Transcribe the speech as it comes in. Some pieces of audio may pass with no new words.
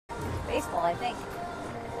baseball, I think.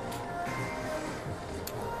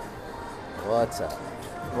 What's up?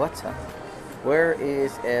 What's up? Where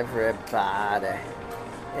is everybody?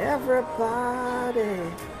 Everybody,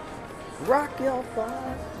 rock your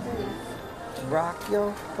body. Rock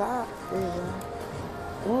your body.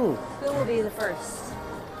 Who will be the first?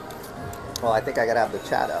 Well, I think I gotta have the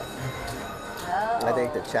chat up. Oh. I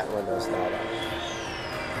think the chat window's not up.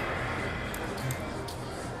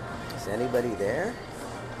 Is anybody there?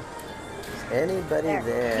 Is anybody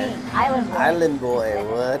there? Me, Island Boy. Island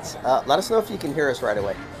Boy, what's up? Let us know if you can hear us right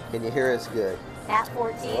away. Can you hear us good? Cat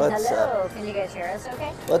 14, What's hello. up? Can you guys hear us okay?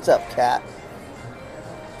 What's up, Cat?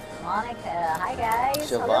 Monica, hi guys.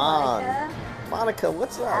 Siobhan. Hello, Monica. Monica,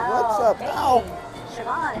 what's up? Oh, What's up? hey. Ow.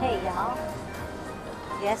 Siobhan, hey y'all.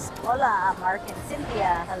 Yes, hola, Mark and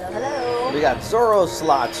Cynthia. Hello, hello. We got Zorro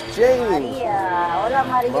slots. James. Maria. Hola,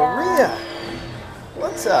 Maria. Maria.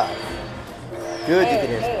 What's up? Good, Hey, you can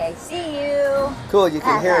hear us. hey, I see you. Cool, you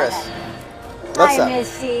can hear us. What's Hi, up?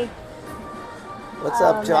 Missy. What's Oh,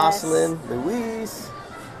 up, Jocelyn? Louise.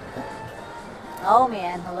 Oh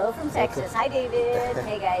man, hello from Texas. Hi David.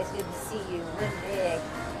 Hey guys, good to see you. Win big.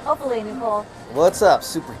 Hopefully, Nicole. What's up,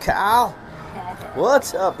 Super Cal?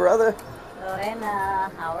 What's up, brother?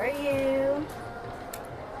 Lorena, how are you?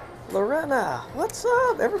 Lorena, what's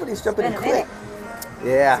up? Everybody's jumping in It's quick. been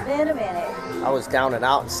Yeah, It's been a minute. I was down and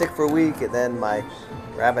out and sick for a week, and then my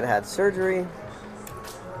rabbit had surgery.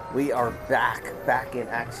 We are back in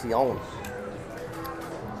action.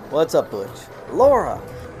 What's up, Butch? Laura.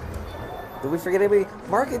 Did we forget anybody?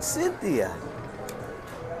 Mark and Cynthia.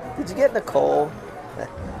 Did you get Nicole?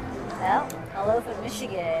 Well, hello from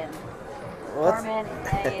Michigan. What's, Norman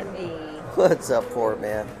A&B. what's up, poor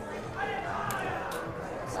man?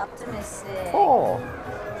 It's optimistic. Oh.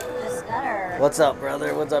 Just Gunner. What's up,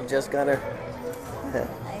 brother? What's up, Just Gunner?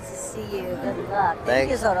 Nice to see you. Good luck. Thank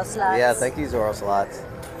Thanks. you, Zoro Slots. Yeah, thank you, Zoro Slots.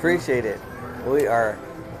 Appreciate it. We are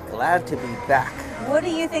glad to be back. What do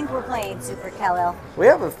you think we're playing, Super Kal-El? We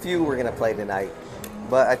have a few we're gonna play tonight,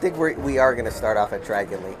 but I think we are gonna start off at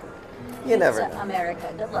Dragon League. You never know.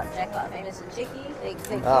 America. Good luck, Jackpot. Famous and Chickie. Thank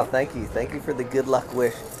Oh, you. thank you. Thank you for the good luck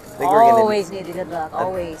wish. I think Always need a good luck.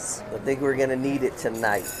 Always. I think we're gonna need it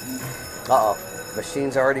tonight. Uh-oh.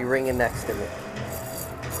 Machine's already ringing next to me.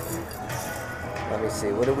 Let me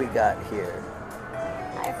see. What do we got here?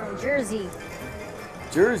 Hi from Jersey.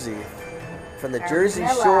 Jersey. From the Carmela. Jersey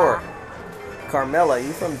Shore. Carmela,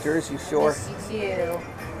 you from Jersey Shore? Miss you too.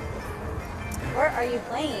 Where are you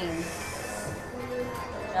playing?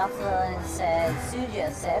 Jocelyn said,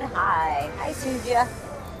 Suja said hi. Hi, Suja.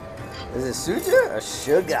 Is it Suja or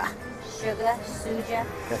Suga? Sugar,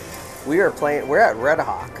 Suja. We are playing, we're at Red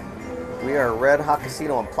Hawk. We are at Red Hawk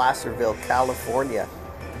Casino in Placerville, California.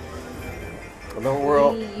 The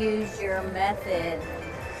world. We use your method.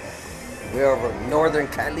 We're over Northern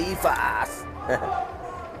Califas.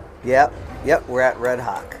 Yep, we're at Red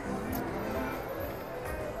Hawk.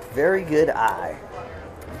 Very good eye.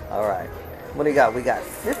 All right. What do you got? We got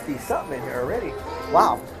 50 something in here already.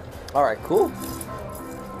 Wow. All right, cool.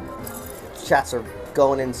 Chats are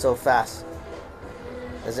going in so fast.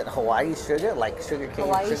 Is it Hawaii sugar? Like sugar cane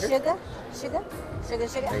Hawaii sugar? sugar? Sugar? Sugar,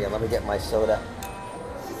 sugar? Yeah, let me get my soda.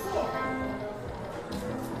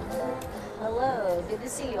 Hello, good to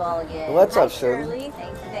see you all again. What's Hi, up, Shirley? Shirley?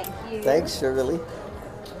 Thank you. Thanks, Shirley.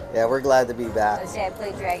 Yeah, we're glad to be back. I say I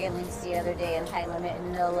played Dragon Links the other day in high limit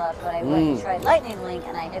and no luck, but I went and tried Lightning Link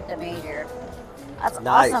and I hit the major. That's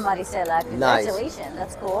Nice. awesome, Maricela. Nice. Congratulations.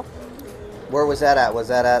 That's cool. Where was that at? Was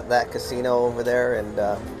that at that casino over there and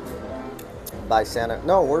by Santa?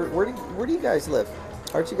 No, where do you guys live?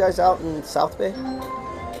 Aren't you guys out in South Bay?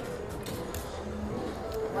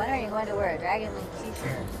 When are you going to wear a Dragon Link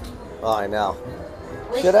t-shirt? Oh, I know.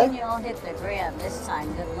 Wishing Should I? you'll hit the grand this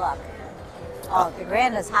time. Good luck. Oh, the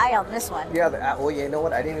grand is high on this one. Yeah, well, you know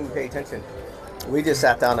what? I didn't even pay attention. We just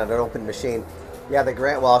sat down at an open machine. Yeah, the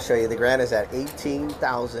grant, well, I'll show you. The grant is at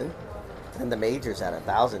 18,000 and the major's at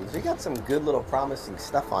 1,000. So we got some good little promising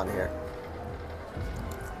stuff on here.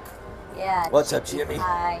 Yeah. What's up, Chickie Jimmy?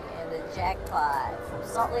 Pie and the Jackpot from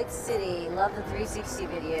Salt Lake City. Love the 360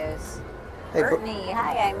 videos. Hey, Brittany,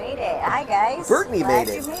 hi, I made it. Hi, guys. Brittany Glad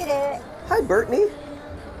made it. you made it. Hi, Brittany.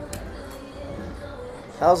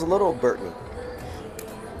 How's little Brittany?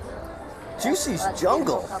 Juicy's That's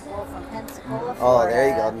Jungle. beautiful couple from Pensacola, Oh, there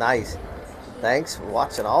you go. Florida. Nice. Thanks for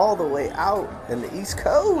watching all the way out in the East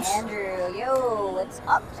Coast. Andrew, yo, what's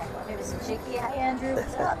up? Here's Chickie. Hi, Andrew.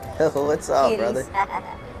 What's up? What's up, Kitties. brother?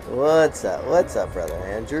 What's up? What's up, brother?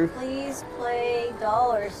 Andrew? Please play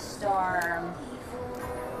Dollar Storm.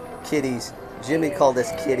 Kitties. Jimmy called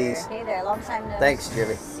us kitties. Hey there, long time no Thanks,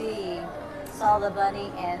 Jimmy. see. saw the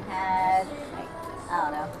bunny and had, I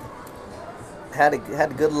don't know.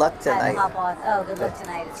 Had good luck Had tonight. to hop on. Oh, good luck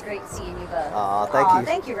tonight. It's great seeing you both. Aw, thank you.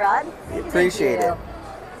 Thank you, Rod. Thank you, Appreciate thank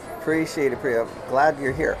it. Appreciate it. I'm glad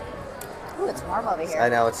you're here. Ooh, it's warm over here. I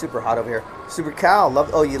know, it's super hot over here. Super Cal,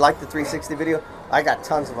 oh, you like the 360 video? I got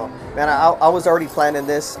tons of them. Man, I was already planning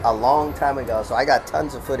this a long time ago, so I got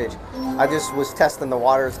tons of footage. I just was testing the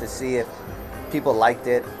waters to see if people liked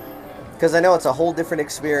it. Because I know it's a whole different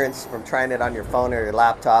experience from trying it on your phone or your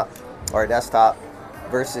laptop or a desktop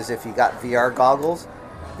versus if you got VR goggles.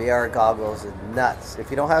 VR goggles is nuts.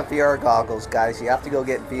 If you don't have VR goggles, guys, you have to go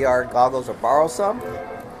get VR goggles or borrow some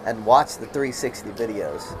and watch the 360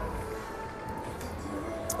 videos.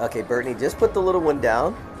 Okay, Brittany, just put the little one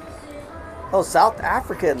down. Oh, South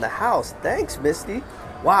Africa in the house. Thanks, Misty.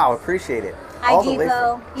 Wow, appreciate it. Hi,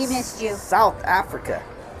 Depot. He missed you. South Africa.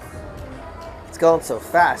 It's going so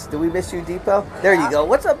fast. Do we miss you, Depot? There you go.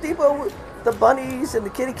 What's up, Depot? The bunnies and the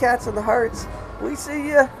kitty cats and the hearts. We see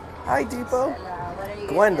you. Hi, Depot. What are you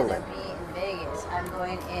Gwendolyn. going to be in Vegas? I'm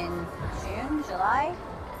going in June, July.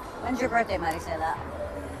 When's your birthday, Maricela?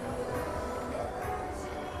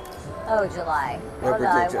 Oh, July. Hold on,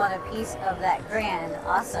 I want a piece of that grand.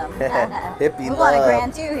 Awesome. Hippie we love. want a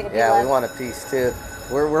grand too. Hippie yeah, love. we want a piece too.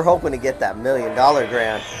 We're hoping to get that $1 million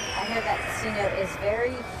grand. I hear that casino is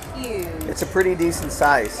very huge. It's a pretty decent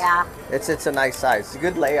size. Yeah. It's a nice size. It's a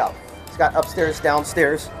good layout. It's got upstairs,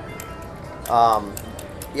 downstairs.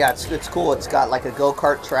 Yeah, it's cool. It's got like a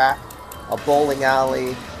go-kart track, a bowling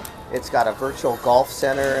alley. It's got a virtual golf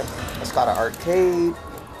center. It's got an arcade.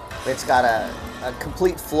 It's got a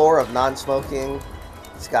complete floor of non-smoking.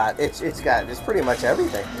 It's pretty much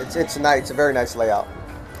everything. It's nice. It's a very nice layout.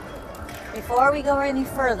 Before we go any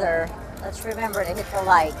further, let's remember to hit the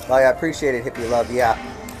like. Oh yeah, I appreciate it, Hippie Love. Yeah,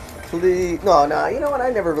 please. No. You know what?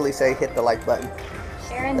 I never really say hit the like button.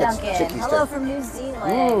 Sharon That's Duncan, Chickie's hello turn. from New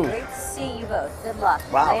Zealand. Great to see you both. Good luck.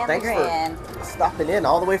 Wow, Diane thanks Legrand. for stopping in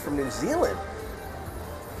all the way from New Zealand.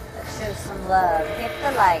 Let's show some love. Hit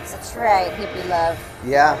the likes. That's right, Hippie Love.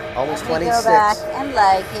 Yeah, almost Let me 26. go back and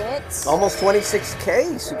like it. Almost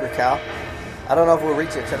 26K, Super Cal. I don't know if we'll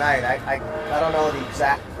reach it tonight. I don't know the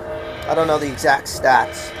exact. I don't know the exact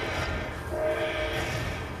stats.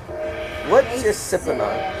 What you sipping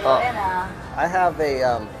on? Oh, I have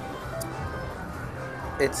a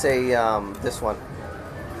it's a this one.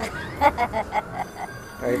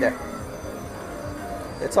 Right there.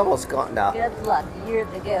 It's almost gone now. Good luck. You're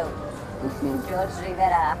the goat. George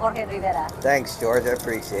Rivera. Jorge Rivera. Thanks, George. I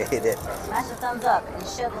appreciate it. Smash a thumbs up and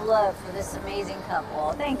show the love for this amazing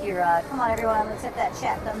couple. Thank you, Rod. Come on, everyone. Let's hit that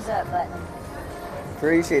chat thumbs up button.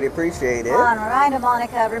 Appreciate it. Come on, remind him,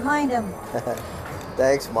 Monica. Remind him.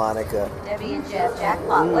 Thanks, Monica. Debbie and Jeff.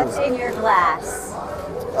 Jackpot. What's in your glass?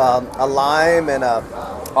 A lime and a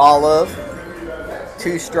olive,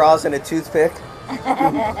 2 straws and a toothpick.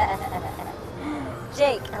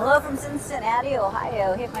 Jake, hello from Cincinnati,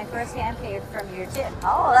 Ohio. Hit my first hand paid from your tip.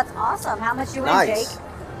 Oh, that's awesome. How much you win, Nice. Jake?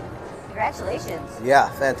 Congratulations. Yeah,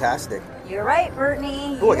 fantastic. You're right,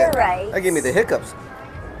 Brittany. Ooh, You're right. That gave me the hiccups.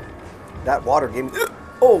 That water gave me.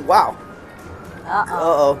 Oh, wow.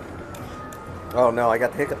 Uh-oh. Oh, no, I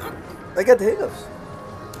got the hiccups. I got the hiccups.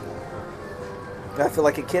 I feel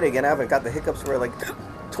like a kid again. I haven't got the hiccups for like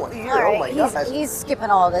 20 years. All right, Oh, my gosh. he's skipping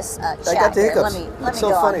all this chat. I got the here. hiccups. Let me It's so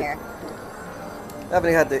go funny. on here. I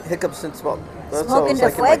haven't had the hiccups since about. Smoking de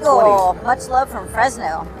like in my Fuego. 20s. Much love from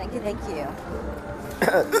Fresno. Thank you, thank you.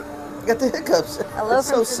 I got the hiccups. Hello It's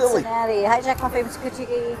from so silly. Cincinnati. Hi, Jack, my favorite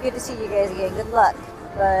Chickie. Good to see you guys again. Good luck.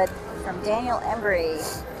 But from Daniel Embry.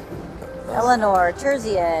 Eleanor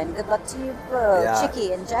Terzian, good luck to you both. Yeah.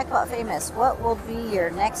 Chickie and Jackpot Famous, what will be your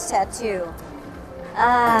next tattoo?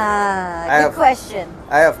 Good question.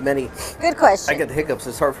 I have many. Good question. I get the hiccups.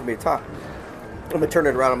 It's hard for me to talk. I'm gonna turn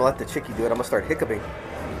it around. I'm gonna let the Chickie do it. I'm gonna start hiccuping.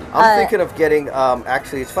 I'm thinking of getting.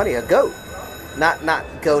 Actually, it's funny. A goat, not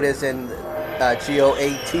goat as in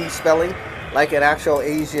GOAT spelling, like an actual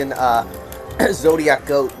Asian zodiac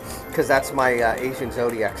goat, because that's my Asian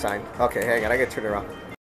zodiac sign. Okay, hang on. I gotta turn it around.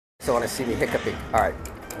 So want to see me hiccuping. All right.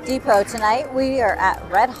 Depot, tonight we are at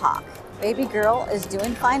Red Hawk. Baby girl is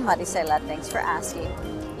doing fine, Maricela. Thanks for asking.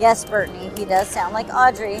 Yes, Brittany, he does sound like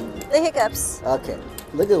Audrey. The hiccups. Okay.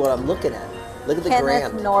 Look at what I'm looking at. Look at the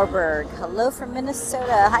Kenneth grand. Norberg. Hello from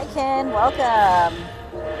Minnesota. Hi, Ken. Welcome.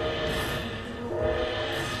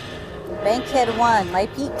 Bankhead 1, my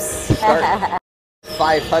peeps. Start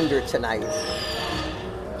 500 tonight.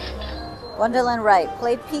 Wonderland Wright.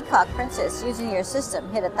 Played Peacock Princess using your system.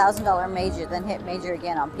 Hit $1,000 major, then hit major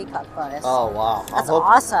again on Peacock bonus. Oh, wow. That's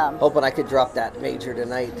awesome. Hoping I could drop that major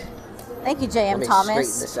tonight. Thank you, Let JM me Thomas.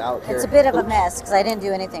 straighten this out here. It's a bit of a Oops. mess because I didn't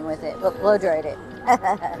do anything with it, but blow dried it.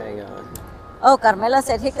 Hang on. Oh, Carmela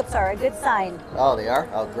said hiccups are a good sign. Oh, they are?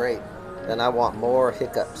 Oh, great. Then I want more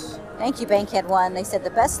hiccups. Thank you, Bankhead1. They said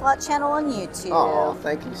the best slot channel on YouTube. Oh,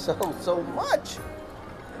 thank you so much.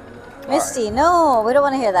 Misty, no, we don't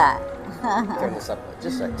want to hear that. Turn this up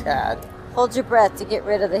just a tad. Hold your breath to get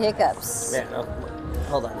rid of the hiccups. Man, oh,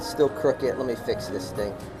 hold on. It's still crooked. Let me fix this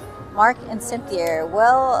thing. Mark and Cynthia,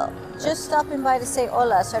 well, just stopping by to say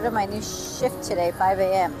hola. Started my new shift today, 5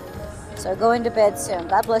 a.m. So going to bed soon.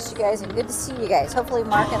 God bless you guys and good to see you guys. Hopefully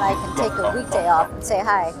Mark and I can take a weekday off and say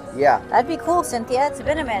hi. Yeah. That'd be cool, Cynthia. It's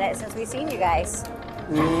been a minute since we've seen you guys.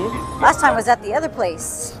 Mm-hmm. Last time was at the other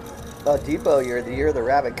place. Oh, Depot, you're the year of the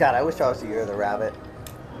rabbit. God, I wish I was the year of the rabbit.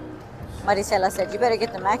 Maricela said, you better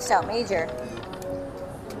get the maxed out major.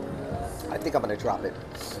 I think I'm going to drop it.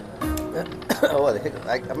 Oh, the hiccup.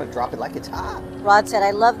 I'm going to drop it like it's hot. Rod said,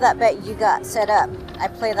 I love that bet you got set up. I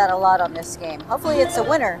play that a lot on this game. Hopefully it's a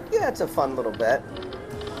winner. Yeah, it's a fun little bet.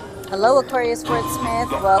 Hello, Aquarius Ford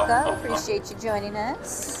Smith. Welcome. Appreciate you joining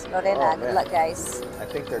us. Lorena, good luck, guys. I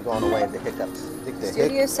think they're going away, the hiccups. I think the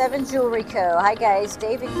Studio 7 Jewelry Co. Hi, guys.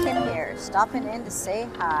 David and Kim here. Stopping in to say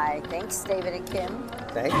hi. Thanks, David and Kim.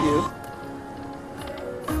 Thank you.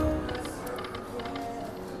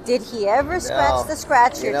 Did he ever scratch the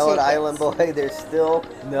scratcher You know what, tickets? Island Boy? There's still...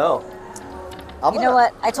 No. You know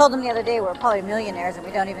what? I told them the other day we're probably millionaires and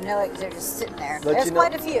we don't even know it because they're just sitting there. But There's you know,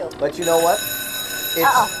 quite a few. But you know what?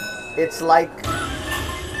 It's like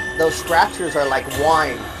those scratchers are like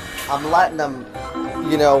wine. I'm letting them,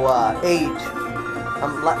 you know, age.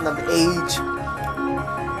 I'm letting them age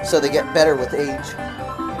so they get better with age.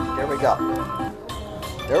 There we go.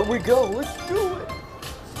 There we go. Let's do it.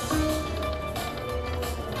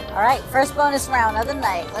 All right, first bonus round of the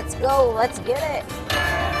night. Let's go. Let's get it.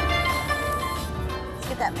 Let's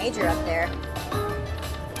get that major up there.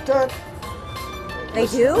 Done. They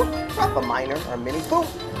do? Drop a minor or mini. Boom.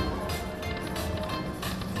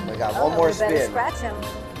 We got one more we better spin. Scratch him.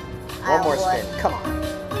 One more spin. Come on.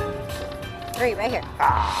 3 right here.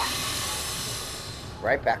 Ah.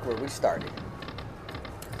 Right back where we started.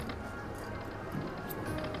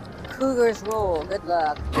 Cougars roll. Good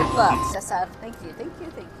luck. Good luck, Cesar. Thank you. Thank you.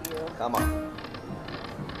 Thank you. Come on.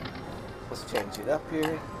 Let's change it up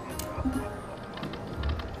here.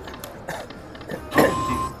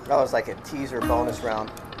 That was like a teaser bonus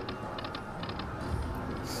round.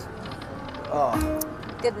 Oh.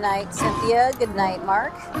 Good night, Cynthia. Good night,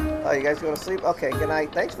 Mark. Oh, you guys going to sleep? Okay, good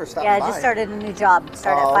night. Thanks for stopping Yeah, by. I just started a new job.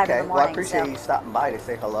 Started at 5 in the morning. Well, I appreciate you stopping by to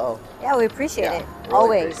say hello. Yeah, we appreciate it. Really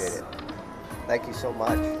Always. appreciate it. Thank you so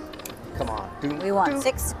much. Come on. We want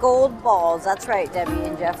 6 gold balls. That's right, Debbie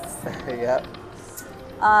and Jeff. Yep.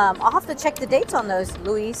 I'll have to check the dates on those,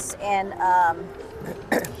 Luis and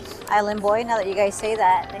Island Boy, now that you guys say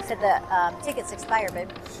that. They said the tickets expire, babe.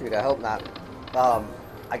 Shoot, I hope not.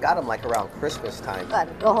 I got them like around Christmas time.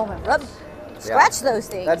 Gotta go home and scratch those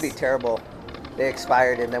things. That'd be terrible. They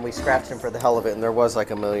expired and then we scratched them for the hell of it and there was like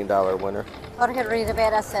 $1 million winner. Jorge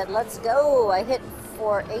Rivera said, let's go. I hit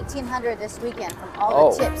for 1,800 this weekend from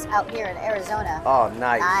all the tips out here in Arizona. Oh,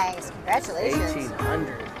 nice. Nice. Congratulations.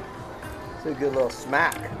 1,800. It's a good little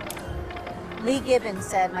smack. Lee Gibbons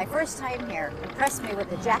said, my first time here. Impressed me with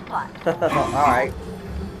the jackpot. All right.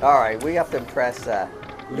 All right. We have to impress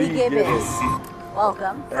Lee Gibbons.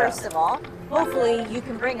 Welcome, first of all. Hopefully you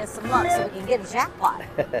can bring us some luck so we can get a jackpot.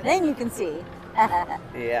 Then you can see.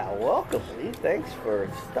 Yeah, welcome, Lee. Thanks for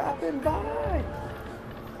stopping by.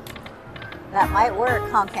 That might work,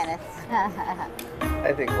 huh, Kenneth?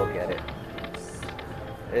 I think we'll get it.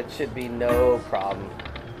 It should be no problem.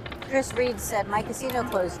 Chris Reed said, my casino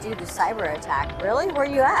closed due to cyber attack. Really? Where are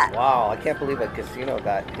you at? Wow, I can't believe a casino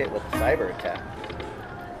got hit with a cyber attack.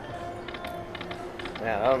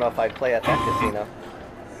 Man, I don't know if I'd play at that casino.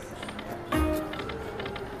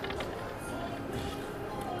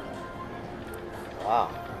 Wow.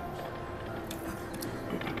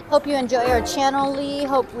 Hope you enjoy our channel, Lee.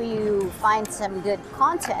 Hope you find some good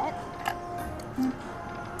content.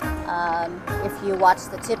 If you watch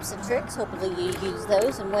the tips and tricks, hopefully you use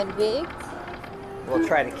those and win big. We'll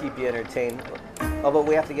try to keep you entertained. Oh, but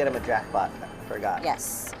we have to get him a jackpot. I forgot.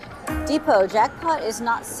 Yes. Depot, Jackpot is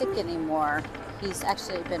not sick anymore. He's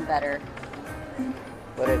actually been better.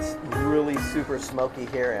 But it's really super smoky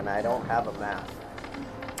here and I don't have a mask.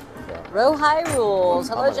 So. Row high rules.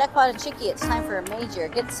 Hello, Jackpot and Chickie. It's time for a major.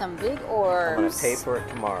 Get some big orbs. I'm going to pay for it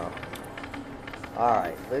tomorrow. All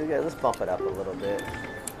right. Let's bump it up a little bit.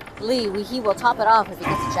 Lee, he will top it off if he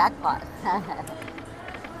gets a jackpot.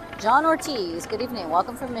 John Ortiz, good evening.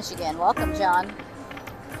 Welcome from Michigan. Welcome, John.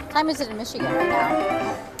 What time is it in Michigan right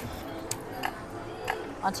now?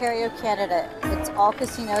 Ontario, Canada. It's all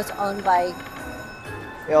casinos owned by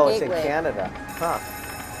Oh, it's in Gateway. Canada. Huh.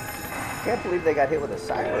 Can't believe they got hit with a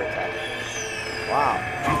cyber attack.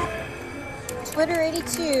 Wow. Twitter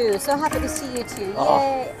 82. So happy to see you too. Oh.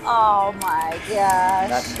 Yay. Oh my gosh.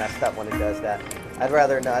 That's messed up when it does that. I'd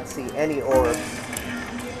rather not see any orbs.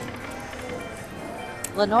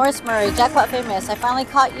 Lenoris Murray, Jackpot Famous. I finally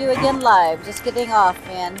caught you again live. Just getting off,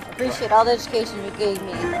 man. Appreciate all the education you gave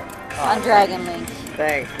me on Dragon Link.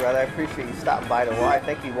 Thanks, brother. I appreciate you stopping by to watch.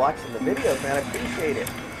 Thank you for watching the videos, man. I appreciate it.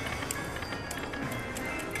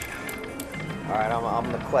 All right, I'm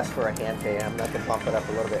on the quest for a hand pay. I'm going to bump it up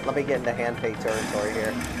a little bit. Let me get into hand pay territory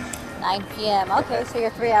here. 9 p.m. Okay, so you're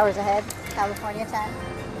 3 hours ahead, California time.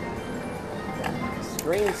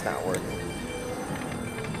 Screen's not working.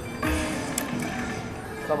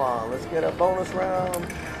 Come on, let's get a bonus round.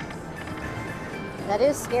 That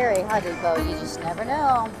is scary, huh, Depot? You just never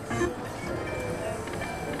know.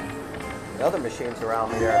 The other machines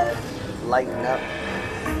around me are lighting up.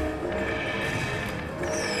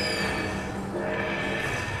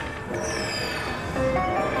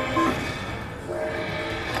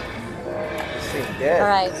 Seems dead. All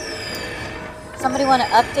right. Somebody want to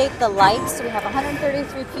update the likes? We have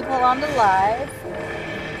 133 people on the live.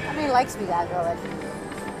 How many likes we got going?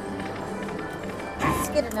 Let's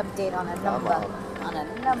get an update on a number. On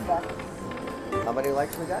a number. How many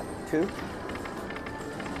likes we got? 2?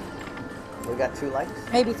 We got 2 likes?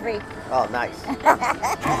 Maybe 3. Oh, nice.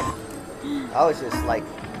 I was just like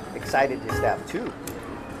excited just to have 2.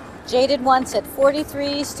 Jaded 1 said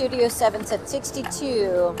 43. Studio 7 said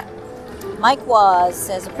 62. Mike Waz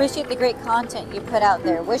says, appreciate the great content you put out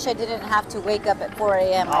there. Wish I didn't have to wake up at 4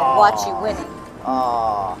 a.m. I'd watch you winning.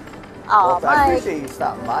 Aw. Aw, Well, I Mike. appreciate you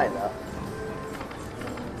stopping by, though.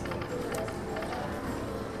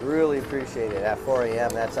 Really appreciate it. At 4 a.m.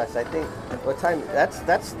 That's I think. What time? That's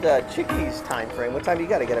the Chickie's time frame. What time you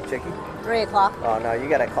gotta get up, Chickie? 3 o'clock. Oh no, you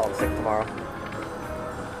gotta call in sick tomorrow.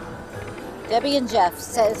 Debbie and Jeff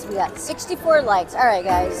says we got 64 likes. All right,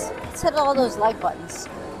 guys. Let's hit all those like buttons.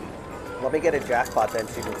 Let me get a jackpot then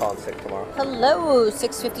so you can call in sick tomorrow. Hello,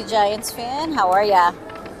 650 Giants fan. How are ya?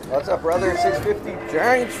 What's up, brother? 650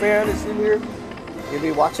 Giants fan is in here. You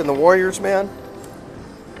be watching the Warriors, man?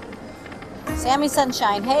 Sammy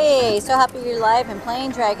Sunshine. Hey, so happy you're live and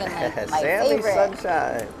playing Dragon Link. My Sammy favorite.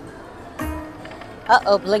 Sunshine.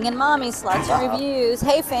 Uh-oh, Bling and Mommy. Slots and reviews.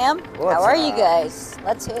 Hey, fam. What's How are you up? guys?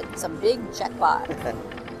 Let's hit some big jackpot.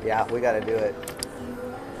 Yeah, we gotta do it.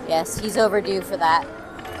 Yes, he's overdue for that.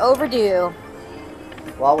 Overdue.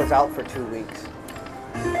 Well, I was out for 2 weeks.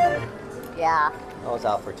 Yeah. I was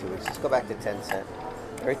out for 2 weeks. Let's go back to 10 cent.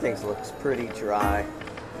 Everything looks pretty dry.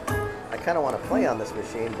 I kind of want to play on this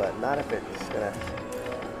machine, but not if it's gonna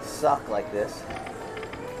suck like this.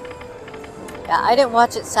 Yeah, I didn't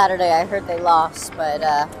watch it Saturday. I heard they lost, but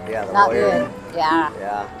Yeah, the not Warriors. good. Yeah.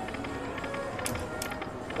 Yeah.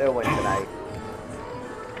 They'll win tonight.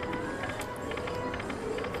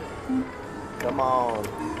 Come on.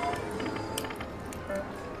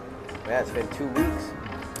 Yeah, it's been 2 weeks.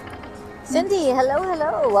 Cindy, hello,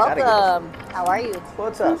 hello. Gotta get Welcome. How are you?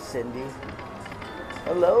 What's up, Cindy?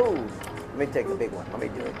 Hello. Let me take the big one. Let me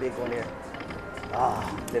do a big one here.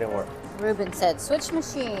 Ah, didn't work. Ruben said, switch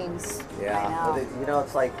machines. Yeah. I know. Well, you know,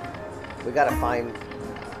 it's like we got to find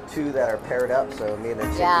 2 that are paired up so me and the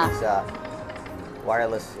Yeah. Chickie's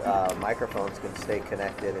wireless microphones can stay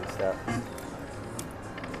connected and stuff.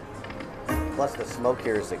 Plus the smoke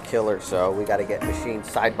here is a killer, so we got to get machines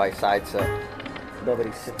side by side so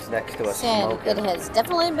nobody sits next to us Sin, smoking. it has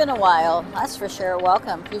definitely been a while. That's for sure.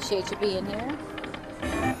 Welcome. Appreciate you being here.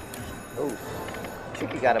 Oh,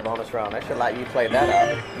 Chickie got a bonus round. I should let you play that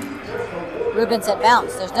out. Ruben said,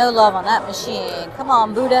 bounce. There's no love on that machine. Come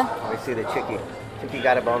on, Buddha. Let me see the Chickie. Chickie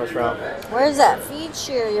got a bonus round. Where's that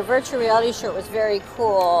feature? Your virtual reality shirt was very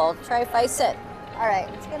cool. Try Facet. All right,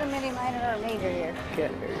 let's get a mini, minor, or major here.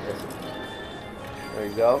 Can't hear you. There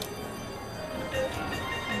you go.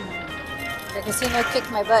 The casino kicked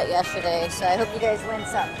my butt yesterday, so I hope you guys win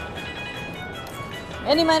some.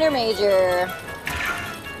 Mini, minor, major.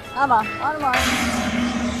 Come on, one more.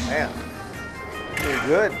 Man, doing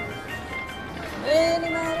good. Mini,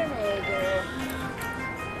 minor, major.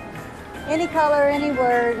 Any color, any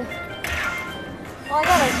word. Well, I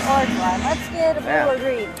got an orange one. Let's get a blue Yeah. or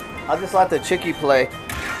green. I'll just let the Chickie play.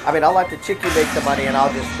 I mean, I'll let the Chickie make the money and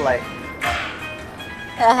I'll just play.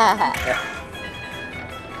 Yeah.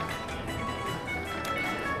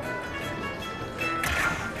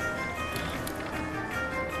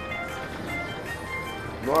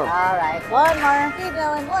 Norm. All right, one more. Keep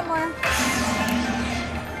going, one more.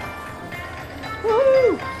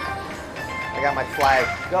 Woo! I got my flag.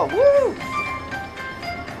 Go. Woo!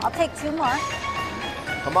 I'll take 2 more.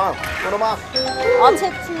 Come on. Put them off. I'll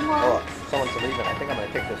take 2 more. Oh, someone's leaving. I think I'm going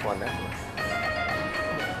to take this one now.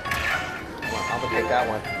 Come on, I'm going to take that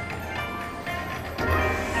one.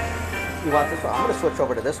 You want this one? I'm going to switch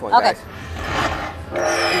over to this one, Okay. guys. You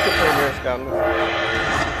can turn yours down.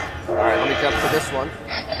 All right, let me jump to this one.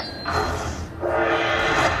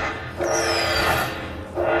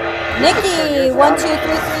 Nikki,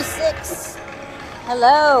 12336.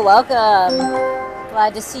 Hello, welcome.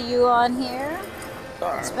 Glad to see you on here.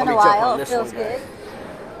 All It's right, been let a me jump while. on It this feels one, guys. good.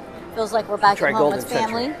 Feels like we're back Try at home Golden with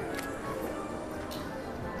family. Century.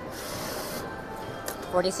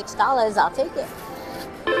 $46, I'll take it.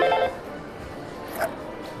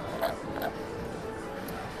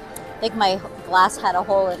 I think my glass had a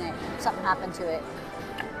hole in it. Something happened to it.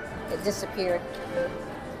 It disappeared.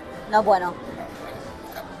 No bueno.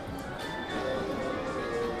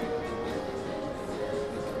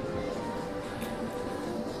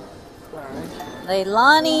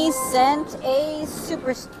 Leilani sent a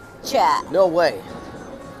super chat. No way.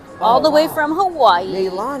 All Oh, the way wow. from Hawaii.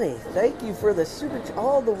 Leilani, thank you for the super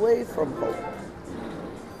all the way from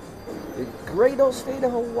the great old state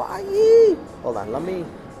of Hawaii. Hold on, let me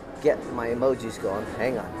get my emojis going.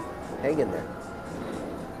 Hang on. Hang in there.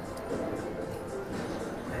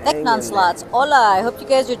 Hang in Teknon there. slots. Hola, I hope you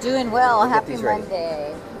guys are doing well. Let me get Happy these ready.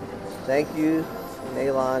 Monday. Thank you,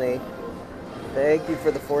 Leilani. Thank you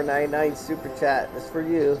for the $4.99 super chat. That's for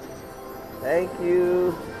you. Thank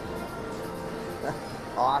you.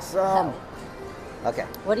 Awesome. Okay.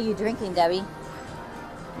 What are you drinking, Debbie?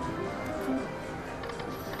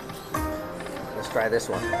 Let's try this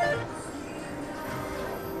one.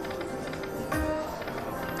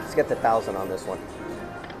 Let's get the 1,000 on this one.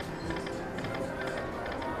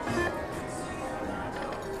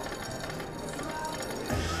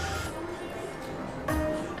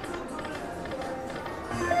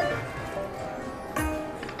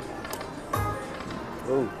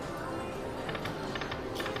 Ooh.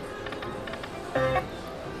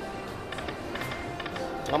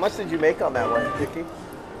 How much did you make on that one, Chickie?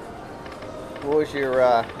 What was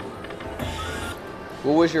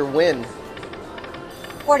your win?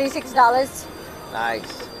 $46.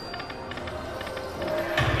 Nice.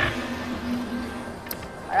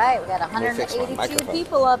 All right, we got Let me fix my 182 microphone.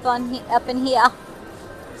 people up in here.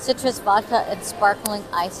 Citrus vodka and sparkling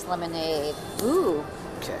ice lemonade. Ooh,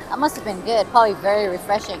 Okay. that must have been good. Probably very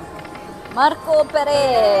refreshing. Marco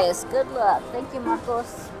Perez, good luck. Thank you,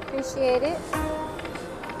 Marcos. Appreciate it.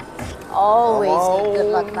 Always need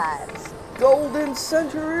good luck Come vibes. Golden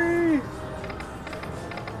Century.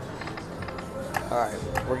 All right,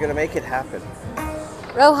 we're gonna make it happen.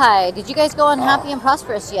 Rohai, did you guys go on Happy and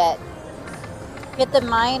Prosperous yet? Hit the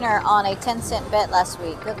minor on a 10-cent bet last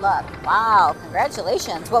week. Good luck. Wow,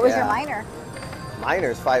 congratulations. What was your Yeah. minor?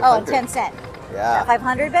 Miner's Oh, 500. 10 cent. Yeah.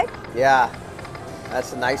 500, babe? Yeah.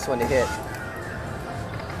 That's a nice one to hit.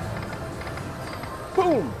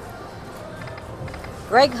 Boom.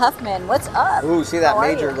 Greg Huffman, what's up? Ooh, see that How are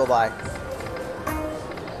major you? go by.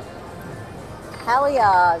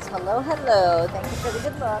 Haliaz, hello, hello. Thank you for the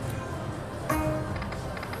good luck.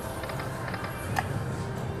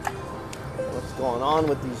 What's going on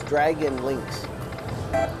with these dragon links?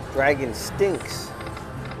 Dragon stinks.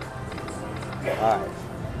 All right.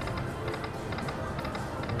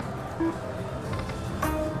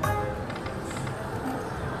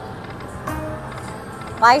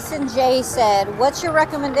 Bison J said, what's your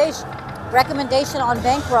recommendation on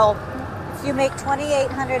bankroll if you make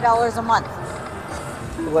 $2,800 a month?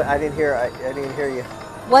 What? I didn't hear. I didn't hear you.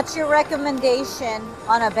 What's your recommendation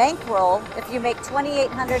on a bankroll if you make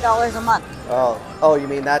 $2,800 a month? Oh, you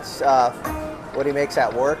mean that's what he makes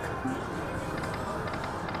at work?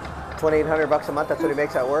 $2,800 a month. That's what he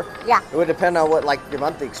makes at work. Yeah. It would depend on what like your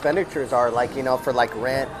monthly expenditures are, like for like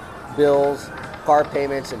rent, bills, car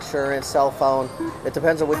payments, insurance, cell phone. It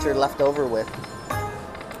depends on what you're left over with.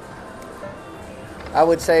 I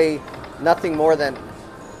would say nothing more than,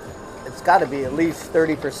 it's got to be at least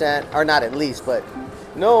 30%, or not at least, but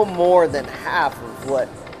no more than half of what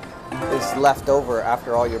is left over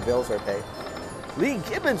after all your bills are paid. Lee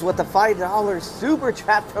Gibbons with the $5 super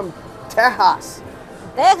chat from Tejas.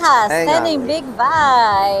 Tejas, Hang on, sending Lee. big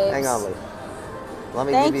vibes. Hang on, Lee. Let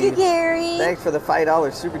me Thank give you, Gary. Thanks for the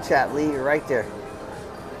 $5 super chat, Lee. You're right there.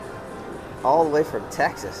 All the way from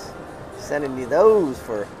Texas. Sending me those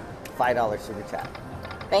for $5 super chat.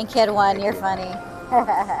 Bankhead one, Thank you're you. funny.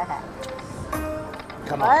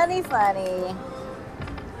 Come on. Funny.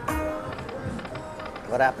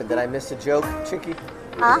 What happened? Did I miss a joke, Chickie?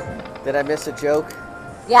 Huh? Did I miss a joke?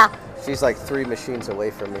 Yeah. She's like 3 machines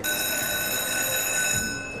away from me.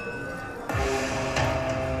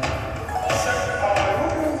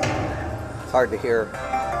 It's hard to hear.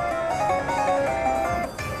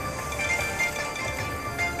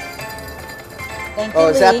 Thank you, Oh,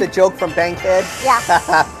 is that Lee. the joke from Bankhead? Yeah.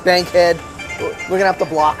 Bankhead. We're gonna have to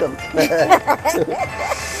block him. Did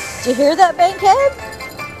you hear that, Bankhead?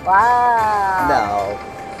 Wow. No.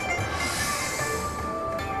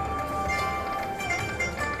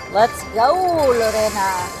 Let's go,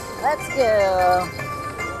 Lorena. Let's go.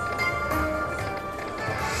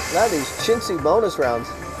 Now these chintzy bonus rounds.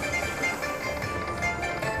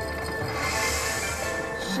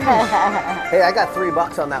 Hey, I got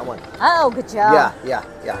 $3 on that one. Oh, good job. Yeah.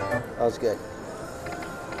 That was good.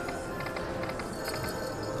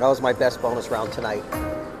 That was my best bonus round tonight.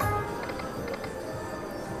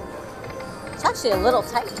 It's actually a little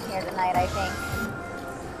tight in here tonight, I think.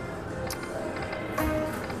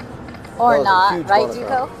 Or That was a not, huge right, bonus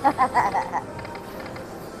Duco?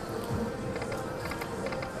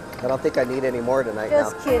 I don't think I need any more tonight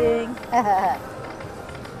Just now. kidding.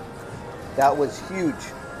 That was huge.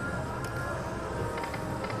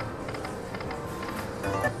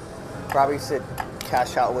 Probably should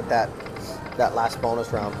cash out with that last bonus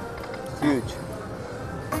round. Huge.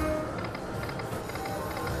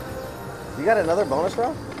 You got another bonus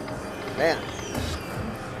round? Man.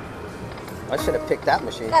 I should have picked that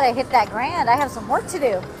machine. Gotta hit that grand. I have some work to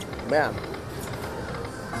do. Man.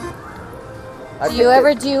 Do you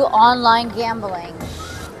ever do online gambling?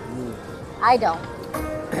 I don't.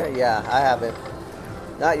 Yeah, I haven't.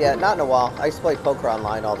 Not yet. Not in a while. I used to play poker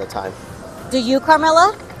online all the time. Do you,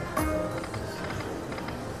 Carmela?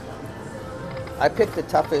 I picked the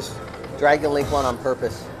toughest Dragon Link one on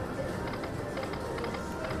purpose.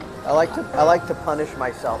 I like to punish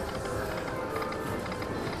myself.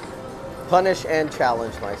 Punish and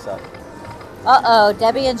challenge myself. Uh-oh,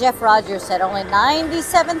 Debbie and Jeff Rogers said only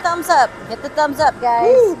 97 thumbs up. Hit the thumbs up, guys.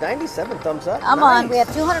 Ooh, 97 thumbs up. Come Nice. on, we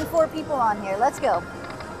have 204 people on here. Let's go.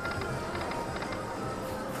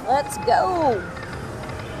 Let's go.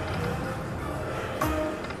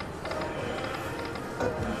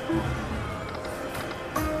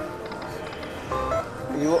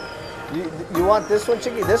 You want this one,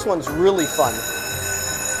 Chickie? This one's really fun.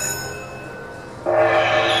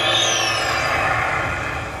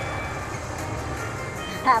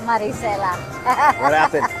 Maricela. What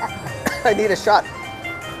happened? I need a shot.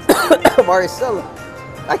 Maricela.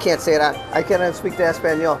 I can't say that. I cannot speak to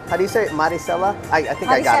Espanol. How do you say it? Maricela? I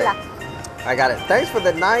think I got it. I got it. Thanks for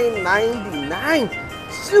the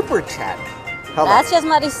 $9.99 super chat. Hold on. Gracias,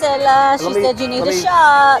 Maricela. She said you need let a me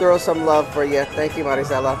shot. Throw some love for you. Thank you,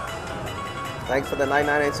 Maricela. Thanks for the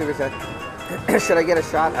 $9.99 super chat. Should I get a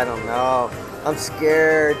shot? I don't know. I'm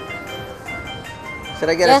scared. Should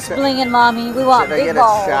I get Yes, a shot? Blingin' Mommy. We want Should I big get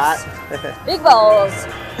balls. a shot? Big balls.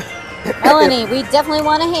 Melanie, we definitely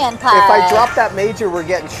want a hand pie. If I drop that major, we're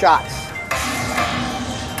getting shots.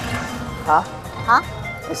 Huh? Huh?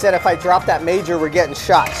 I said if I drop that major, we're getting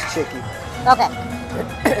shots, Chickie. Okay.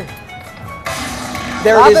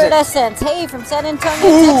 There Robert it is. Essence. Hey, from San Antonio,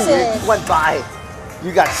 Ooh, Texas. it went by.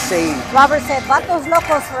 You got saved. Robert said, Vatos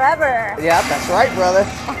Locos forever. Yeah, that's right, brother.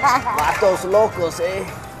 Vatos locos, eh?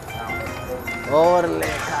 Orale,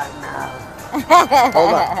 carnal.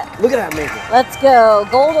 Hold on. Look at that major. Let's go.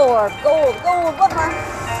 Gold orb. Gold. One more.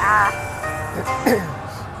 Ah.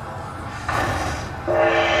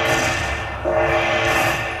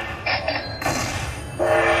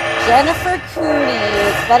 Jennifer Cooney.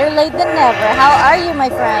 It's better late than never. How are you, my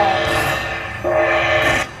friend?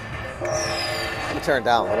 Let me turn it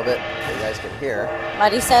down a little bit so you guys can hear.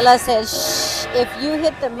 Maricela says, shh, if you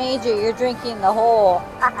hit the major, you're drinking the whole.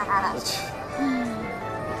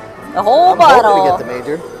 The whole I'm bottle. hoping to get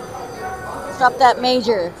the major. Drop that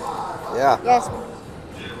major. Yeah. Yes.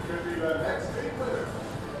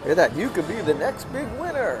 Hear that? You could be the next big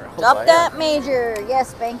winner. Drop Oh, that major.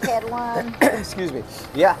 Yes, Bankhead won. Excuse me.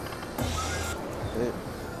 Yeah.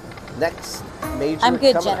 Next major. I'm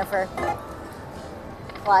good, coming up. Jennifer.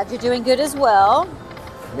 Glad you're doing good as well.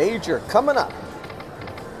 Major coming up.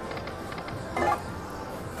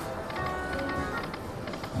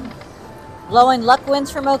 Blowing luck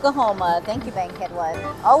winds from Oklahoma. Thank you, Bankhead One.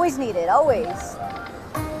 Always needed, always.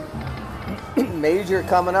 Major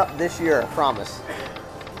coming up this year, I promise.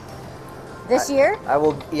 This year? I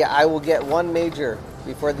will get one major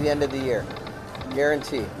before the end of the year.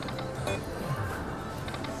 Guarantee.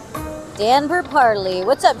 Danver Parley.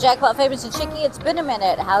 What's up, Jackpot Favorites and Chickie? It's been a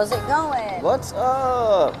minute. How's it going? What's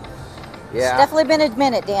up? It's Yeah. definitely been a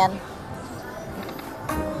minute, Dan.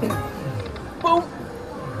 Boom.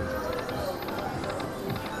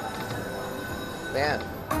 Man,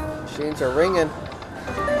 machines are ringing.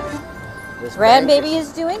 This Grandbaby bank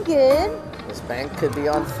is doing good. This bank could be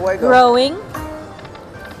on fuego. Growing.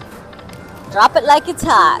 Drop it like it's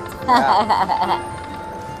hot. Yeah.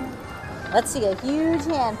 Let's see a huge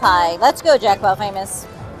hand pie. Let's go, Jackpot Famous.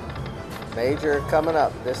 Major coming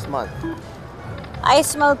up this month. Hi,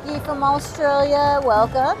 Smokey from Australia.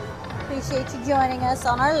 Welcome. Appreciate you joining us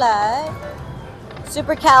on our live.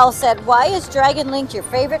 Super Cal said, why is Dragon Link your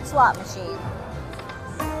favorite slot machine?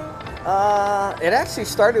 It actually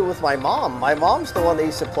started with my mom. My mom's the one that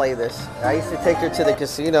used to play this. I used to take her to the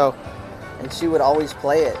casino, and she would always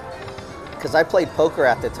play it. Because I played poker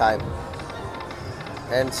at the time.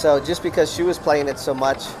 And so just because she was playing it so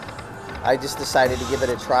much, I just decided to give it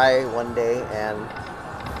a try one day, and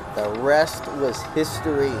the rest was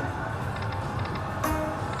history.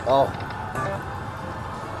 Oh.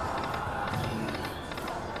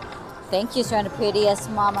 Thank you, Surrender Prettiest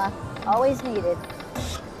Mama. Always needed.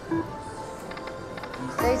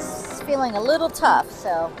 Today's feeling a little tough,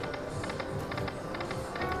 so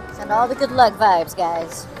send all the good luck vibes,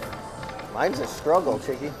 guys. Mine's a struggle,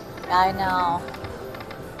 Chickie. I know.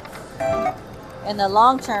 In the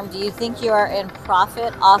long term, do you think you are in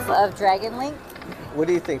profit off of Dragon Link? What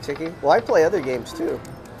do you think, Chickie? Well, I play other games too.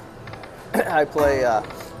 I play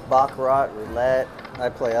Baccarat, Roulette. I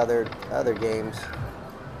play other games.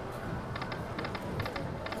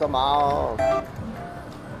 Come on.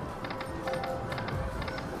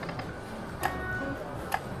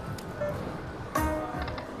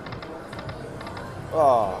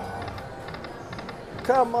 Oh.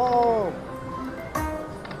 Come on.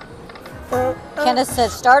 Kenneth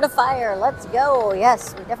says, start a fire. Let's go.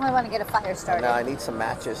 Yes, we definitely want to get a fire started. Now I need some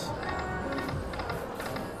matches.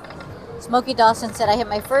 Smokey Dawson said, I hit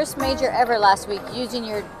my first major ever last week using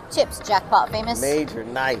your tips, Jackpot Famous. Major,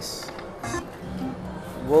 nice.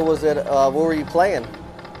 What was it? What were you playing?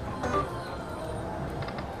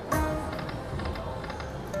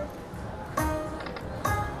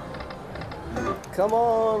 Come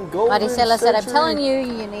on, golden Maricela said, I'm century. telling you,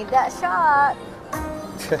 you need that shot.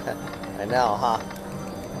 I know, huh?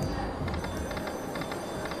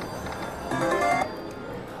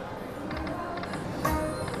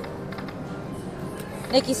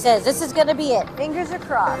 Nikki says, this is going to be it. Fingers are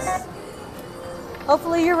crossed.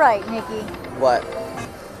 Hopefully you're right, Nikki. What?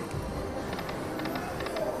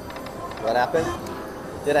 What happened?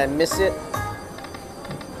 Did I miss it?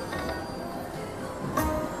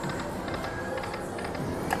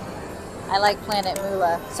 I like Planet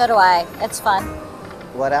Moolah. So do I. It's fun.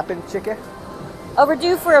 What happened, Chickie?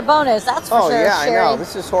 Overdue for a bonus, that's for sure, yeah, Sherry. I know.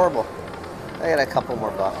 This is horrible. I got a couple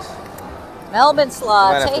more bucks. Melbourne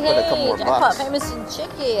Slots. Might have Hey, to put a couple hey. more Jackpot bucks. Famous and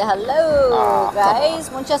Chickie. Hello, Aw, guys.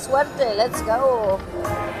 Mucha suerte. Let's go.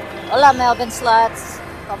 Hola, Melbourne Slots.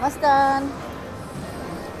 ¿Cómo están?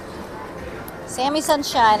 Sammy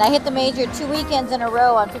Sunshine. I hit the major 2 weekends in a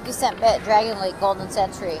row on 50-cent bet, Dragon Lake, Golden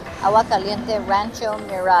Century. Agua Caliente, Rancho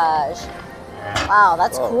Mirage. Wow,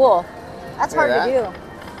 that's Whoa. cool. That's Look hard at to do.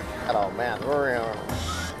 Oh, man.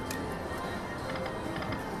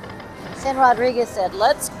 San Rodriguez said,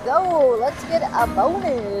 let's go. Let's get a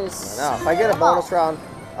bonus. I know. If I get a bonus round,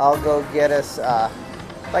 I'll go get us.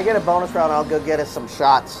 If I get a bonus round, I'll go get us some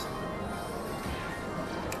shots.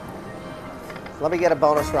 Let me get a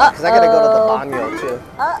bonus round because I gotta go to the Baño too.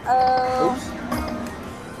 Uh-oh.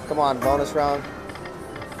 Oops. Come on, bonus round.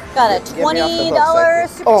 Got a Get me off the hook, $20 Psyche.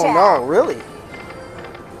 super Oh chat. no, really?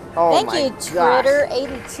 Oh Thank my you, gosh.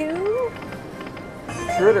 Tritter82.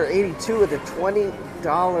 Tritter82 with a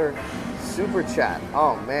 $20 super chat.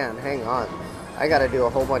 Oh man, hang on. I gotta do a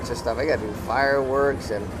whole bunch of stuff. I gotta do fireworks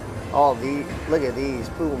and all these. Look at these.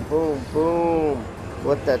 Boom, boom, boom.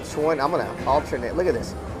 With the 20, I'm gonna alternate. Look at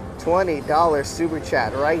this. $20 super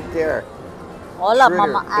chat right there. Hola, Tritter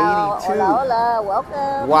Mama Al. 82. Hola, hola.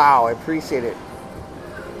 Welcome. Wow, I appreciate it.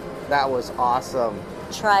 That was awesome.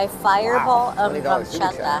 Try Fireball Wow, and $20 super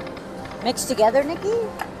Ramchata. Mixed together, Nikki?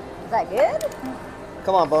 Is that good?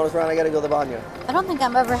 Come on, bonus round. I gotta go to the Baño. I don't think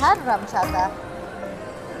I've ever had Ramchata.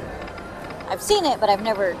 I've seen it, but I've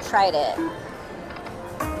never tried it.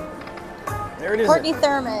 There it is. Courtney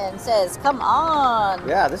Thurman says, come on.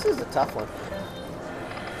 Yeah, this is a tough one.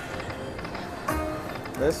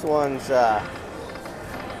 This one's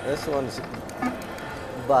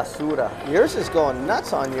basura. Yours is going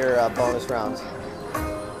nuts on your bonus rounds.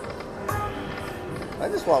 I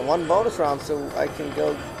just want one bonus round so I can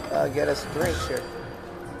go get us drinks here.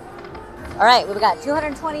 All right, we've got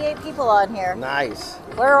 228 people on here. Nice.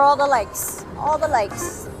 Where are all the likes? All the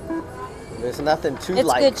likes. There's nothing to It's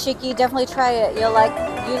like. good, Chickie. Definitely try it. You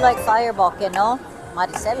like Fireball, que no?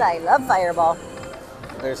 Maricela, I love Fireball.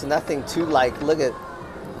 There's nothing to like. Look at.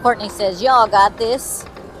 Courtney says, y'all got this.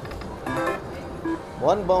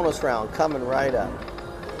 One bonus round coming right up.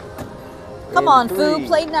 Come In on, 3, Foo,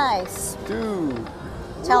 play nice. 2,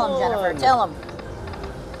 Tell him, Jennifer, 1. tell him.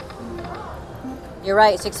 You're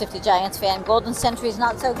right, 650 Giants fan. Golden Century's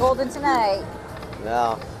not so golden tonight.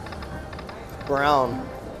 No. Brown.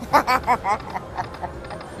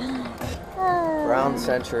 Brown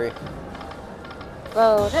Century.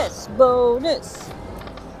 Bonus, bonus.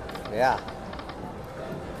 Yeah.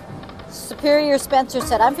 Superior Spencer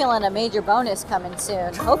said, I'm feeling a major bonus coming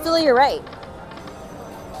soon. Hopefully you're right.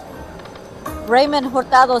 Raymond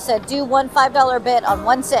Hurtado said, do one $5 bet on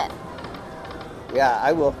 1 cent. Yeah,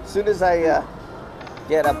 I will. As soon as I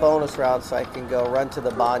get a bonus round so I can go run to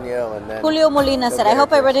the baño and then... Julio Molina go said, get I hope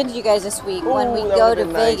her I run drink. into you guys this week when Ooh, we that go would've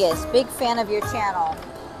to been nice. Vegas. Big fan of your channel.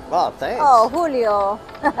 Oh, thanks. Oh, Julio.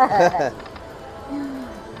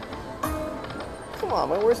 Come on,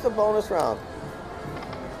 man. Where's the bonus round?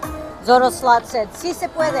 Zoro Slot said, Si se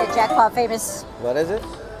puede, Jackpot famous. What is it?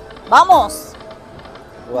 Vamos.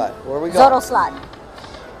 What? Where are we Zoro going? Slot.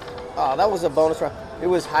 Oh, that was a bonus round. It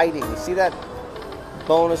was hiding. You see that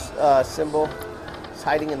bonus symbol? It's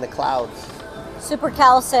hiding in the clouds. Super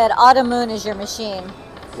Cal said, Autumn Moon is your machine.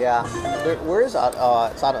 Yeah. Where is it?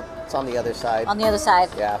 It's on the other side. On the other side.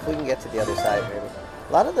 Yeah, if we can get to the other side, maybe.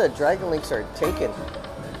 A lot of the Dragon Links are taken.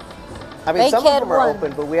 I mean, Bankhead some of them are 1.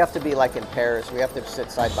 open, but we have to be like in pairs. We have to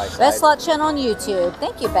sit side by side. Best slot channel on YouTube.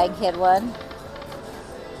 Thank you, Bankhead 1.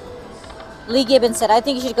 Lee Gibbons said, I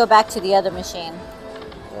think you should go back to the other machine.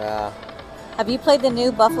 Yeah. Have you played the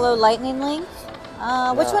new Buffalo Lightning Link?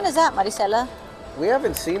 Which No. one is that, Maricela? We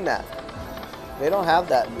haven't seen that. They don't have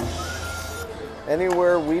that.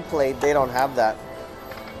 Anywhere we played, they don't have that.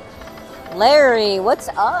 Larry, what's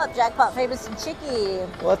up? Jackpot famous and Chickie.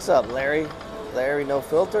 What's up, Larry? Larry, no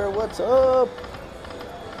filter. What's up?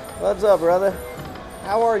 What's up, brother?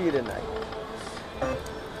 How are you tonight?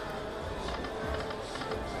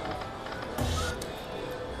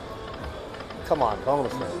 Come on,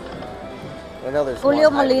 bonus round. I know there's Julio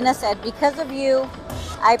one hiding. Molina said, because of you,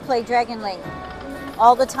 I play Dragon Link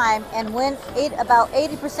all the time and win about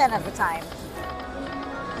 80% of the time.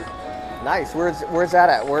 Nice. Where's that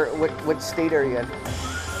at? What state are you in?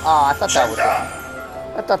 Oh, I thought that was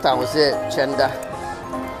it. I thought that was it, Chenda.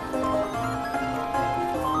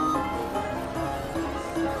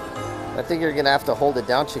 I think you're gonna have to hold it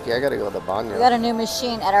down, Chickie. I gotta go to the We baño. got a new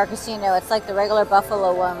machine at our casino. It's like the regular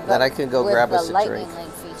Buffalo one, but Then I can go with grab the us a Lightning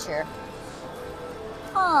drink. Link feature.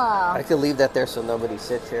 Huh. I could leave that there so nobody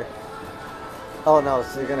sits here. Oh no,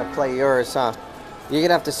 so you're gonna play yours, huh? You're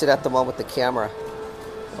gonna have to sit at the one with the camera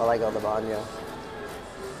while I go to the baño.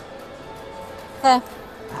 Okay,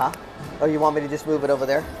 Huh? Oh, you want me to just move it over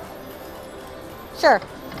there? sure.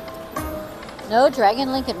 No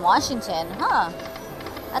Dragon Link in Washington, huh?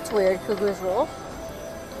 That's weird, Cougar's rule.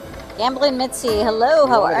 Gambling Mitzi, hello,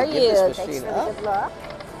 how want me are to get you? this Thanks machine for the up? good luck.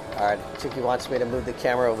 All right, Chickie wants me to move the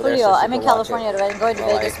camera over Julio, there. So she I'm in can watch California it. today. I'm going to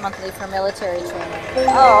Well, Vegas monthly for military training.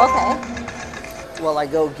 Oh, okay. Well, I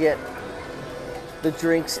go get the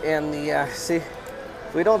drinks and the, see,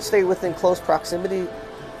 if we don't stay within close proximity,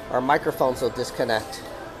 our microphones will disconnect.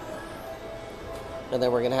 And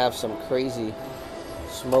then we're gonna have some crazy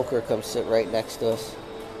smoker come sit right next to us.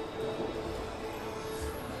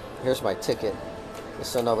 Here's my ticket,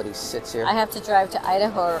 just so nobody sits here. I have to drive to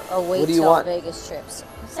Idaho or wait What do you till want? Vegas trips.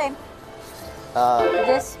 Same. Uh,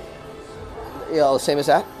 This? you know, same as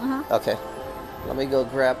that? Mm-hmm. Okay. Let me go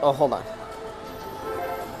grab, oh, hold on.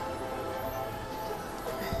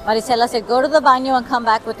 Maricela said, go to the baño and come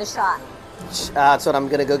back with the shot. That's what I'm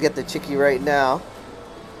gonna go get the Chickie right now.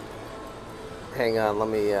 Hang on, let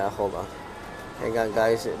me, hold on. Hang on,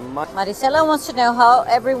 guys. It might... Maricela wants to know how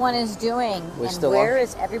everyone is doing We and still where on?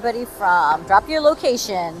 is everybody from. Drop your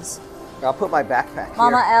locations. I'll put my backpack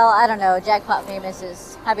Mama here. L, I don't know. Jackpot Famous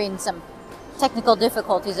is having some technical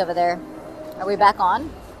difficulties over there. Are we back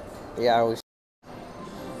on? Yeah, I was.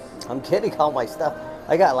 I'm getting all my stuff.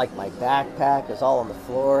 I got like my backpack is all on the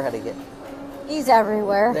floor. Had to get He's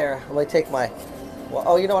everywhere. there. Let me take my. Well,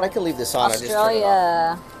 oh, you know what? I can leave this on. I just turn it off.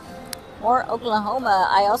 Australia. More Oklahoma.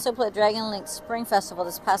 I also played Dragon Link Spring Festival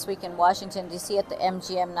this past week in Washington, D.C. at the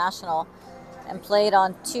MGM National and played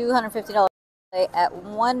on $250 at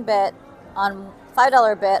one bet on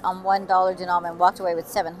 $5 bet on $1 denom and walked away with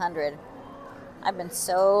 $700. I've been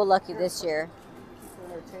so lucky this year.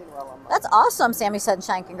 That's awesome, Sammy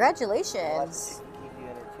Sunshine. Congratulations. Keep you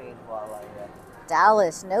entertained while I.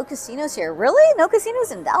 Dallas. No casinos here. Really? No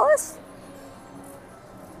casinos in Dallas?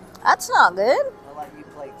 That's not good. I'll let you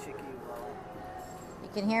play Chickie while You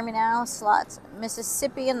can hear me now. Slots.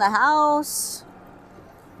 Mississippi in the house.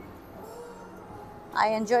 I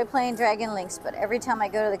enjoy playing Dragon Links, but every time I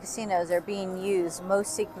go to the casinos, they're being used.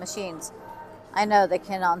 Most seek machines. I know they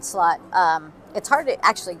can on slot. It's hard to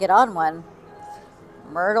actually get on one.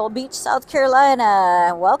 Myrtle Beach, South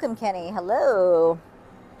Carolina. Welcome, Kenny. Hello.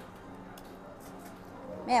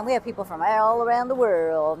 Man, we have people from all around the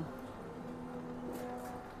world.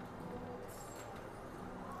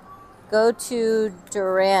 Go to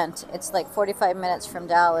Durant. It's like 45 minutes from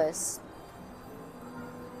Dallas.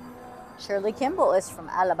 Shirley Kimball is from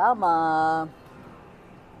Alabama.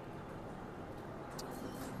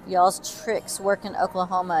 Y'all's tricks work in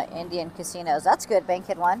Oklahoma Indian casinos. That's good,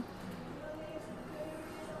 Bankhead One.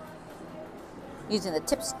 Using the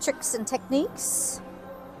tips, tricks, and techniques.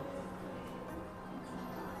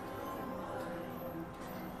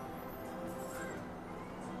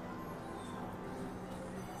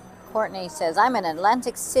 Courtney says, I'm in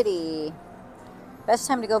Atlantic City. Best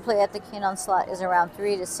time to go play at the Keenon slot is around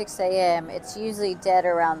 3 to 6 a.m. It's usually dead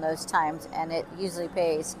around those times, and it usually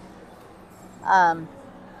pays.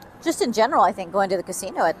 Just in general, I think going to the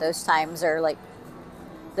casino at those times are like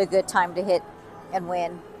the good time to hit and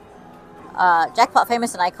win. Jackpot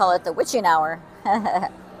Famous and I call it the witching hour.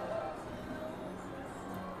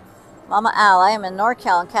 Mama Al, I am in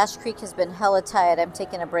NorCal, and Cache Creek has been hella tight. I'm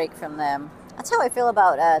taking a break from them. That's how I feel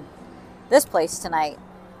about this place tonight.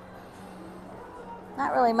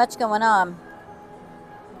 Not really much going on.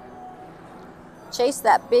 Chase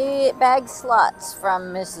that big bag slots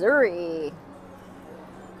from Missouri.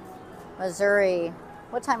 Missouri.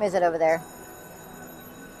 What time is it over there?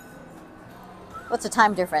 What's the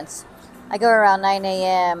time difference? I go around 9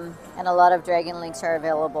 a.m. and a lot of Dragon Links are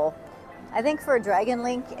available. I think for a Dragon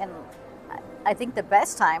Link, and I think the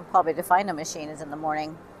best time probably to find a machine is in the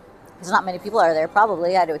morning. Because not many people are there,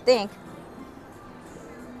 probably, I would think.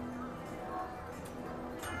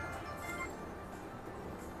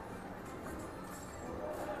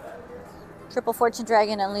 Triple Fortune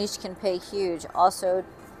Dragon Unleashed can pay huge. Also,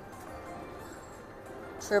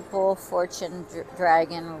 Triple Fortune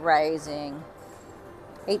Dragon Rising.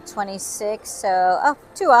 8:26, so,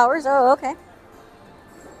 2 hours. Oh, okay.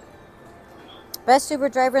 Best Uber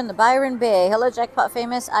driver in the Byron Bay. Hello, Jackpot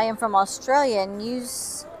Famous. I am from Australia, and you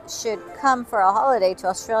should come for a holiday to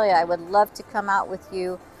Australia. I would love to come out with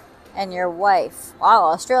you and your wife.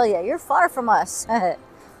 Wow, Australia, you're far from us.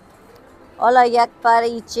 Hola, Jackpot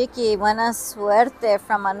y Chickie. Buena suerte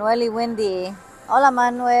from Manuel y Wendy. Hola,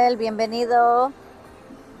 Manuel. Bienvenido.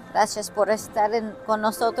 Gracias por estar con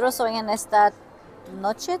nosotros hoy en esta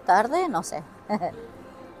noche, tarde, no sé.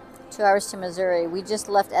 2 hours to Missouri. We just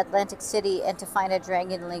left Atlantic City, and to find a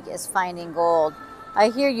Dragon Link is finding gold. I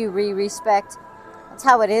hear you, Respect. That's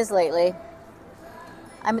how it is lately.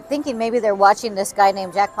 I'm thinking maybe they're watching this guy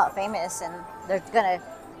named Jackpot Famous, and they're going to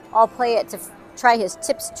all play it to try his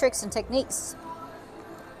tips, tricks, and techniques.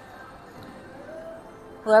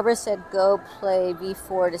 Whoever said go play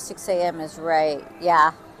B4 to 6 a.m. is right.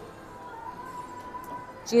 Yeah.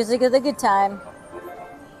 It's usually a good time.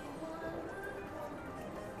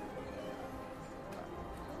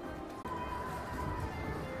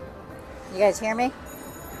 You guys hear me?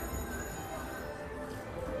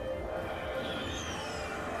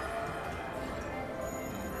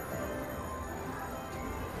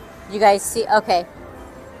 You guys see? Okay.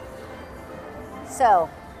 So,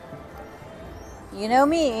 you know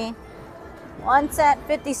me. 1 cent,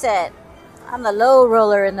 50 cent. I'm the low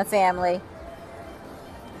roller in the family.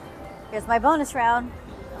 Here's my bonus round.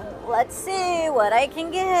 Let's see what I can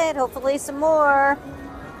get. Hopefully some more.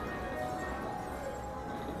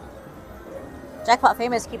 Jackpot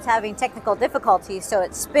Famous keeps having technical difficulties, so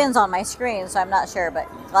it spins on my screen, so I'm not sure, but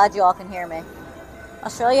glad you all can hear me.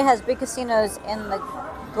 Australia has big casinos in the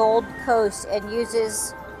Gold Coast, and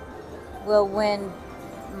users will win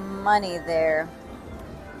money there.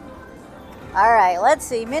 Alright, let's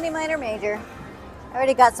see. Mini, minor, major. I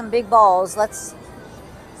already got some big balls.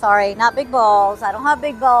 Sorry, not big balls. I don't have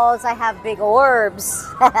big balls. I have big orbs.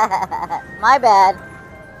 My bad.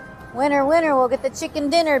 Winner, winner. We'll get the chicken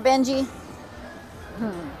dinner, Benji.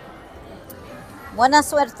 Buena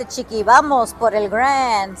suerte, Chickie. Vamos por el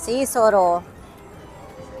grand. Sí, Soro.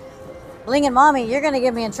 Bling and Mommy, you're going to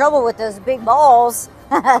get me in trouble with those big balls.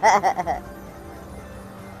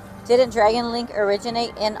 Didn't Dragon Link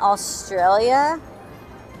originate in Australia?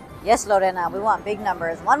 Yes, Lorena, we want big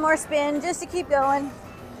numbers. One more spin just to keep going.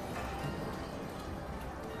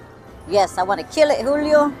 Yes, I want to kill it,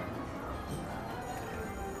 Julio.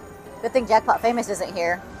 Good thing Jackpot Famous isn't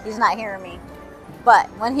here. He's not hearing me. But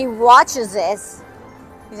when he watches this,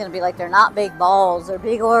 he's going to be like, they're not big balls, they're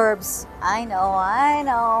big orbs. I know, I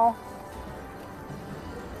know.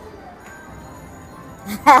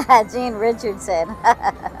 Gene Richardson.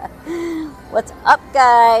 What's up,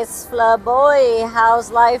 guys? Fla boy,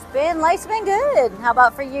 how's life been? Life's been good. How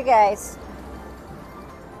about for you guys?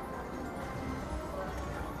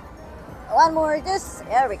 One more, just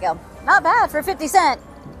there we go. Not bad for 50 cents.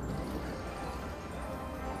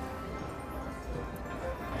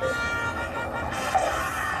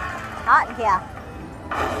 Hot in here.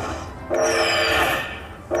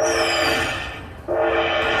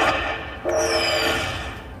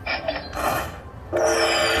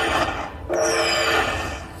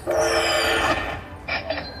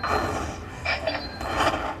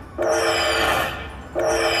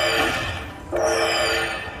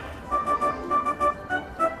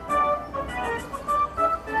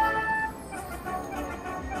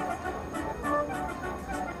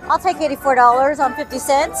 I'll take $84 on 50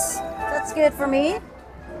 cents. That's good for me.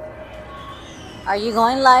 Are you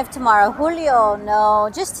going live tomorrow? Julio, no,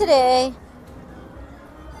 just today.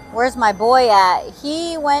 Where's my boy at?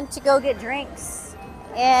 He went to go get drinks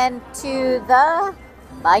and to the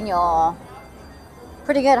baño.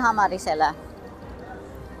 Pretty good, huh, Maricela?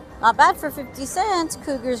 Not bad for 50 cents.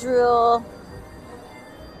 Cougars rule.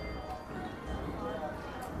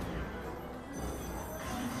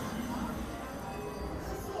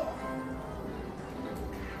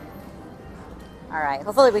 All right,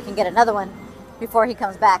 hopefully we can get another one before he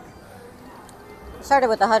comes back. Started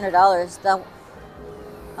with $100. The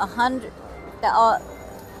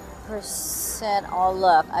 100% all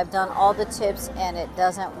up. I've done all the tips and it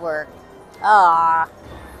doesn't work. Ah,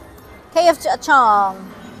 KF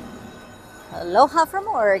Chong. Aloha from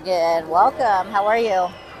Oregon. Welcome. How are you?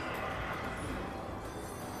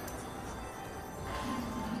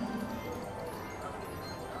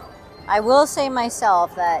 I will say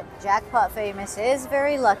myself that Jackpot Famous is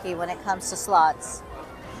very lucky when it comes to slots.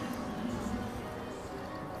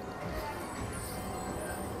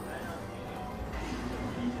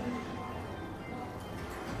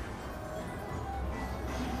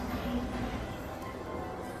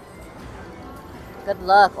 Good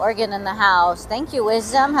luck. Oregon in the house. Thank you,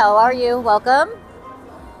 Wisdom. How are you? Welcome.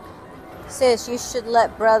 Sis, you should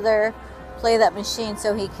let brother play that machine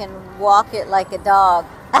so he can walk it like a dog.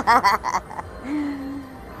 I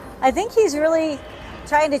think he's really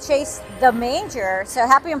trying to chase the major. So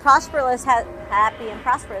Happy and Prosperous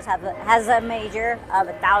has a major of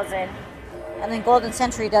 1,000, and then Golden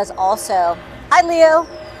Century does also. Hi, Leo.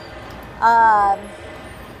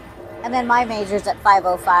 And then my major's at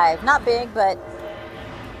 505. Not big, but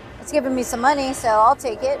it's giving me some money, so I'll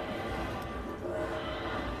take it.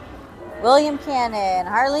 William Cannon,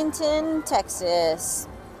 Harlington, Texas.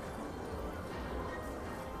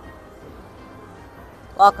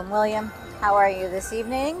 Welcome, William. How are you this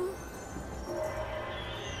evening?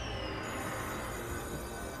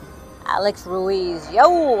 Alex Ruiz.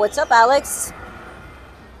 Yo, what's up, Alex?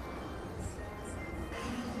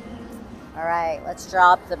 All right, let's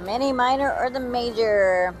drop the mini, minor, or the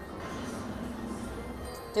major.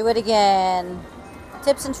 Do it again.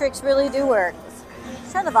 Tips and tricks really do work.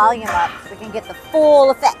 Let's turn the volume up so we can get the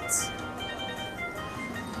full effect.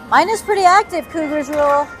 Mine is pretty active, Cougars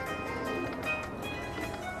rule.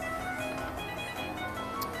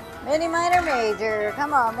 Mini, minor, major.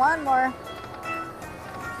 Come on, one more.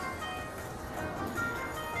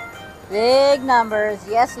 Big numbers.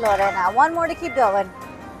 Yes, Lorena. One more to keep going.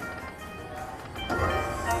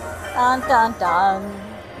 Dun, dun, dun.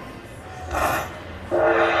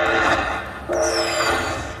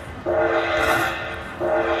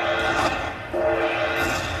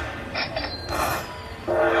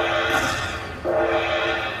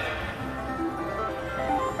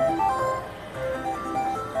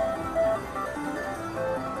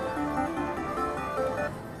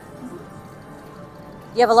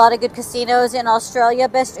 You have a lot of good casinos in Australia.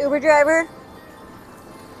 Best Uber driver?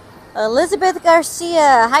 Elizabeth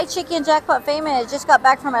Garcia. Hi, Chickie and Jackpot Famous. Just got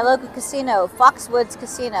back from my local casino, Foxwoods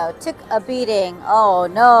Casino. Took a beating. Oh,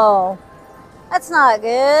 no. That's not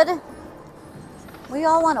good. We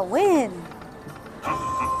all want to win.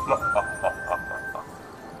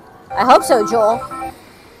 I hope so, Joel.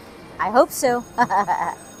 I hope so.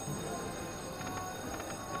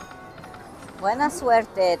 Buena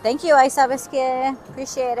suerte. Thank you, I sabes que.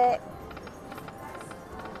 Appreciate it.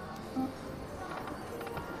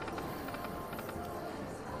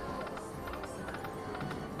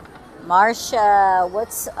 Marsha,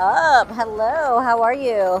 what's up? Hello, how are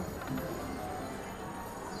you?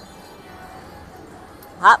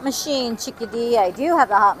 Hot machine, Chickie D. I do have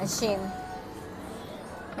the hot machine.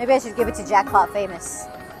 Maybe I should give it to Jackpot Famous.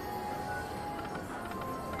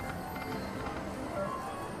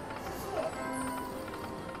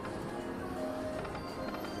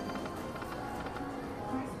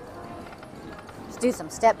 do some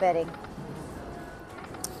step betting.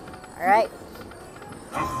 All right.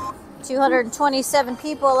 227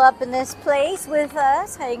 people up in this place with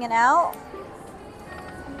us, hanging out.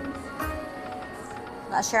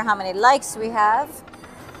 Not sure how many likes we have.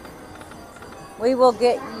 We will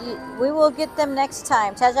get them next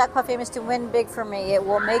time. Tell Jackpot Famous to win big for me. It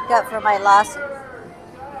will make up for my loss.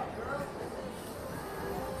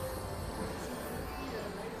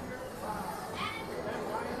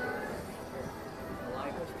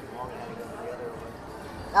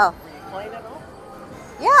 Oh. Were you playing at all?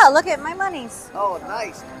 Yeah, look at my monies. Oh,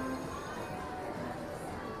 nice.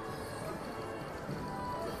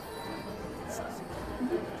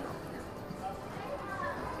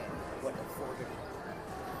 What afforded?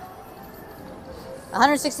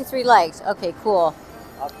 163 likes. Okay, cool.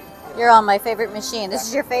 You're on my favorite machine. This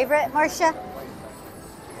is your favorite, Marcia?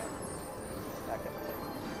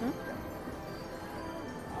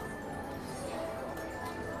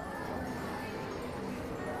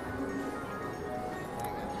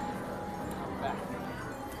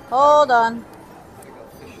 Hold on.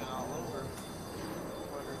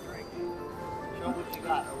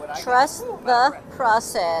 Trust the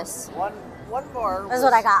process. One bar. That's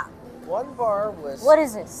what I got. One bar was. What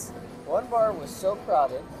is this? One bar was so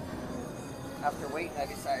crowded. After waiting, I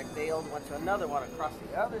decided I bailed. Went to another one across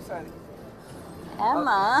the other side.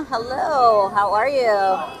 Emma, hello. How are you?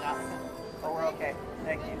 Oh, we're okay.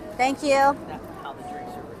 Thank you. Thank you. How the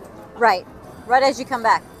drinks are. Right. Right as you come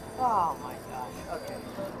back. Oh my gosh. Okay.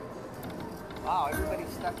 Wow, everybody's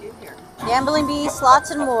stuck in here. Gambling bees,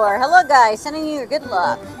 slots, and more. Hello, guys. Sending you your good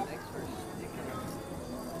luck. Thanks for sticking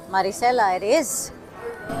around. Maricela, it is.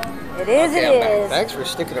 It is, Okay, it is. Thanks for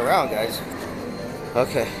sticking around, guys.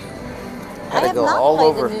 Okay. I have go not all played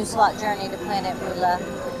over. the new slot journey to Planet Moolah.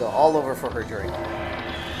 Go all over for her drink. All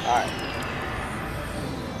right.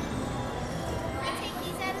 Take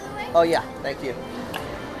these out of the way. Oh yeah, thank you.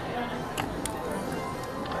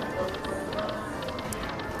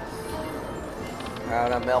 I'm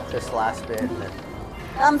gonna melt this last bit. And then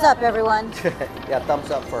Thumbs up, everyone. yeah, thumbs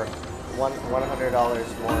up for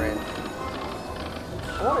 $100 more in.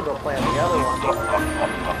 I want to go play on the other one.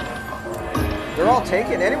 They're all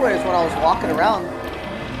taken. Anyways, when I was walking around,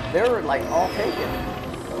 they were like all taken.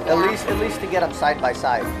 At least to get them side by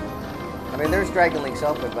side. I mean, there's Dragon Links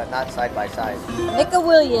open, but not side by side. Nika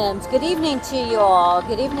Williams, good evening to you all.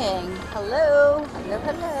 Good evening. Hello. Hello,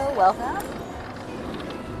 hello. Welcome.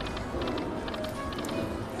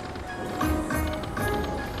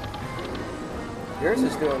 Yours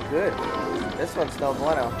is doing good. This one's no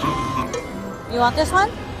bueno. You want this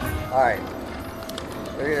one? All right.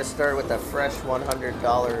 We're gonna start with a fresh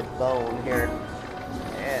 $100 bone here.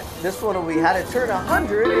 And this one we had to turn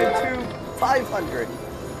 100 into 500.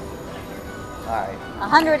 All right.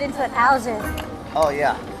 100 into 1,000. Oh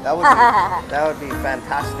yeah, that would be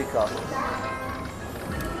fantastical.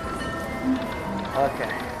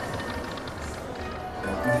 Okay.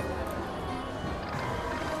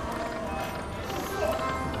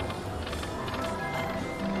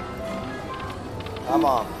 Come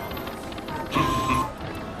on.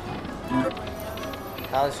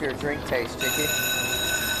 How's your drink taste, Chickie?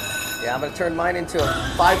 Yeah, I'm gonna turn mine into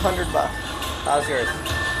 $500. How's yours?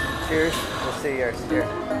 Cheers. We'll see yours here.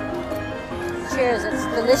 Cheers, it's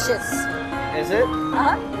delicious. Is it?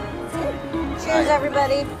 Uh-huh. Cheers,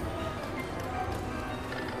 everybody.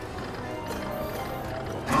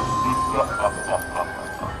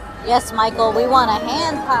 Yes, Michael, we want a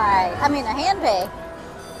hand pie. I mean, a hand pay.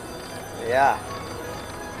 Yeah.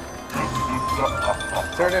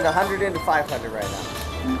 Turning 100 into 500 right now.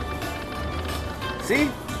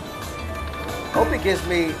 See? Hope it gives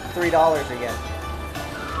me $3 again.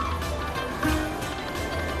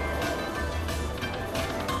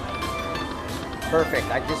 Perfect.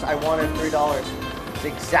 I wanted $3. It's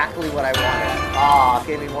exactly what I wanted. Ah, it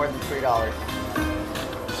gave me more than $3.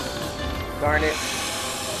 Darn it.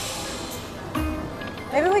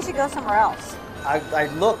 Maybe we should go somewhere else. I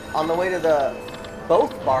looked on the way to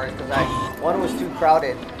both bars because one was too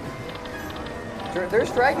crowded.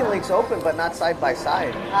 There's Dragon Links open, but not side by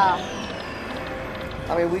side. Oh.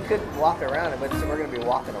 I mean, we could walk around it, but we're going to be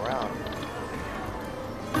walking around.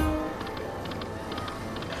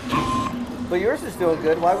 But yours is doing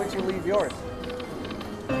good. Why would you leave yours?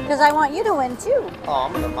 Because I want you to win too. Oh,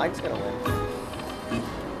 mine's going to win.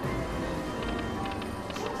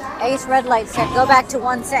 Ace Red Light said, go back to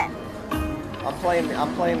 1 cent. I'm playing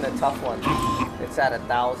the tough one. It's at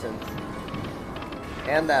 1,000.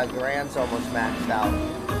 And the grand's almost maxed out.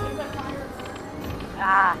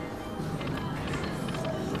 Ah.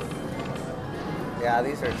 Yeah,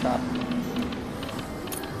 these are tough.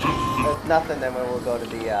 If nothing, then we'll go to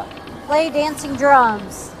the Play dancing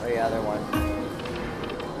drums. other one.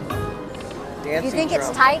 Do Dancing you think it's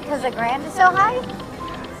drum. tight because the grand is so high?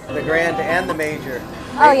 The grand and the major.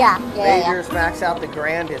 Oh, yeah. Yeah. Major's maxed out. The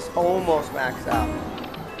grand is almost maxed out.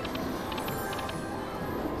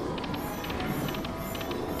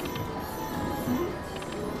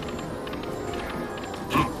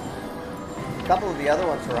 A couple of the other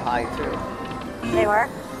ones were high too. They were?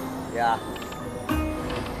 Yeah.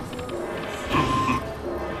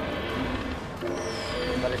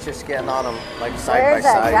 But it's just getting on them like side Where's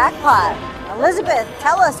by that side. jackpot? Elizabeth,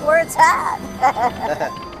 tell us where it's at.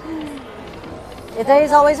 It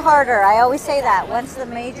is always harder. I always say that. Once the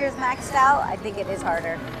major's maxed out, I think it is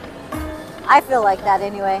harder. I feel like that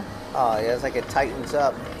anyway. Oh yeah, it's like it tightens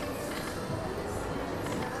up.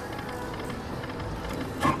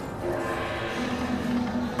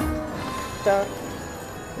 Dun.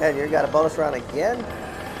 Man, you got a bonus round again?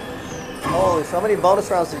 Holy, so many bonus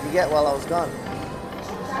rounds did you get while I was gone?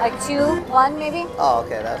 Like 2, 1 maybe? Oh,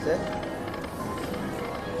 okay, that's it.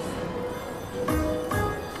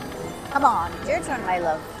 Come on, it's your turn, my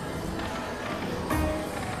love.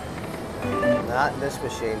 Not in this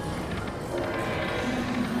machine.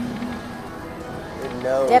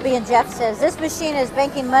 No. Debbie and Jeff says, this machine is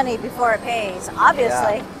banking money before it pays.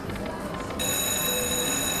 Obviously. Yeah.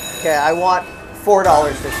 Okay, I want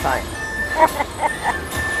 $4 this time.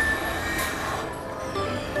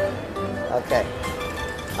 Okay.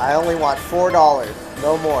 I only want $4,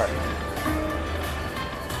 no more.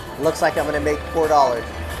 Looks like I'm gonna make $4.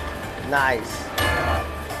 Nice.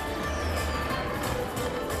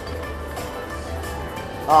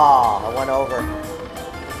 Oh, I went over.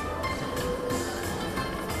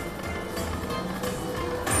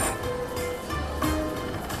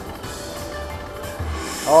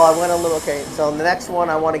 Oh, I went a little, okay. So the next one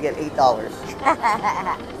I want to get $8.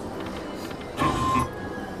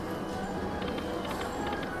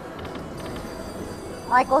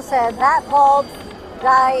 Michael said, that bald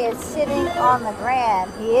guy is sitting on the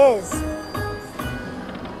grand. He is.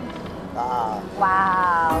 Ah.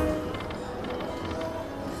 Wow.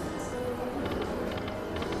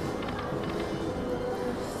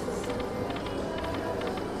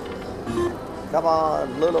 Come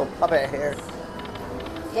on, little puppet here.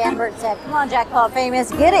 Danbert said, come on, Jackpot Famous,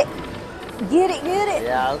 get it. Get it, get it.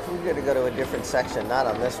 Yeah, we're going to go to a different section, not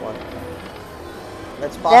on this one.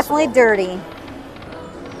 That's possible. Definitely dirty.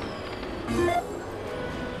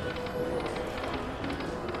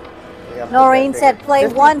 Noreen said, play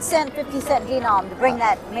 1 cent, 50 cent denom to bring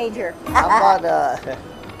that major. How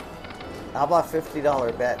about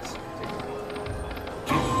 $50 bets?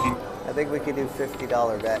 I think we could do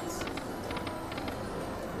 $50 bets.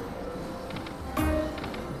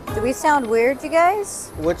 Do we sound weird, you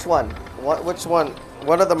guys? Which one? Which one?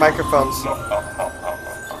 What are the microphones?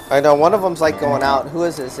 I know one of them's like going out. Who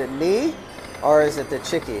is it? Is it me or is it the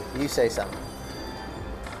Chickie? You say something.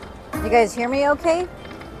 You guys hear me okay?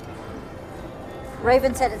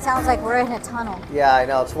 Raven said it sounds like we're in a tunnel. Yeah, I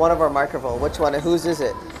know. It's one of our microphones. Which one? Whose is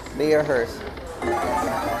it? Me or hers?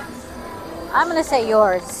 I'm going to say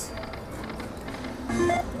yours.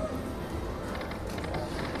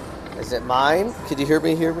 Is it mine? Could you hear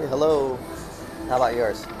me? Hello. How about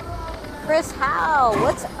yours? Chris Howe,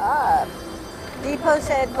 what's up? Depot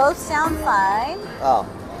said both sound fine. Oh.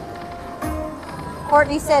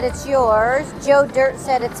 Courtney said it's yours. Joe Dirt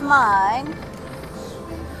said it's mine.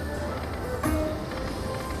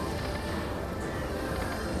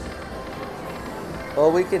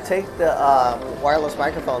 Well, we could take the wireless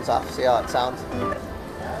microphones off, see how it sounds.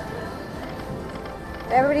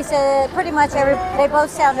 Everybody said pretty much they both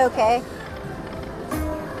sound okay.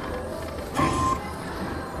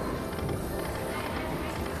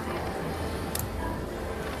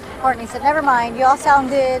 Courtney said, never mind, you all sound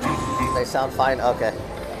good. They sound fine? Okay.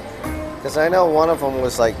 Because I know one of them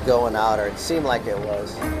was like going out, or it seemed like it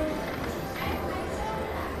was.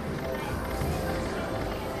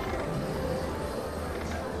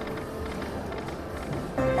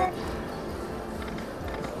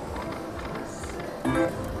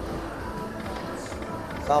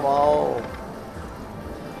 Come on.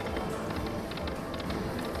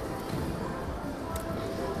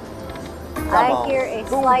 I hear a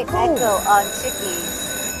slight echo on Chickie's.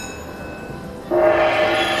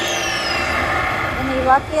 Any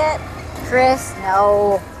luck yet? Chris,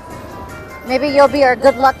 no. Maybe you'll be our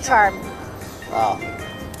good luck charm. Oh.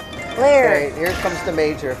 Clear. Okay, here comes the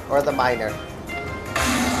major, or the minor.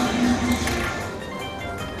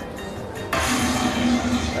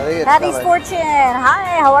 I think it's Patty's coming. Fortune.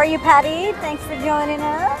 Hi, how are you, Patty? Thanks for joining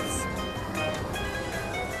us.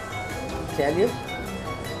 Can you?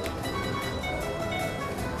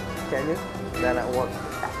 can you? Then it won't.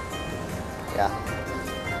 Yeah.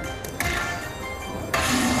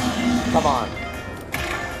 Come on.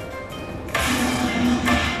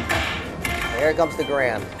 Here comes the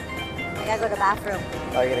grand. I gotta go to the bathroom.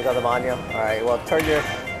 Oh, you're gonna go to the baño? All right. Well, turn your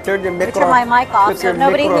micro. Turn my mic off so your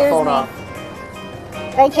nobody hears microphone me. off.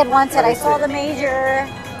 Bacon once said Let me I saw see. the major.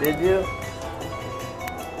 Did you?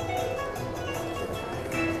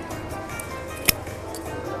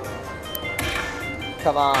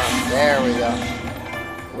 Come on. There we go.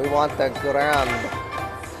 We want the grand.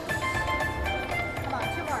 Come on,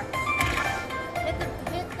 2 more. Hit the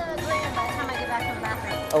grand by the time I get back from the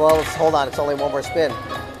bathroom. Oh, well, hold on. It's only 1 more spin.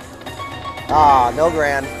 Ah, no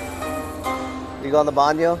grand. You go on the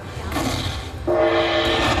baño?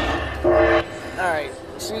 All right.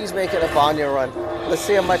 She's making a baño run. Let's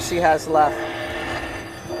see how much she has left.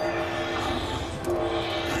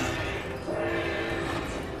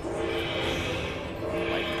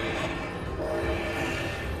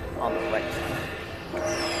 On the right.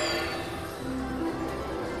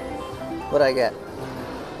 What'd I get?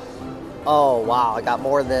 Oh, wow. I got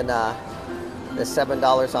more than the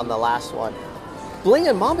 $7 on the last one. Bling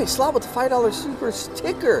and Mommy Slot with the $5 super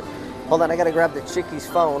sticker. Hold on, I gotta grab the Chickie's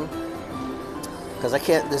phone. Because I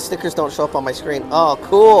can't, the stickers don't show up on my screen. Oh,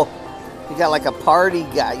 cool. You got like a party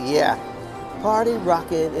guy, yeah. Party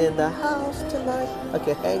rocking in the house tonight.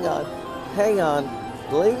 Okay, hang on. Hang on.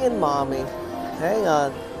 Bling and Mommy. Hang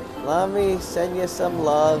on. Let me send you some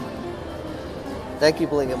love. Thank you,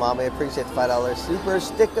 Bling and Mommy. I appreciate the $5 super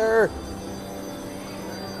sticker.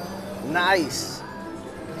 Nice.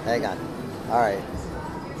 Hang on. All right.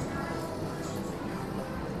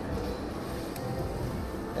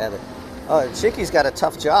 Oh, Chickie's got a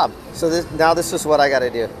tough job. So this is what I got to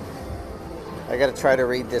do. I got to try to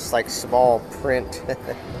read this like small print.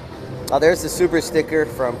 Oh, there's the super sticker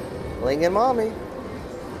from Bling and Mommy.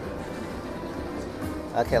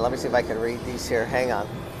 Okay, let me see if I can read these here. Hang on.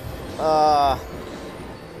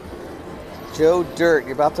 Joe Dirt,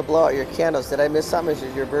 you're about to blow out your candles. Did I miss something? Is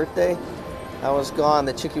it your birthday? I was gone.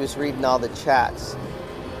 The Chickie was reading all the chats.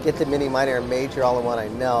 Get the mini, minor, and major all in one. I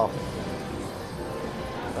know.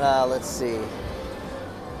 Let's see.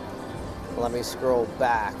 Let me scroll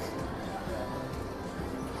back.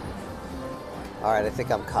 All right, I think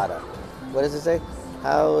I'm caught up. What does it say?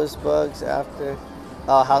 How's Bugs after?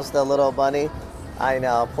 Oh, how's the little bunny? I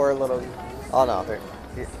know, poor little. Oh no, there.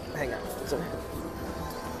 Here, hang on.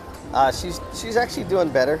 She's actually doing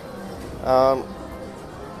better.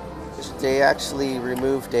 They actually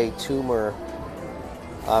removed a tumor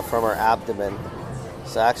from her abdomen.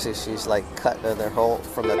 So actually, she's like cut their whole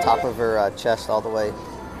from the top of her chest all the way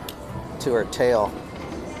to her tail.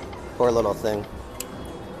 Poor little thing.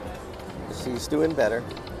 She's doing better.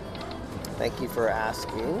 Thank you for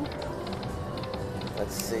asking.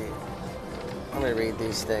 Let's see. Let me read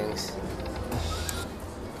these things.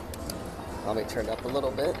 Let me turn up a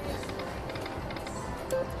little bit.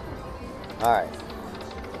 All right.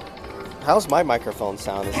 How's my microphone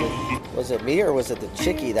sound? Was it me or was it the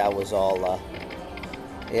Chickie that was all?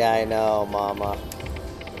 Yeah, I know, Mama.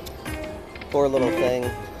 Poor little thing.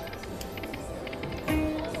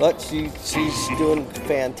 But she's doing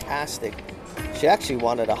fantastic. She actually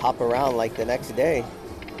wanted to hop around like the next day,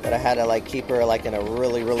 but I had to like keep her like in a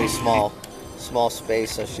really small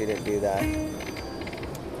space so she didn't do that.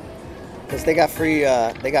 Because they got free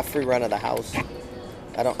run of the house.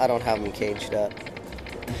 I don't have them caged up.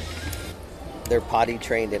 They're potty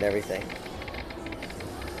trained and everything.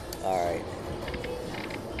 All right.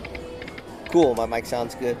 Cool, my mic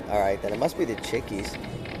sounds good. All right, then it must be the Chickie's.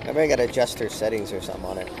 Maybe I gotta adjust her settings or something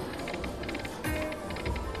on it.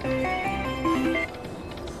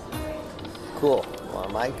 Cool, well,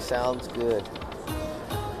 my mic sounds good.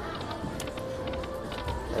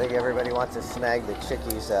 I think everybody wants to snag the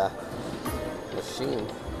Chickie's machine.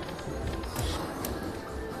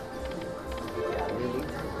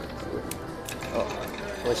 Oh,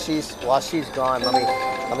 well, while she's gone,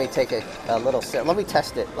 let me take a little sip. Let me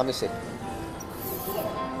test it. Let me see.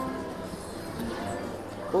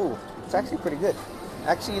 Ooh, it's actually pretty good.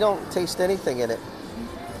 Actually, you don't taste anything in it.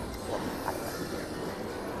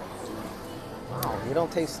 Wow, you don't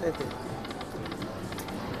taste anything.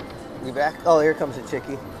 You back? Oh, here comes the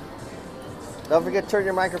Chickie. Don't forget to turn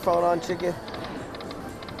your microphone on, Chickie.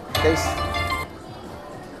 Taste.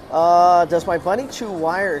 Does my bunny chew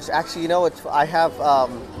wires? Actually, you know, I have,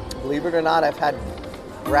 believe it or not, I've had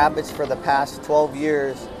rabbits for the past 12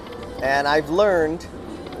 years, and I've learned,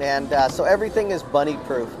 and so everything is bunny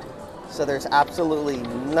proofed. So there's absolutely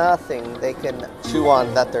nothing they can chew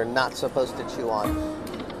on that they're not supposed to chew on.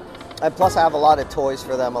 And plus I have a lot of toys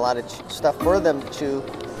for them, a lot of stuff for them to chew.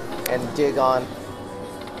 and dig on.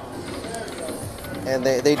 And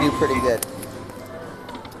they do pretty good.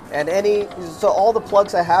 And so all the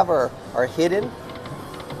plugs I have are hidden.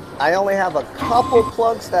 I only have a couple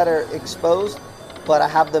plugs that are exposed, but I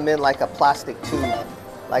have them in like a plastic tube.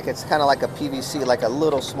 Like it's kind of like a PVC, like a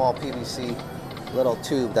little small PVC little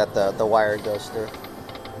tube that the wire goes through.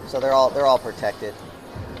 So they're all protected.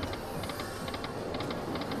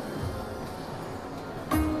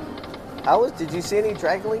 Did you see any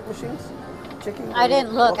Dragon Link machines, Chickie? I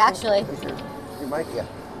didn't look, actually. You might, yeah.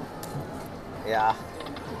 Yeah.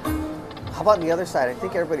 How about on the other side? I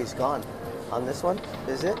think everybody's gone. On this one,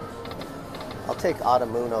 is it? I'll take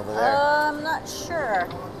Autumn Moon over there. I'm not sure.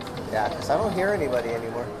 Yeah, because I don't hear anybody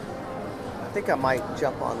anymore. I think I might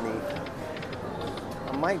jump on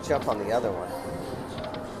the other one.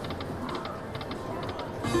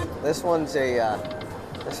 This one's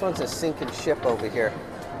a sinking ship over here.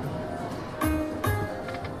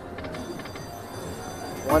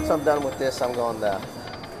 Once I'm done with this, I'm going to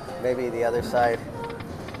maybe the other side.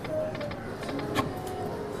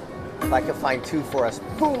 If I can find two for us.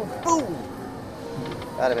 Boom, boom.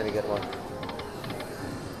 That'd have been a good one.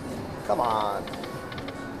 Come on.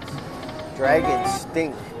 Dragon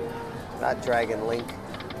Stink, not Dragon Link.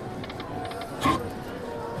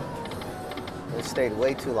 We stayed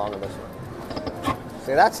way too long on this one.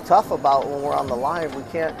 See, that's tough about when we're on the live. We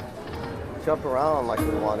can't jump around like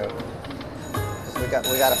we want to. We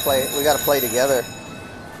gotta play together.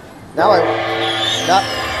 Now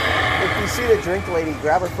if you see the drink lady,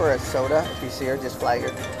 grab her for a soda. If you see her, just flag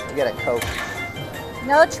her. You get a Coke.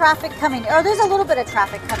 No traffic coming. Oh, there's a little bit of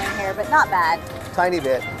traffic coming here, but not bad. Tiny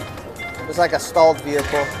bit. It's like a stalled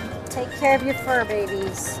vehicle. Take care of your fur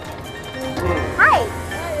babies. Hi.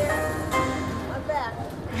 I'm back.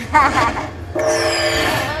 Hi.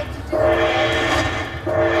 How'd you do?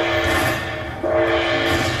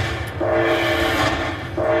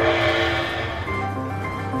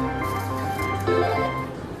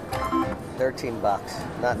 13 bucks.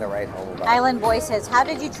 Not in the right home. Island Boy says, how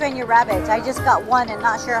did you train your rabbits? I just got one and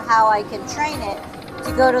not sure how I can train it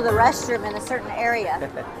to go to the restroom in a certain area.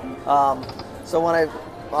 So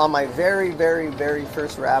on my very, very, very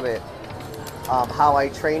first rabbit, how I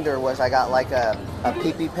trained her was I got like a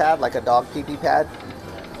pee-pee pad, like a dog pee-pee pad.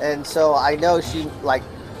 And so I know she like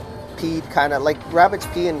peed kind of like rabbits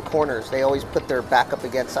pee in corners. They always put their back up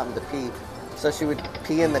against something to pee. So she would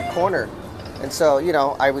pee in the corner. And so, you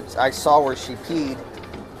know, I saw where she peed,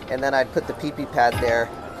 and then I'd put the pee-pee pad there.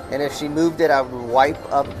 And if she moved it, I would wipe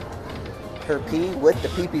up her pee with the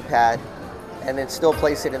pee-pee pad and then still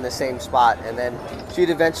place it in the same spot. And then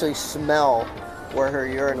she'd eventually smell where her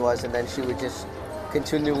urine was, and then she would just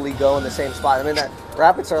continually go in the same spot. I mean,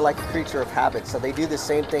 rabbits are like a creature of habit, so they do the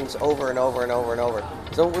same things over and over and over and over.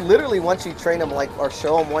 So literally, once you train them or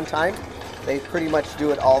show them one time, they pretty much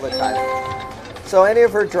do it all the time. So any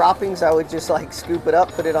of her droppings, I would just like scoop it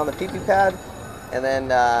up, put it on the pee-pee pad, and then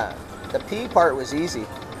the pee part was easy.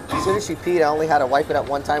 As soon as she peed, I only had to wipe it up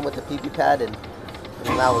one time with the pee-pee pad, and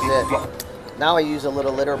that was it. Now I use a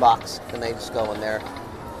little litter box, and they just go in there.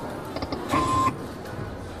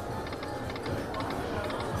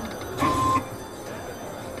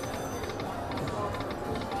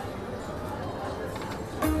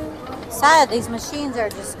 Sad, these machines are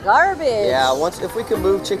just garbage. Yeah, if we can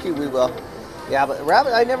move Chickie, we will. Yeah, but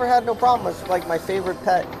rabbit, I never had no problem. It's like my favorite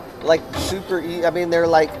pet. Like super eat. I mean, they're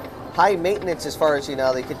like high maintenance as far as, you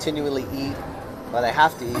know, they continually eat. Well, they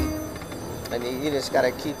have to eat. And you just got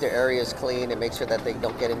to keep their areas clean and make sure that they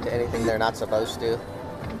don't get into anything they're not supposed to.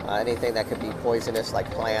 Anything that could be poisonous, like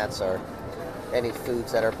plants or any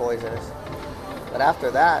foods that are poisonous. But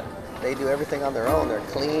after that, they do everything on their own. They're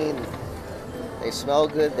clean. They smell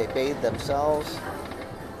good. They bathe themselves.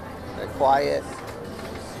 They're quiet.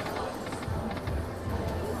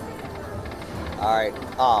 All right.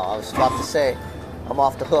 Oh, I was about to say, I'm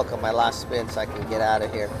off the hook on my last spin so I can get out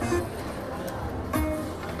of here.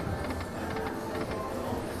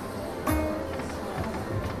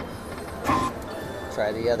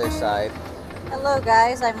 Try the other side. Hello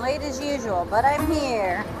guys, I'm late as usual, but I'm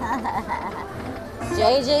here.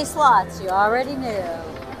 JJ Slots, you already knew.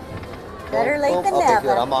 Better late than okay, never.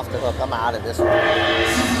 Good. I'm off the hook. I'm out of this one.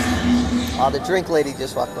 Oh, the drink lady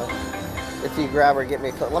just walked by. If you grab her, get me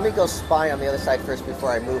a coat. Let me go spy on the other side first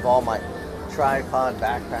before I move all my tripod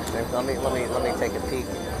backpack. Let me take a peek.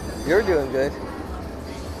 You're doing good.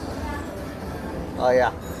 Oh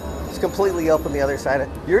yeah, it's completely open the other side.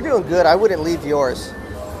 You're doing good. I wouldn't leave yours.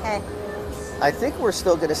 Okay. I think we're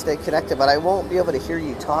still going to stay connected, but I won't be able to hear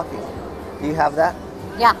you talking. Do you have that?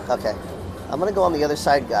 Yeah. Okay. I'm gonna go on the other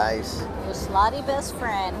side, guys. Your slotty best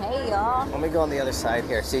friend. Hey, y'all. Let me go on the other side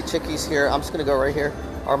here. See, Chickie's here. I'm just gonna go right here.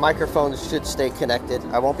 Our microphones should stay connected.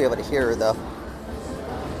 I won't be able to hear her though.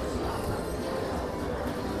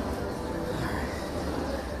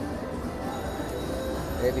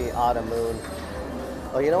 Maybe autumn moon.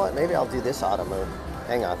 Oh, you know what? Maybe I'll do this autumn moon.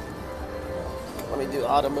 Hang on. Let me do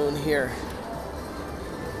autumn moon here.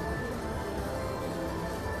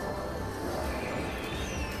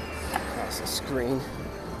 Across the screen.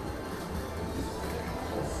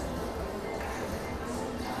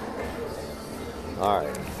 All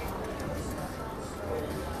right.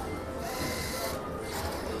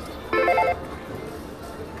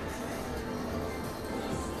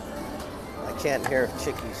 I can't hear if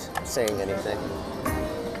Chickie's saying anything.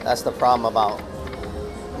 That's the problem about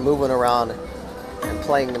moving around and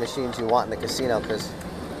playing the machines you want in the casino, because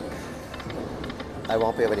I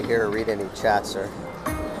won't be able to hear or read any chats or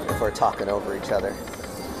if we're talking over each other.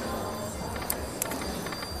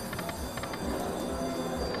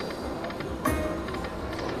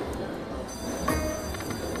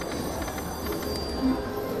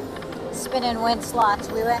 Spin and win slots.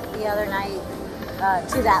 We went the other night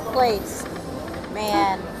to that place.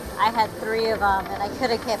 Man, I had 3 of them and I could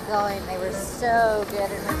have kept going. They were so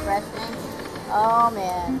good and refreshing. Oh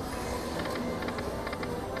man.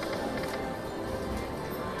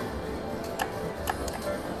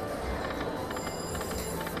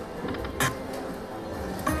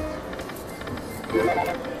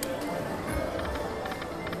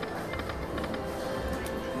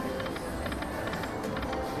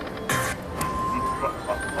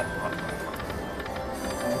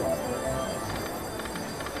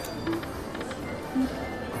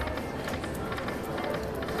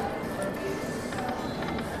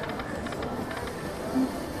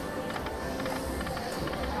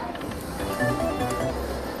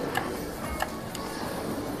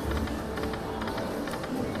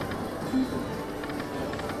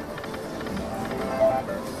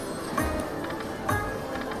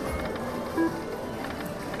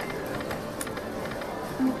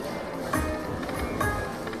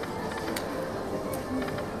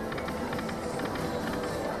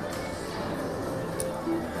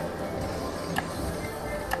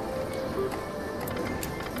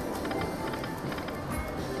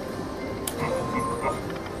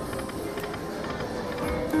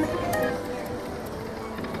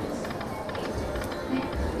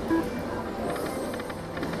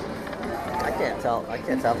 I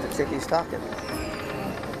can't tell if the Chickie's talking.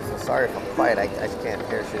 So sorry if I'm quiet. I just can't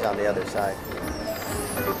hear. She's on the other side.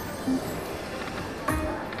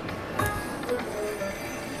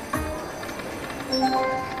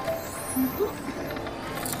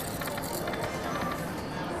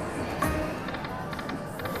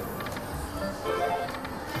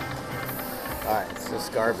 All right, it's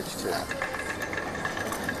just garbage too.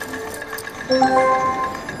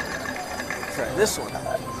 Try this one.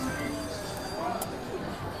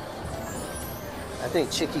 I think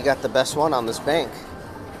Chickie got the best one on this bank.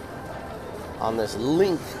 On this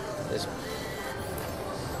link. This.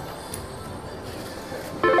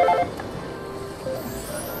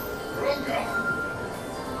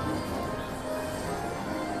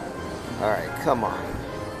 All right, come on.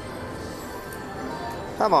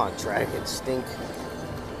 Come on, Dragon Stink.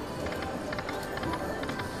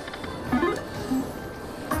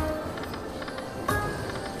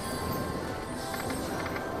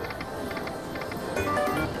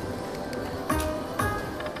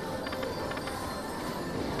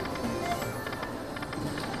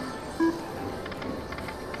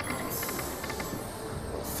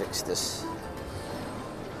 Fix this.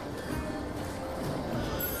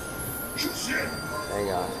 Hang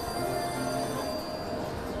on.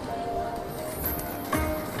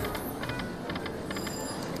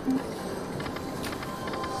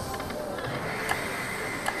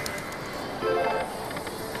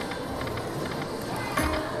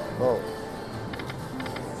 Whoa.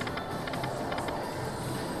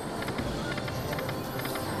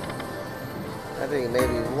 I think maybe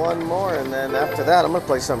one more, and then after that, I'm gonna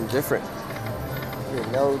play something different.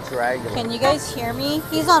 No dragon. Can you guys hear me?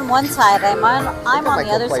 He's on one side. I'm on might the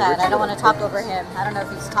go other play side. I don't Richard want to talk over him. I don't know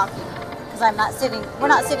if he's talking because I'm not sitting. We're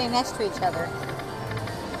not sitting next to each other.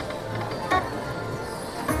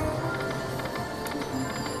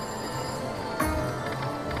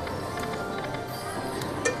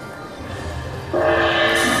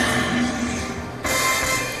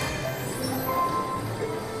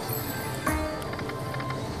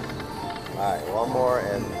 All right, one more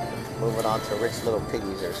and moving on to Rich Little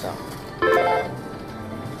Piggies or something.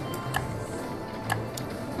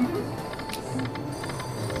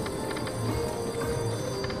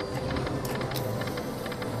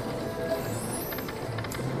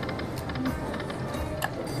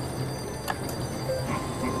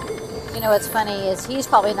 You know what's funny is he's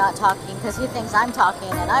probably not talking because he thinks I'm talking,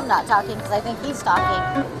 and I'm not talking because I think he's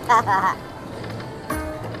talking.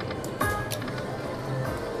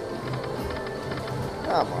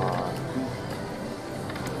 Come on.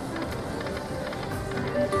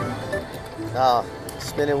 Oh,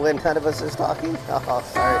 spin and win, none of us is talking? Oh,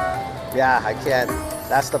 sorry. Yeah, I can't.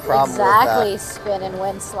 That's the problem Exactly, with spin and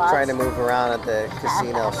win slots. trying to move around at the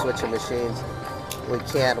casino, switching machines. We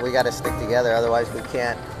can't. We got to stick together, otherwise we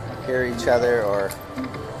can't hear each other or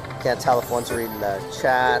can't tell if one's reading the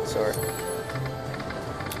chats or...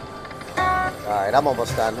 Alright, I'm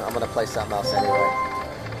almost done. I'm going to play something else anyway.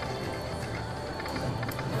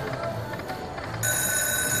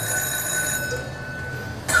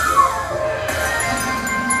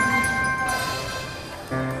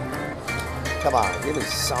 Come on, give me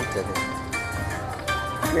something.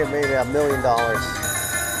 Give me maybe $1 million.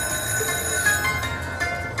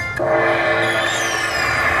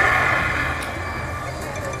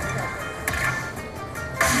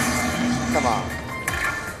 Come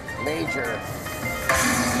on. Major.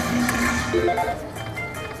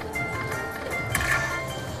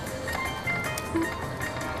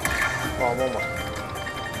 Come on, one more.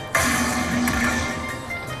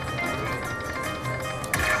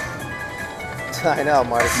 I know,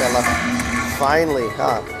 Marticella. Finally,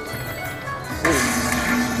 huh? Jeez.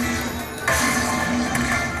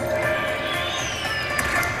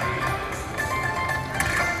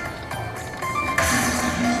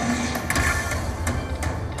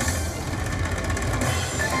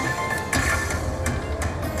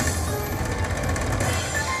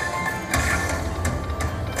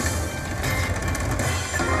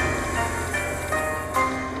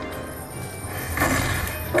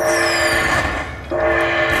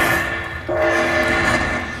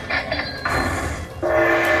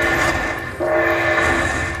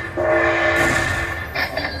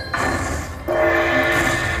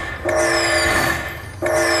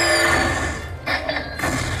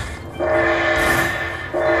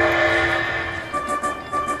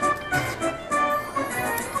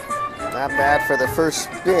 Not bad for the first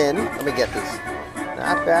spin. Let me get this.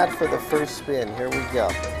 Not bad for the first spin. Here we go.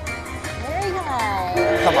 Very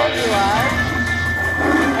nice. Come on. There you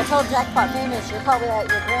are. I told Jackpot Famous you're probably at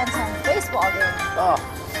your grandson's baseball game. Oh,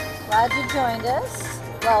 Glad you joined us.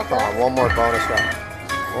 come Welcome. on. One more bonus round.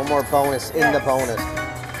 One more bonus in the Yes.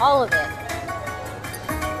 bonus. All of it.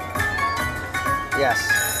 Yes.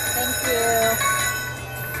 Thank you.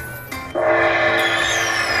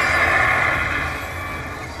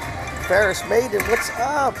 Ferris Maiden, what's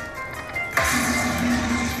up?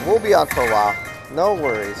 We'll be on for a while. No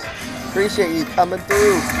worries. Appreciate you coming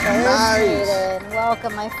through. Nice. Maiden.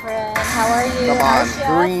 Welcome, my friend. How are you? Come on, How's Chef?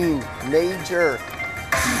 green, major.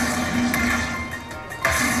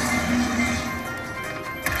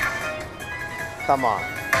 Come on.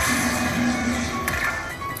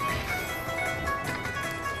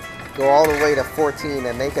 Go all the way to 14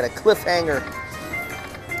 and make it a cliffhanger.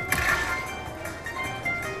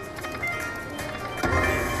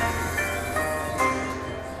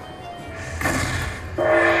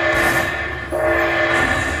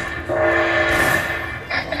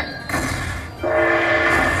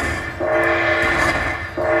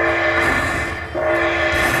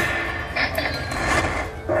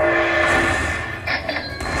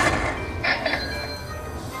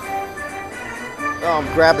 Oh,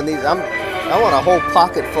 I'm grabbing these. I want a whole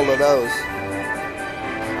pocket full of those.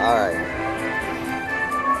 All right.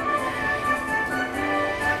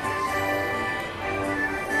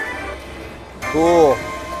 Cool.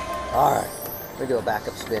 All right. Let me do a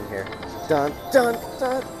backup spin here. Dun, dun,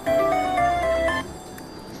 dun.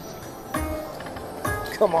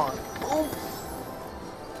 Come on. Ooh.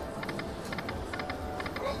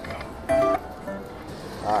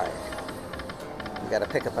 All right. We got to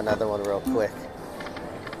pick up another one real quick.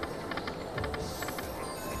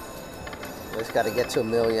 Just got to get to $1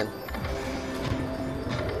 million.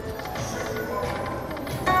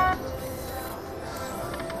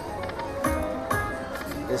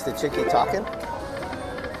 Is the Chickie talking?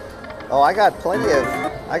 Oh, I got plenty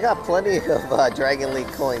of Dragon League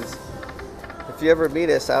coins. If you ever meet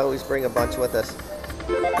us, I always bring a bunch with us.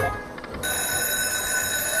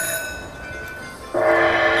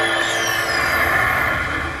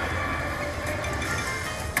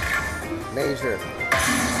 Major.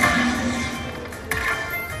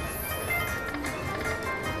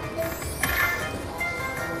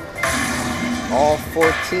 All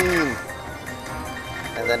 14.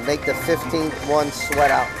 And then make the 15th one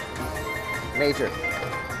sweat out. Major.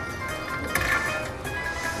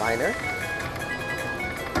 Minor.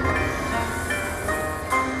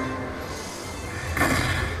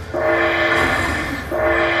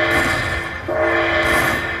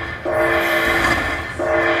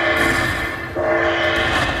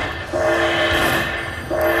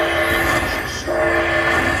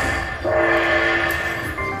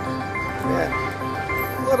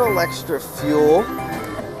 Yeah. A little extra fuel.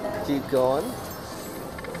 Keep going.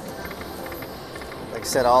 Like I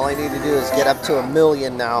said, all I need to do is get up to 1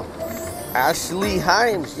 million now. Ashley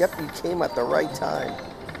Himes. Yep, you came at the right time.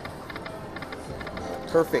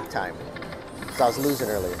 Perfect time. So I was losing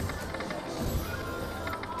earlier.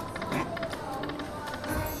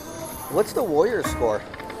 What's the Warriors score?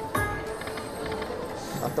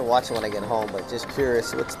 I'll have to watch it when I get home, but just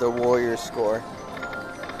curious, what's the Warriors score?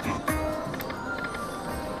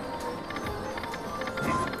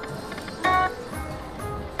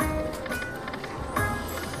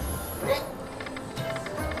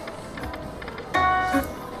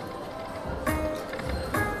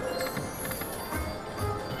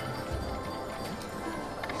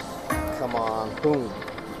 Come on, boom,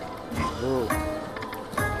 boom.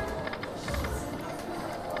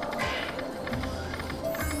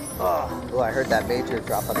 Oh, I heard that major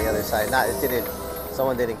drop on the other side. It didn't.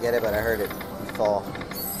 Someone didn't get it, but I heard it fall.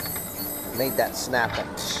 Made that snap.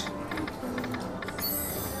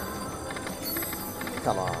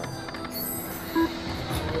 Come on.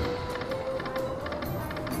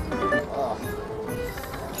 Oh.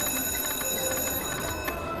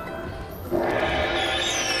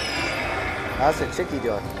 How's the Chickie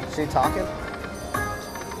doing? Is she talking?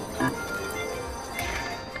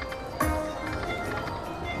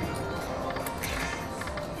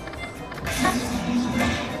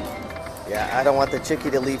 Yeah, I don't want the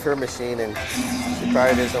Chickie to leave her machine, and she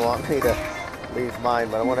probably doesn't want me to leave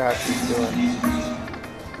mine, but I wonder how she's doing.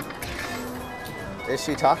 Is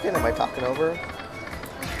she talking? Am I talking over her?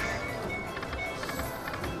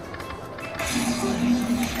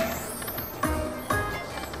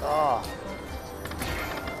 Oh.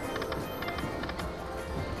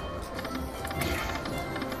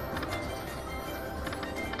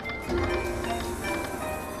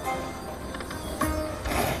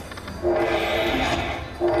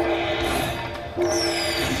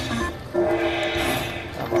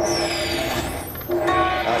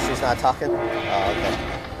 She's not talking? Oh, okay.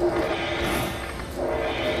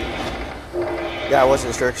 Yeah, I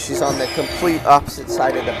wasn't sure. She's on the complete opposite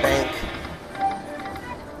side of the bank.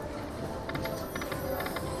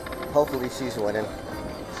 Hopefully she's winning.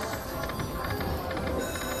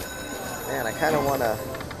 Man, I kind of want to...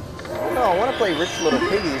 I don't know, I want to play Rich Little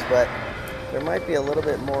Piggies, but there might be a little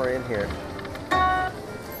bit more in here.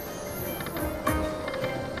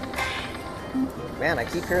 Man, I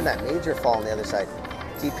keep hearing that major fall on the other side.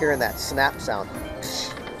 Keep hearing that snap sound.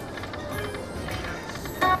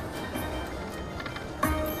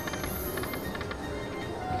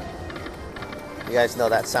 You guys know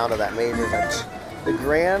that sound of that major. The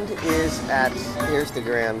grand is at, here's the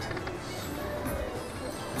grand.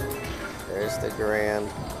 There's the grand.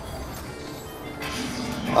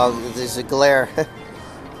 Oh, there's a glare.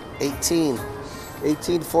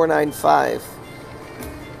 18,495.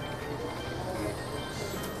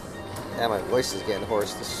 Yeah, my voice is getting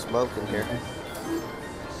hoarse. The smoke in here.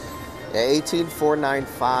 Yeah,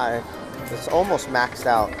 18,495. It's almost maxed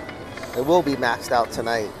out. It will be maxed out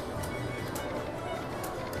tonight.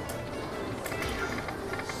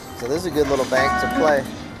 So this is a good little bank to play.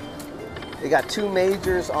 We got 2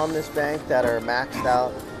 majors on this bank that are maxed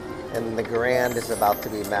out, and the grand is about to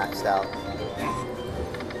be maxed out.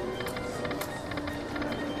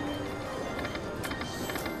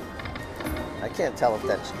 I can't tell if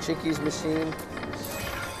that's Chickie's machine.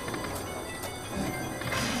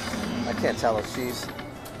 I can't tell if she's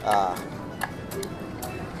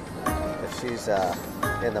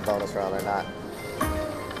in the bonus round or not.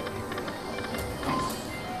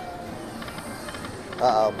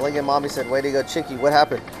 Uh-oh, Blinking Mommy said, way to go, Chickie. What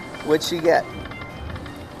happened? What'd she get?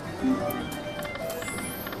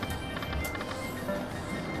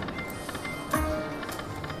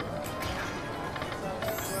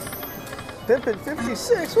 Pimpin'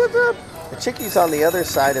 56, what's up? The Chickie's on the other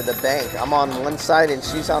side of the bank. I'm on one side and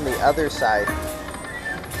she's on the other side.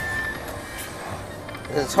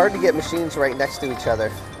 It's hard to get machines right next to each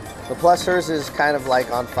other. But plus hers is kind of like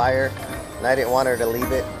on fire, and I didn't want her to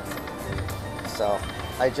leave it. So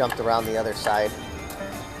I jumped around the other side.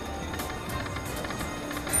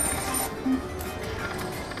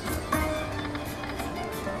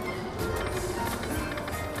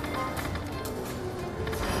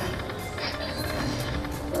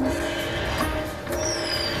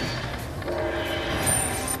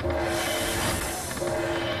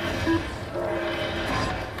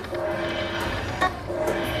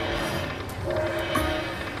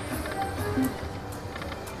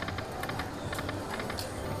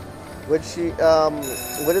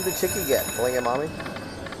 What did the Chickie get? Bling and Mommy?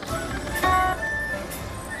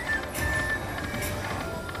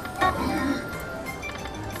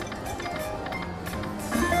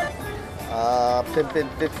 Pimpin'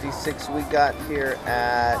 56 we got here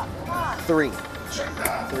at 3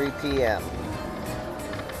 p.m.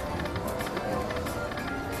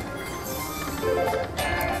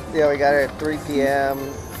 Yeah, we got it at 3 p.m.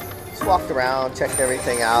 Just walked around, checked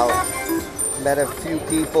everything out, met a few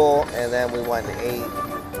people, and then we went to 8,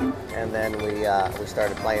 and then we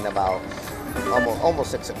started playing about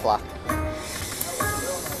almost 6 o'clock.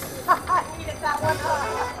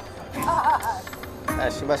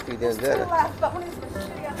 She must be doing good.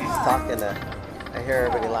 She's talking to. I hear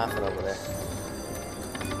everybody laughing over there.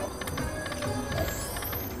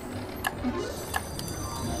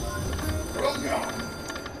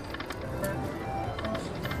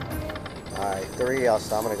 Alright, 3,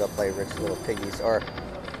 so I'm gonna go play Rich Little Piggies or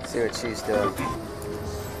see what she's doing.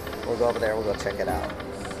 We'll go over there and we'll go check it out.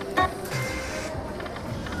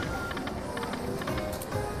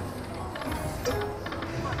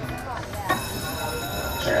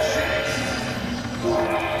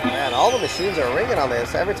 Man, all the machines are ringing on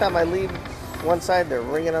this. Every time I leave one side, they're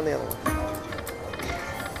ringing on the other one.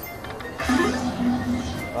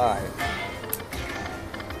 Alright.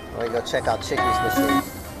 Let me go check out Chickie's machine.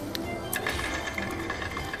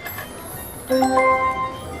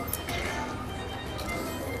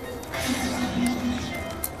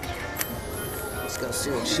 Let's go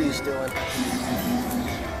see what she's doing.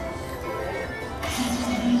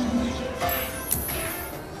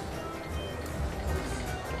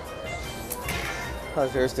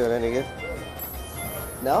 How's yours doing? Any good?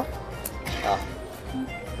 No? Oh.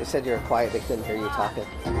 They said you were quiet. They couldn't hear you talking.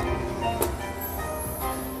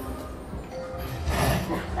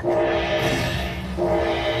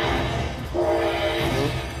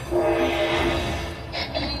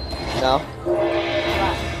 No?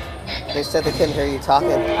 They said they couldn't hear you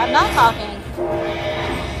talking. I'm not talking.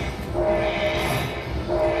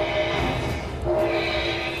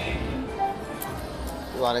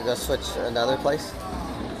 You want to go switch to another place?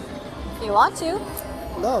 If you want to.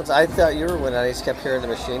 No, I thought you were when I just kept hearing the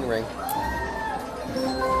machine ring.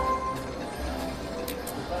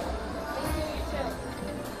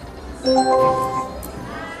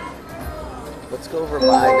 Let's go over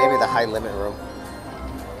by maybe the high limit room.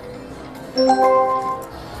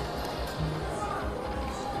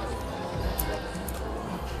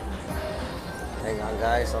 Hang on,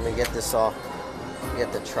 guys. Let me get this off.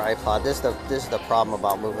 Get the tripod. This is the problem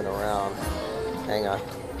about moving around. Hang on.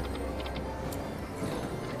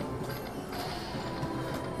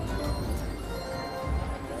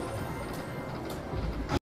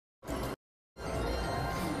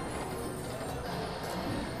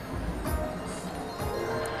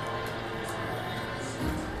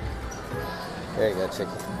 There you go,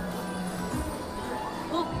 Chickie.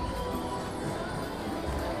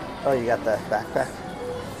 Oh, you got the backpack?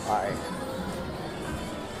 All right.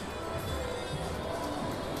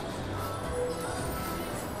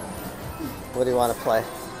 What do you want to play?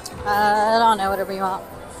 I don't know, whatever you want.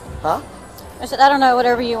 Huh? I said, I don't know,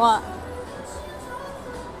 whatever you want.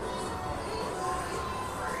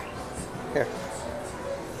 Here.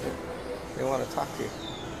 They want to talk to you.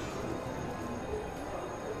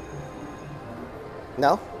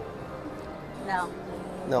 No? No.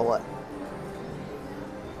 No what?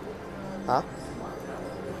 Huh?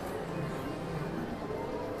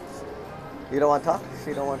 You don't want to talk?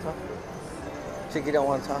 She don't want to talk? Chickie don't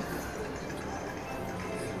want to talk?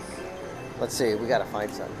 Let's see, we gotta find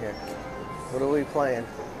something here. What are we playing?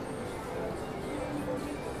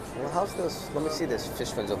 Well, how's this? Let me see this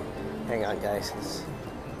fish one's open. Hang on, guys. Let's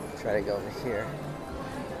try to go over here.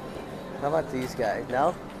 How about these guys?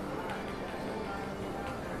 No?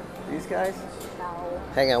 These guys? No.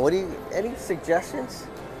 Hang on, any suggestions?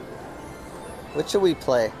 What should we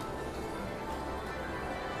play?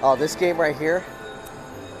 Oh, this game right here?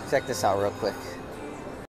 Check this out real quick.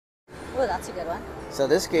 Oh, that's a good one. So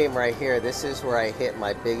this game right here, this is where I hit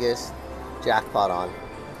my biggest jackpot on.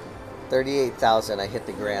 38,000, I hit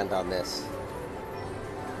the grand on this.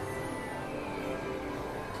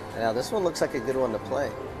 Now this one looks like a good one to play.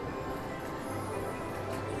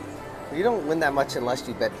 You don't win that much unless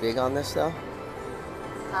you bet big on this though.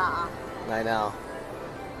 I know.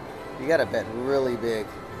 You gotta bet really big.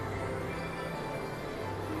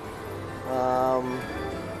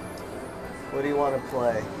 What do you want to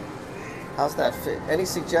play? How's that fit? Any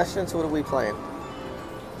suggestions? What are we playing?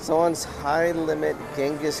 Someone's high limit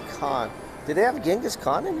Genghis Khan. Did they have Genghis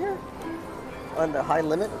Khan in here? On the high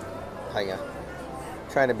limit? Hang on.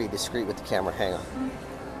 Trying to be discreet with the camera. Hang on.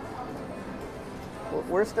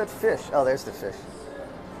 Where's that fish? Oh, there's the fish.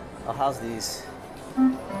 Oh, how's these?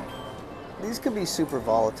 These could be super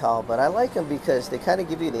volatile, but I like them because they kind of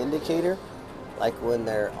give you an indicator, like when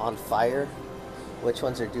they're on fire. which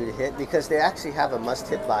ones are due to hit, because they actually have a must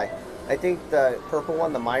hit by. I think the purple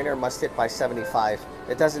one, the minor, must hit by 75.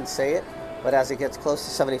 It doesn't say it, but as it gets close to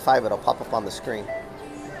 75, it'll pop up on the screen.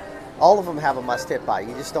 All of them have a must hit by.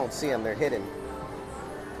 You just don't see them. They're hidden.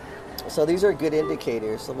 So these are good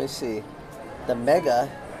indicators. Let me see. The mega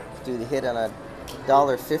due to hit on a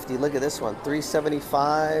 $1.50. Look at this one,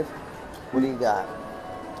 $3.75. What do you got?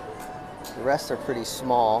 The rest are pretty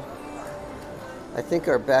small. I think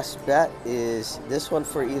our best bet is this one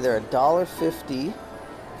for either $1.50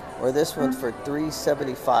 or this one for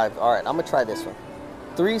 $3.75. All right, I'm gonna try this one.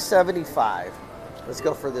 $3.75. Let's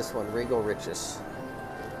go for this one, Regal Riches.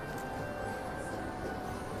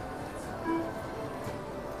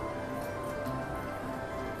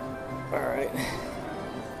 All right.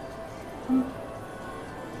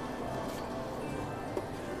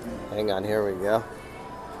 Hang on, here we go.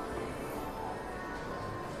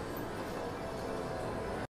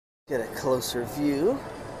 Get a closer view.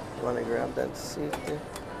 Want to grab that seat there?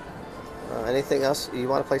 Anything else? You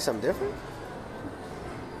want to play something different?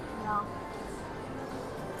 No.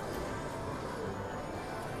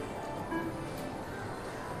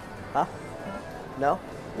 Huh? No?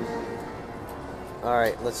 All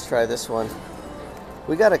right, let's try this one.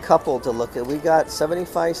 We got a couple to look at. We got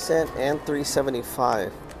 75 cent and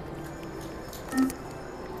 3.75.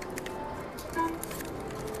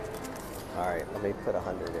 All right, let me put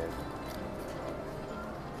 100 in.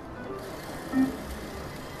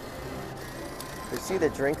 We see the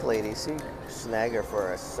drink lady. See, snag her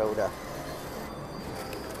for a soda.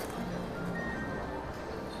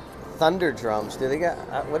 Thunder drums. Do they got?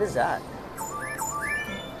 What is that?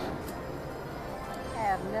 I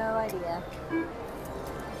have no idea.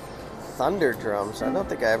 Thunder drums. I don't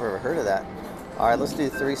think I ever heard of that. All right, let's do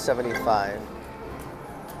 3.75.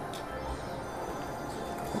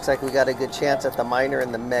 Looks like we got a good chance at the minor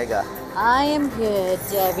and the mega. I am good,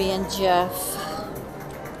 Debbie and Jeff.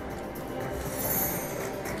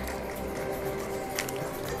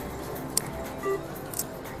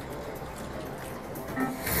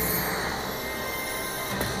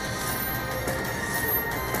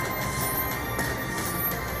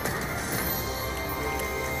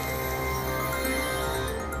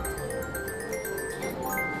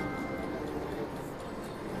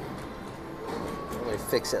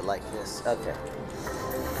 Fix it like this. Okay.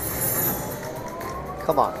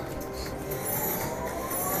 Come on.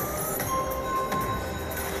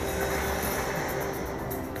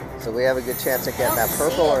 So we have a good chance at getting that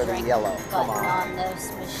purple or the yellow. Come on.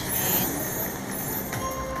 This machine.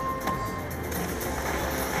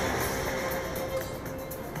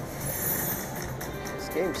 This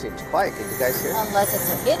game seems quiet. Can you guys hear? Unless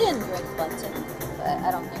it's a hidden drink button, but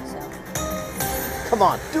I don't think so. Come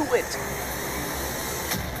on, do it.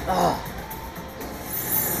 Ah.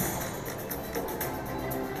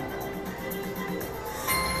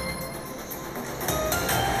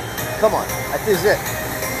 Come on, that is it.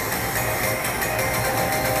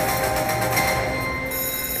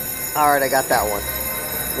 All right, I got that one.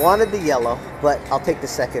 Wanted the yellow, but I'll take the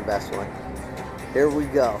second best one. Here we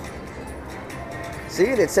go. See,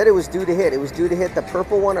 it said it was due to hit. It was due to hit the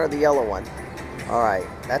purple one or the yellow one. All right,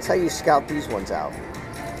 that's how you scout these ones out.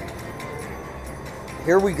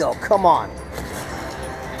 Here we go, come on.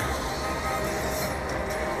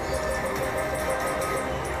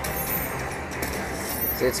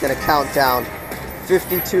 So it's gonna count down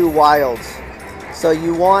 52 wilds. So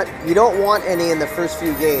you don't want any in the first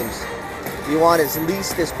few games. You want as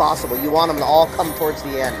least as possible. You want them to all come towards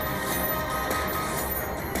the end.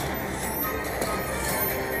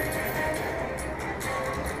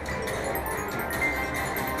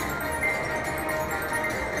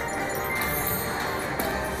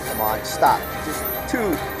 Come on, stop. Just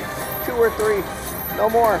two or three. No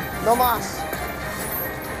more, no mas.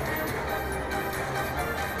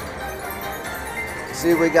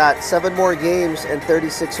 See, we got 7 more games and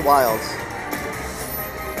 36 wilds.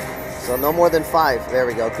 So no more than 5. There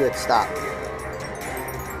we go. Good. Stop.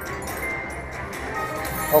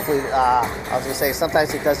 Hopefully, I was gonna say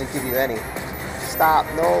sometimes it doesn't give you any. Stop.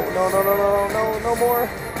 No more.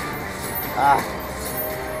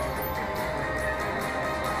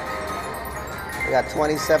 We got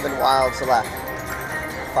 27 wilds left.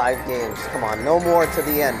 5 games. Come on. No more to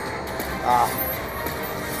the end.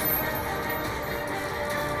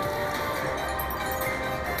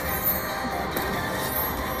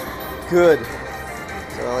 Good.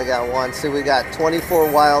 So we only got 1. So we got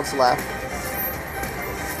 24 wilds left.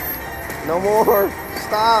 No more.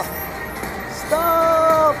 Stop.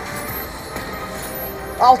 Stop.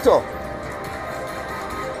 Alto.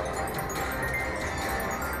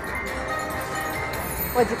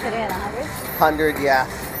 What'd you put in, 100? 100, yeah.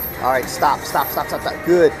 All right, stop.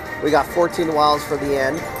 Good. We got 14 wilds for the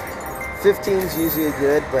end. 15's usually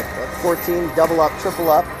good, but 14, double up,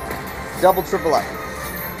 triple up, double, triple up,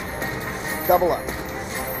 double up.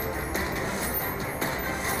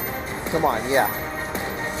 Come on, yeah.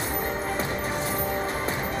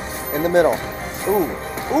 In the middle. Ooh.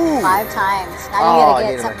 5 times. Now you gotta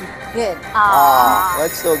get something good.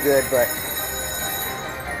 That's still good, but.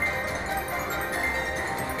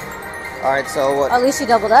 All right, so what? At least you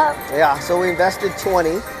doubled up. Yeah, so we invested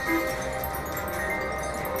 20.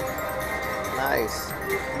 Nice.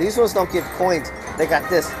 These ones don't give coins. They got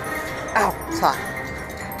this. Ow, it's hot.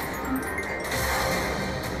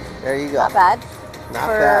 There you go. Not bad. Not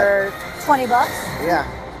bad. For 20 bucks. Yeah.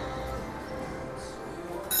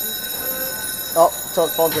 Oh, so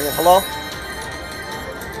the phone's ringing. Hello?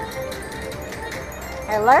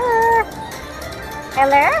 Hello?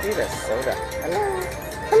 Hello? Need a soda. Hello?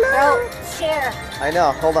 Oh, share. I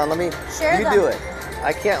know. Hold on. Let me. Share you them. do it.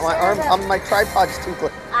 I can't. My Share arm. them. My tripod's too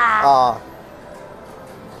close. Ah.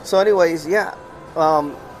 So, anyways, yeah.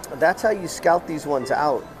 That's how you scout these ones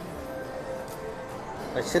out.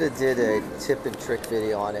 I should have did a tip and trick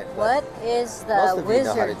video on it. What is Most the of you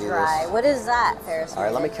know how to wizard do dry? this. What is that, Ferris? All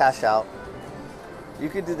right, let me cash out. You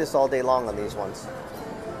could do this all day long on these ones.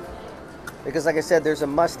 Because, like I said, there's a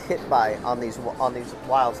must hit buy on these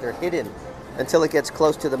wilds. They're hidden until it gets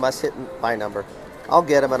close to the must hit buy number. I'll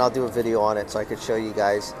get them and I'll do a video on it so I could show you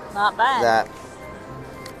guys Not bad. that.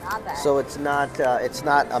 Not bad. So it's not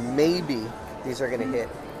a maybe these are going to hit.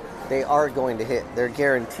 They are going to hit. They're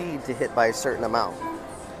guaranteed to hit by a certain amount.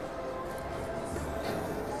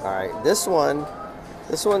 All right, this one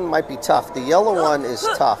might be tough. The yellow one is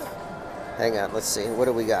tough. Hang on, let's see. What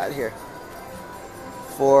do we got here?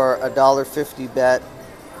 For a $1.50 bet.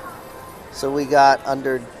 So we got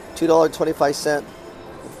under $2.25.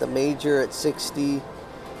 The major at 60.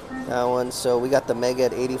 That one. So we got the mega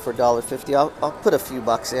at 80 for $1.50. I'll put a few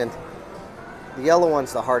bucks in. The yellow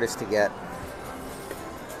one's the hardest to get.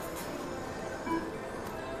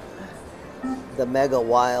 The mega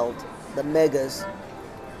wild, the megas.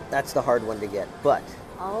 That's the hard one to get. But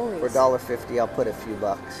Always. for $1.50, I'll put a few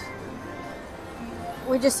bucks.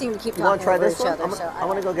 We just seem to keep You want talking to try over this each one? other, so I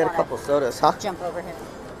want to go get a couple sodas, huh? jump over here.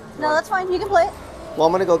 No, that's fine. You can play it. Well,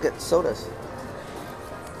 I'm going to go get sodas.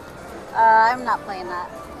 I'm not playing that.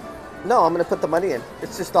 No, I'm going to put the money in.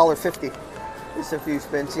 It's just $1.50. Just a few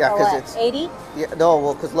spins. Yeah, For because what, it's 80? Yeah, no,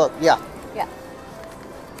 well, because look, yeah, Yeah.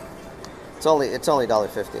 it's only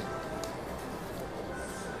 $1.50.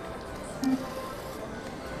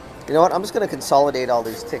 You know what? I'm just going to consolidate all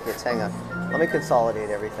these tickets. Hang on. Let me consolidate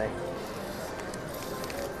everything.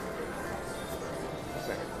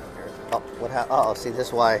 Oh, what happened? Oh, see, this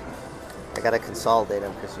is why I got to consolidate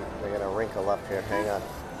them because they're going to wrinkle up here. Hang on.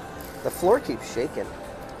 The floor keeps shaking.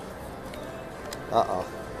 Uh-oh.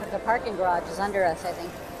 The parking garage is under us, I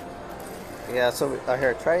think. Yeah, so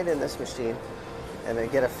here, try it in this machine and then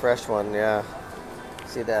get a fresh one. Yeah.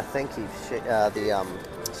 See, the thing keeps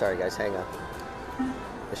sorry guys, hang on.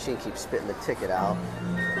 Machine keeps spitting the ticket out.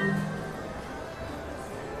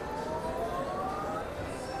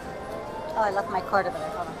 Oh, I left my card over there.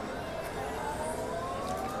 Hold on.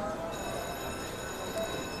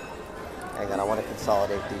 Hang on, I want to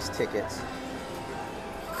consolidate these tickets.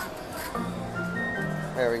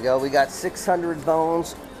 There we go. We got 600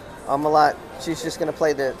 bones. She's just gonna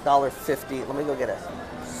play the $1.50. Let me go get a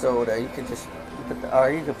soda. You can just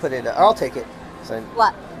or you can put it. I'll take it. So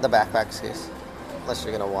What? the backpack's case. Unless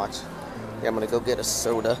you're gonna watch. Yeah, I'm gonna go get a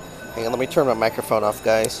soda. Hang on, let me turn my microphone off,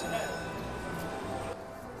 guys.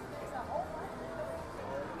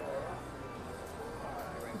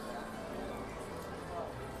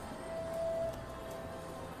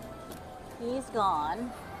 He's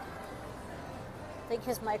gone. I think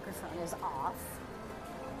his microphone is off.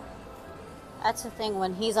 That's the thing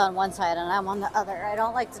when he's on one side and I'm on the other. I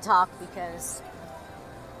don't like to talk because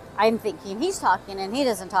I'm thinking he's talking and he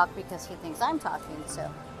doesn't talk because he thinks I'm talking. So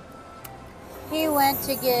he went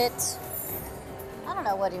to get, I don't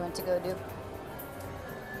know what he went to go do.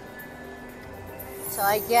 So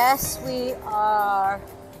I guess we are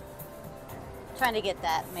trying to get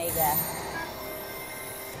that mega.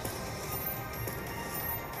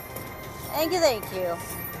 Thank you, thank you.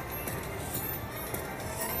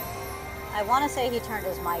 I want to say he turned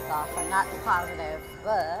his mic off. I'm not positive,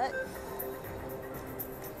 but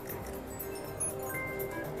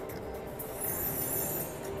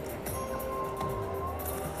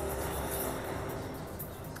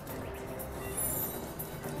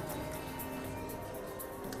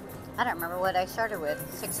I don't remember what I started with.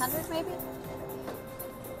 600 maybe?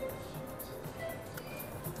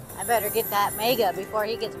 I better get that mega before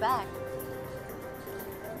he gets back.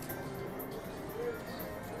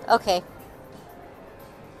 Okay.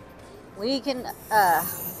 We can, I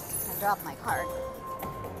dropped my card.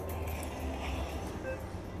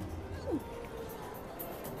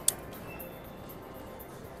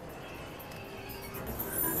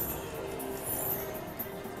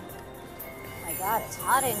 My God, it's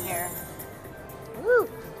hot in here. Woo!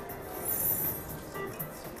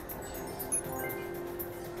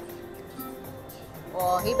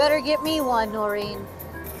 Well, he better get me one, Noreen.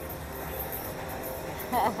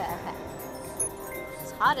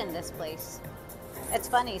 It's hot in this place. It's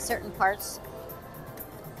funny, certain parts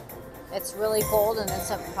it's really cold and then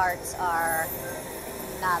some parts are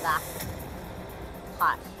nada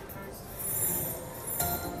hot.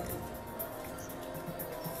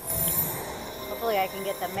 Hopefully I can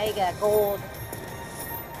get the mega gold.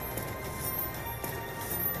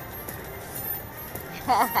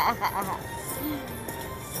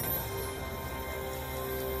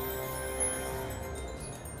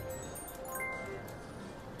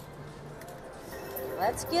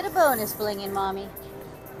 Let's get a bonus blingin', mommy.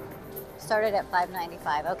 Started at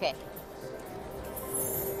 $5.95. Okay.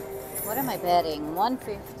 What am I betting?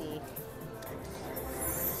 $150.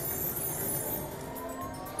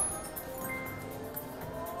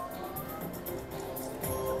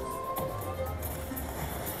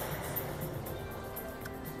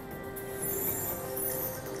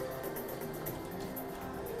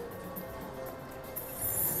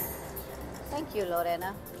 Thank you,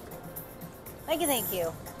 Lorena. Thank you, thank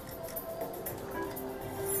you.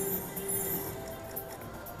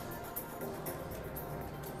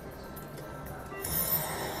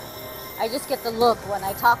 I just get the look when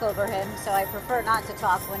I talk over him, so I prefer not to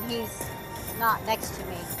talk when he's not next to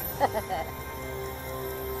me.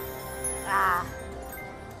 Ah.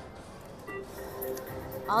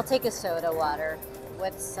 I'll take a soda water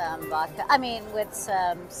with some vodka. I mean, with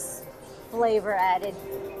some flavor added.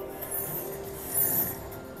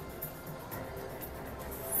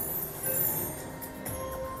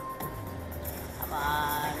 Come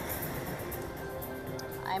on.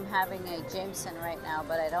 I'm having a Jameson right now,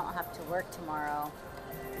 but I don't have to work tomorrow.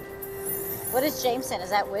 What is Jameson? Is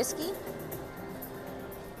that whiskey?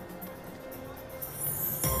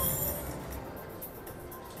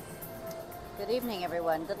 Good evening,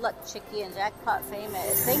 everyone. Good luck, Chickie and Jackpot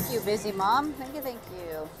famous. Thank you, busy mom. Thank you, thank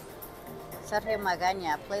you. Sergio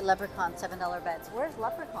Magana, play Leprechaun, $7 bets. Where's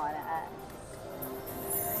Leprechaun at?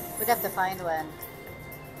 We'd have to find one.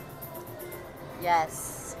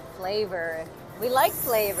 Yes, flavor. We like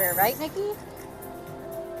flavor, right, Nikki?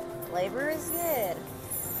 Flavor is good.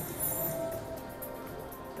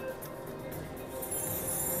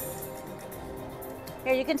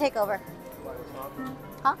 Here, you can take over.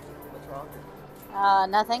 Huh? What's wrong?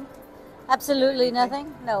 Nothing. Absolutely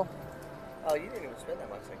nothing. No. Oh, you didn't even spend that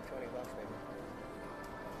much, like 20 bucks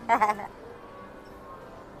maybe.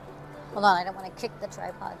 Hold on, I don't want to kick the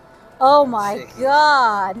tripod. Oh my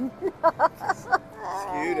God.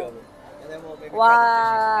 Scoot over. And then we'll maybe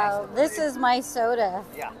Wow, try the this is my soda.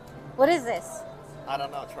 Yeah. What is this? I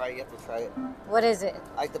don't know. Try it. You have to try it. What is it?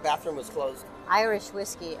 The bathroom was closed. Irish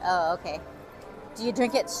whiskey. Oh, okay. Do you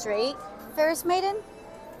drink it straight, Ferris Maiden?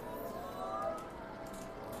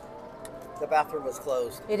 The bathroom was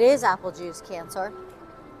closed. It is apple juice, Cancer.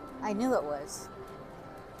 I knew it was.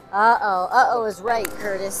 Uh-oh. Uh-oh is right,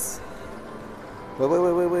 Curtis.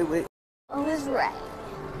 Wait. Oh is right.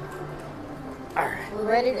 All right. We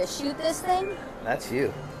ready to shoot this thing? That's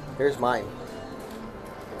you. Here's mine.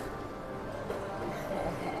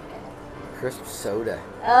 Crisp soda.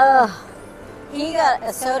 Oh, he got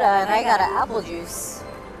a soda and I got an apple juice.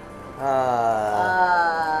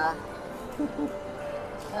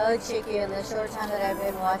 Oh, Chickie, in the short time that I've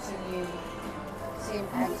been watching you seem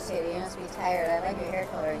agitated, you must be tired. I like your hair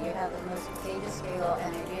color. You have the most contagious giggle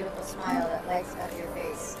and a beautiful smile that lights up your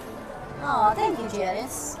face. Oh, thank you,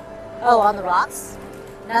 Janice. Oh, on the rocks?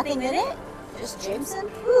 Nothing in it? Just Jameson?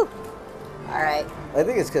 Whew. All right. I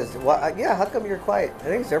think it's because, yeah, how come you're quiet? I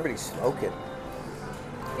think it's everybody's smoking.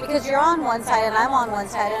 Because you're on one side and I'm on one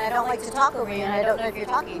side, and I don't like to talk over you, and I don't know if you're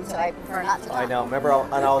talking, so I prefer not to talk. I know. Remember,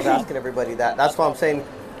 and I was asking everybody that. That's why I'm saying,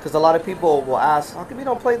 because a lot of people will ask, how come you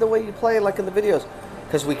don't play the way you play, like in the videos?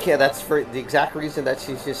 Because we can't. That's for the exact reason that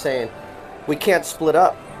she's just saying. We can't split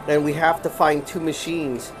up, and we have to find two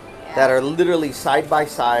machines that are literally side by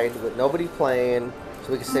side with nobody playing,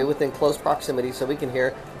 so we can stay within close proximity, so we can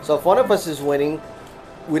hear. So if one of us is winning,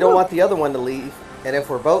 we don't want the other one to leave. And if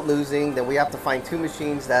we're both losing, then we have to find two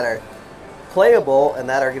machines that are playable and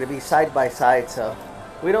that are going to be side by side. So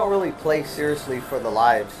we don't really play seriously for the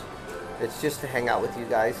lives. It's just to hang out with you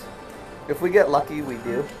guys. If we get lucky, we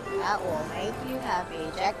do. That will make you happy.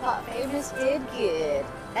 Jackpot Famous did good.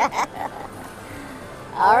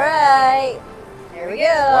 All right. Here we go.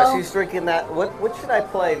 While she's drinking that, what should I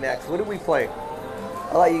play next? What do we play?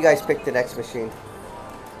 I'll let you guys pick the next machine.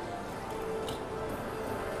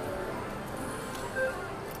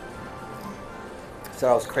 So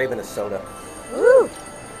I was craving a soda. Woo!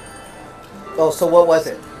 Oh, so what was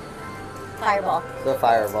it? Fireball. The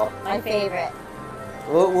Fireball. My favorite.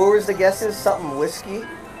 What was the guesses? Something whiskey?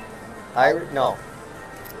 No. No.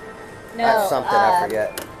 That's something, I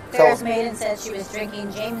forget. Farrah's maiden said she was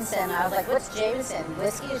drinking Jameson. I was like, what's Jameson?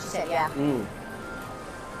 Whiskey? She said, yeah.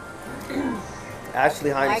 Ashley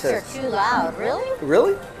Hines Mics says... are too loud. Really?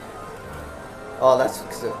 Really? Oh, that's...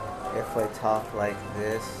 If I talk like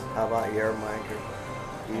this, how about your mic?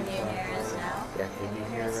 Can you hear us now? Yeah, can you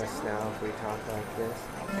hear us now if we talk like this?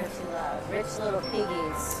 Mics are too loud. Rich little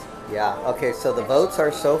piggies. Yeah, okay, so the votes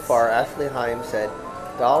are so far. Ashley Heim said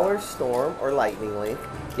Dollar Storm or Lightning Link.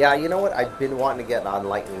 Yeah, you know what? I've been wanting to get on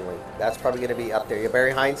Lightning Link. That's probably going to be up there. Yeah,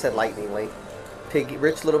 Barry Hines said Lightning Link.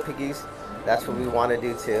 Rich Little Piggies. That's what we want to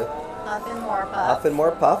do too. Puff and more puff. Puff and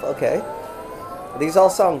more puff. Okay. These all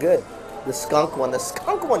sound good. The skunk one. The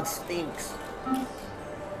skunk one stinks.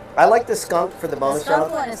 I like the skunk for the bonus skunk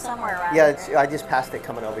round. one is somewhere around Yeah, here. I just passed it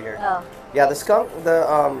coming over here. Oh. Yeah, the skunk,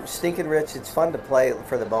 the stinking rich. It's fun to play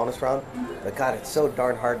for the bonus round, but God, it's so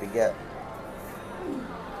darn hard to get.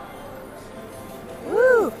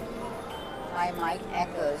 Woo! My mic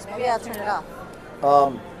echoes. Maybe I'll turn it off.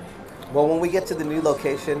 Well, when we get to the new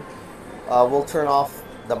location, we'll turn off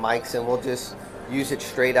the mics and we'll just use it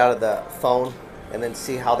straight out of the phone and then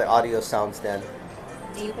see how the audio sounds then.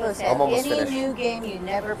 Depot said, I'm almost any finished. new game you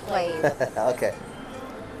never played. Okay.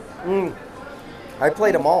 I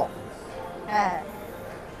played them all.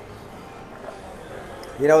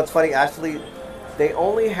 You know, it's funny, Ashley, they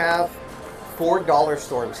only have $4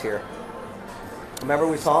 storms here. Remember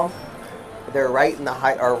we saw them? They're right in the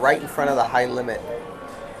high, or right in front of the high limit.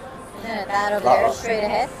 Isn't it that over there, straight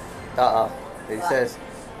ahead? It says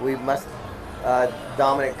we must.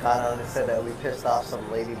 Dominic Cano said that we pissed off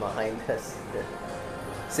some lady behind us.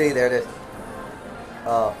 See, there it is.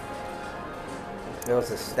 Oh, it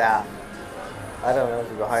was a staff. I don't know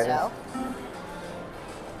who's behind us.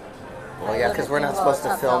 Well, yeah, because we're not supposed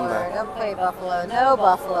to film that. Don't play Buffalo. No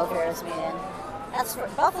Buffalo, Ferris man. That's for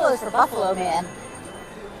Buffalo's for Buffalo man.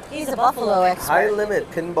 He's a Buffalo expert. High limit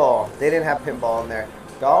pinball. They didn't have pinball in there.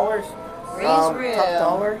 Dollars. Top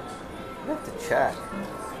dollar. You have to check.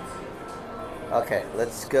 Okay,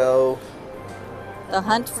 let's go. The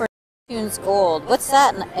hunt for Neptune's gold. What's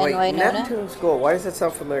that, Wait, Winona? Neptune's gold. Why does that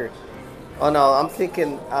sound familiar? Oh no, I'm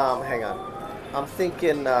thinking. Hang on. I'm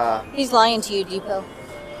thinking. He's lying to you, Depot.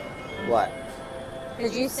 What?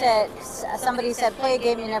 Because you said somebody said play a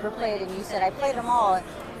game you never played, and you said I played them all.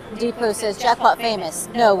 Depot says Jackpot Famous.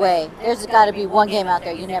 No way. There's got to be one game out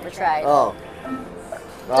there you never tried. Oh.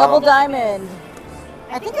 Double Diamond.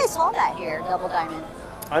 I think I saw that here. Double Diamond.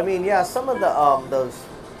 I mean, yeah, some of the those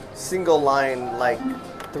single line like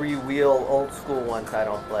 3-wheel old school ones I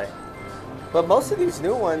don't play. But most of these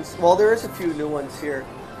new ones, well, there is a few new ones here.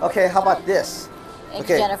 Okay, how about this? Thank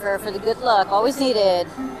you, Jennifer, for the good luck. Always needed.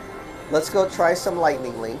 Let's go try some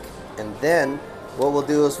Lightning Link, and then what we'll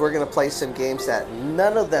do is we're going to play some games that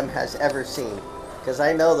none of them has ever seen. Because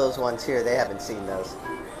I know those ones here, they haven't seen those.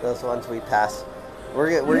 Those ones we passed.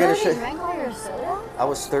 We're going to show. Drank all your soda? I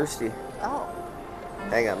was thirsty. Oh.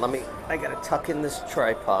 Hang on, I got to tuck in this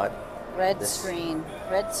tripod. Red screen.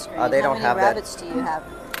 Red screen. They don't have that. How many rabbits do you have?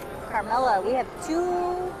 Carmela, we have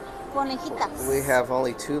 2 conejitas. We have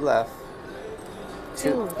only 2 left.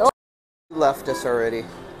 Two left us already.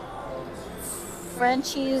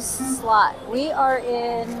 Frenchie's slot. We are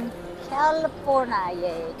in California.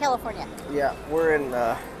 Yay, California. Yeah, we're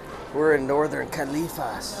in Northern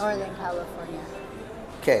Califas. Northern California.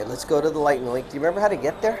 Okay, let's go to the Lightning Link. Do you remember how to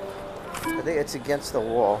get there? I think it's against the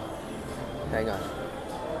wall. Hang on.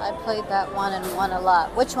 I played that one and won a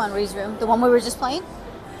lot. Which one, Ree's Room? The one we were just playing?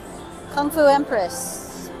 Kung Fu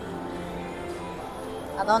Empress.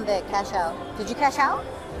 Adonde? Cash out. Did you cash out?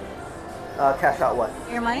 Cash out what?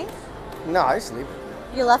 Your money? No, I just leave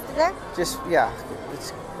it. You left it there? Just, yeah,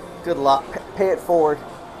 it's good luck. Pay it forward.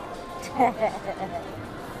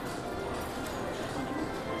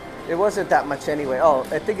 It wasn't that much anyway. Oh,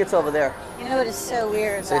 I think it's over there. You know what is so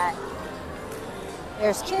weird that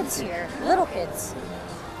there's kids here, little kids.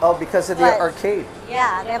 Oh, because of the arcade.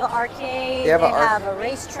 Yeah, they have an arcade, they have a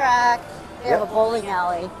racetrack, they have a bowling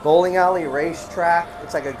alley. Bowling alley, racetrack.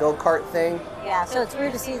 It's like a go-kart thing. Yeah, so it's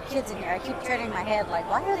weird to see the kids in here. I keep turning my head like,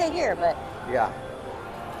 why are they here? But yeah.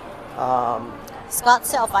 Scott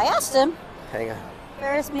Self, I asked him. Hang on.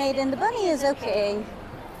 Ferris Maid and the bunny is okay.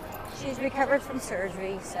 She's recovered from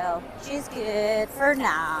surgery, so she's good for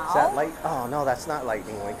now. Is that light? Oh no, that's not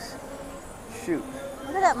lightning links. Shoot.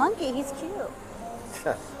 Look at that monkey. He's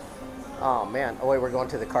cute. Oh man. Oh wait, we're going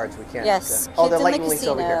to the cards. We can't. Yes. Oh, the kids in lightning the links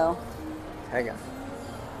over here. casino. Hang on.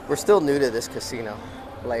 We're still new to this casino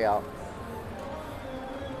layout.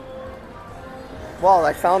 Well,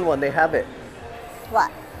 I found one. They have it.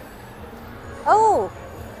 What? Oh,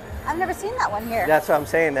 I've never seen that one here. That's what I'm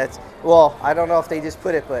saying. That's well, I don't know if they just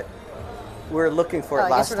put it, but we're looking for it I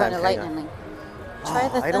last guess we're time. going to Hang on. lightning link. Try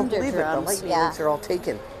the I don't thunder believe drums. it. The lightning Yeah, links are all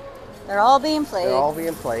taken. they're all being played. They're all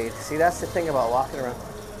being played. See, that's the thing about walking around.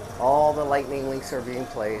 All the lightning links are being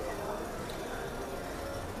played.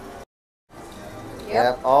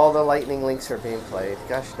 Yep, all the lightning links are being played.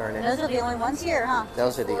 Gosh darn it. Those are the only ones here, huh?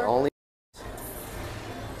 Those are the only.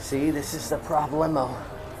 See, this is the problemo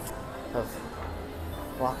of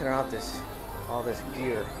walking around all this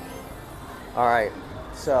gear. All right,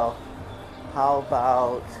 so how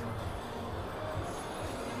about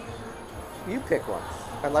you pick one?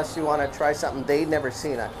 Unless you want to try something they've never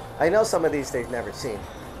seen. I know some of these they've never seen.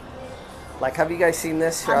 Like, have you guys seen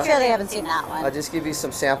this? I'm sure they haven't seen that one. I'll just give you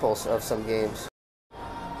some samples of some games.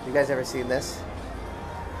 You guys ever seen this?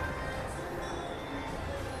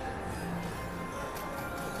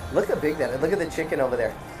 Look how big that is. Look at the chicken over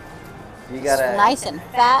there. You gotta. It's nice and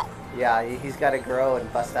fat. Yeah, he's got to grow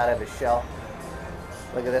and bust out of his shell.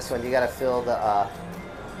 Look at this one. You got to fill the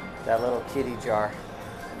that little kitty jar.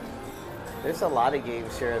 There's a lot of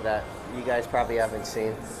games here that you guys probably haven't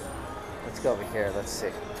seen. Let's go over here. Let's see.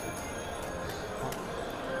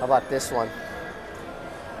 How about this one?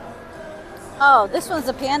 Oh, this one's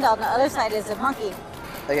a panda. On the other side is a monkey.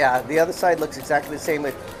 Yeah, the other side looks exactly the same,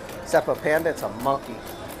 except a panda. It's a monkey.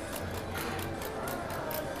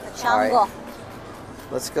 A chango.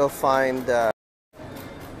 Let's go find.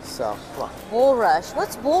 So, come on. Bull Rush.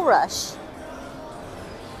 What's Bull Rush?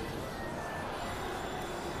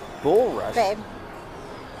 Bull Rush. Babe.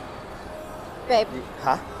 Babe,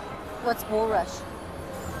 Huh? what's Bull Rush?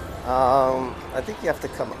 I think you have to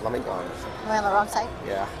come. Let me go on this. Am I on the wrong side?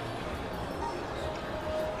 Yeah.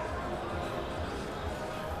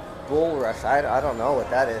 Bull Rush. I don't know what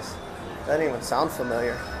that is. That doesn't even sound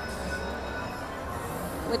familiar.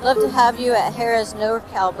 We'd love to have you at Harrah's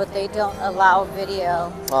NorCal, but they don't allow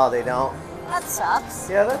video. Oh, they don't. That sucks.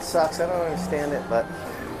 Yeah, that sucks. I don't understand it, but.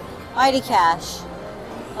 Mighty Cash.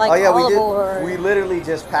 Like Oh yeah, all we aboard. did. We literally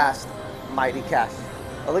just passed Mighty Cash.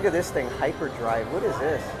 Oh, look at this thing, Hyperdrive. What is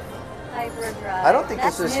this? Hyperdrive. I don't think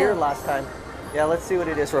That's this was new. here last time. Yeah, let's see what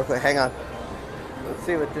it is real quick. Hang on. Let's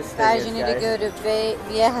see what this thing Guys, is, you need to go to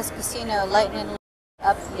Viejas Casino, Lightning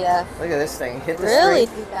up here. Look at this thing. Hit the Really?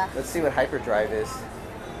 screen. Let's see what Hyperdrive is.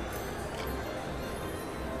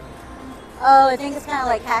 Oh, I think it's kind of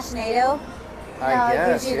like Cashnado. I It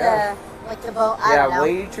guess, gives you yeah. the boat. I don't Yeah, know.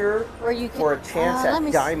 wager Where you can, for a chance let at me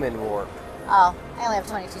see. Diamond Warp. Oh, I only have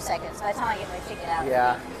 22 seconds. By the time I get my ticket out.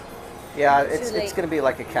 Yeah. Yeah, Too it's late. going to be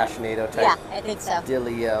like a Cashnado type Yeah, I think so.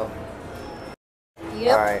 dealio.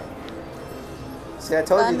 Yep. All right. See, I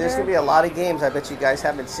told you there's going to be a lot of games I bet you guys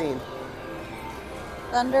haven't seen.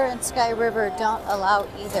 Thunder and Sky River don't allow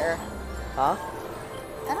either. Huh?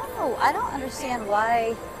 I don't know. I don't understand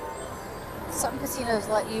why some casinos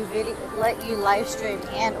let you live stream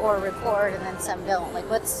and or record, and then some don't. Like,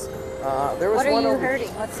 what There was are one you over hurting?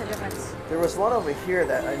 What's the difference? There was one over here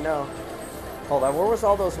that I know. Hold on, where was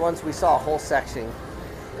all those ones? We saw a whole section,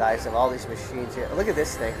 guys, of all these machines here. Look at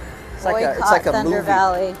this thing. It's like a Thunder movie.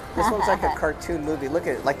 Valley. This one's like a cartoon movie. Look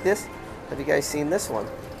at it, like this. Have you guys seen this one?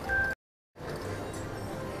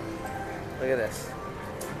 Look at this.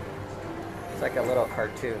 It's like a little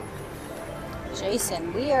cartoon.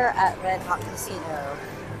 Jason, we are at Red Hot Casino.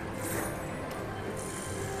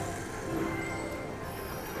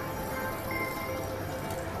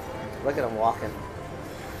 Look at him walking.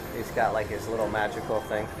 He's got like his little magical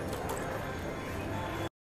thing.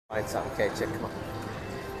 Find something. Okay, chick, come on.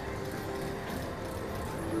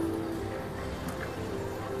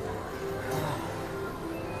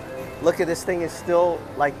 Look at this thing is still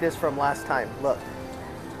like this from last time. Look.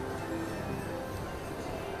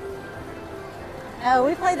 No,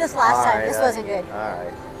 we played this last time. This wasn't good. All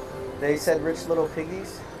right. They said Rich Little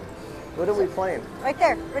Piggies. What are we playing? Right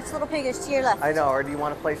there, Rich Little Pig is to your left. I know. Or do you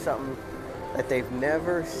want to play something that they've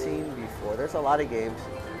never seen before? There's a lot of games.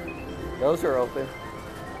 Those are open.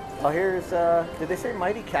 Oh, here's. Did they say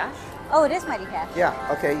Mighty Cash? Oh, it is Mighty Cash. Yeah.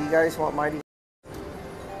 Okay. You guys want Mighty?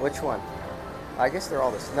 Which one? I guess they're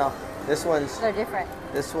all this. No, this one's. They're different.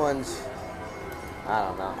 This one's. I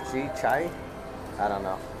don't know. Chai? I don't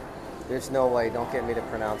know. There's no way. Don't get me to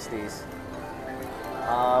pronounce these.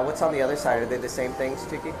 What's on the other side? Are they the same things,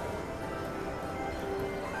 Chickie?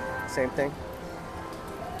 Same thing?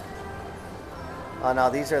 Oh no,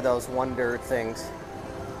 these are those wonder things.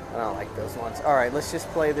 I don't like those ones. Alright, let's just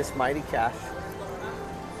play this Mighty Cash.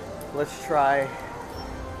 Let's try...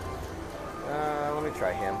 let me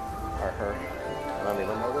try him. Or her. I don't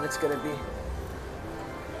even know what it's going to be.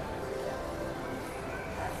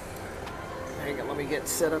 Hang on, let me get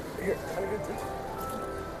set up here.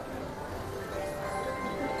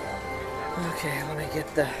 Okay, let me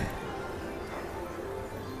get the...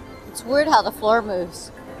 It's weird how the floor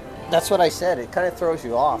moves. That's what I said. It kind of throws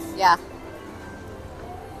you off. Yeah.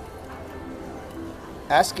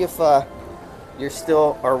 Ask if you're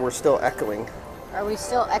still, or we're still echoing. Are we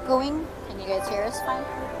still echoing? Can you guys hear us fine?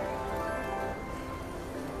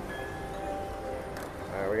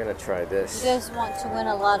 Alright, we're going to try this. You guys want to win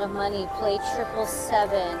a lot of money, play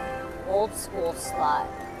 777 old school slot.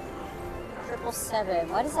 777.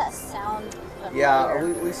 Why does that sound familiar? Yeah,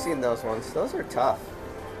 we've seen those ones. Those are tough.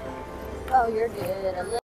 Oh, you're good. A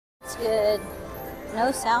little it's good.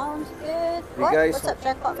 No sound? Good. Guys, what's up,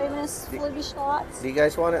 Jackpot famous Fluty Schlots? Do you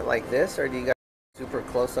guys want it like this, or do you guys super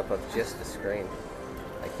close up of just the screen?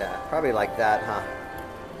 Like that. Probably like that, huh?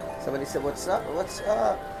 Somebody said, what's up? What's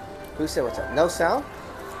up? Who said what's up? No sound?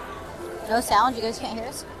 No sound? You guys can't hear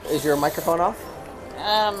us? Is your microphone off?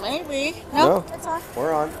 Maybe. No. It's on.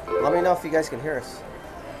 We're on. Let me know if you guys can hear us.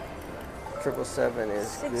 777 is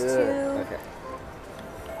 6-2. good. Okay.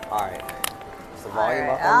 Alright. Is the volume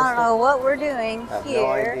up on this I don't thing? know what we're doing I have here. no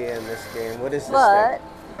idea in this game. What is this But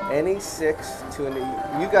thing? Any 6 to an...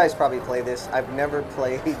 You guys probably play this. I've never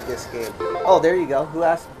played this game. Oh, there you go. Who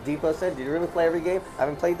asked? Depot said, did you really play every game? I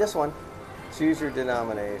haven't played this one. Choose your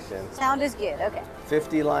denomination. sound is good. Okay.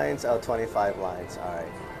 50 lines. Oh, 25 lines. All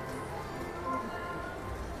right.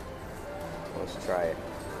 Let's try it.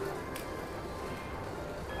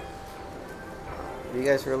 Do you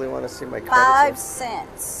guys really want to see my credits? 5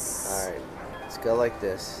 cents. All right. Let's go like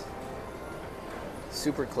this.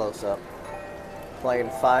 Super close up. Playing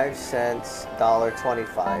 5 cents,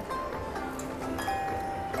 $1.25.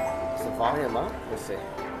 Is the volume up? Let's see.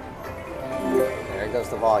 There goes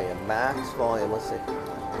the volume. Max volume. Let's see.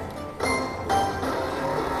 Come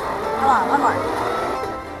on, one more.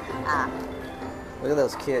 Ah. Look at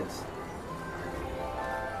those kids.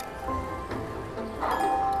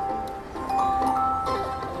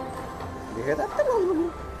 You hear that?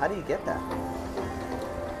 How do you get that?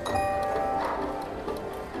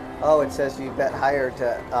 Oh, it says you bet higher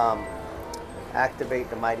to activate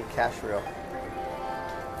the Mighty Cash Reel.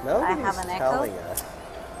 Nobody's have an echo? telling us.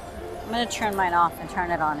 I'm going to turn mine off and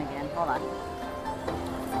turn it on again. Hold on.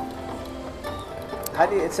 How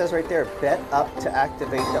do you, it says right there, bet up to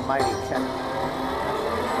activate the Mighty Cash.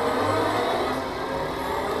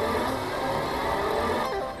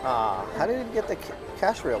 How did you get the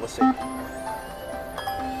cash reel? Let's see.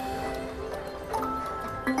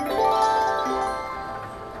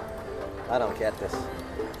 I don't get this.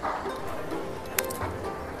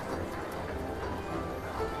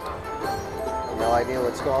 No idea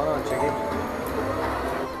what's going on, Chickie.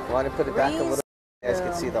 Want to put it back a little? You guys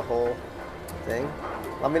can see the whole thing.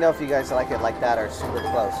 Let me know if you guys like it like that or super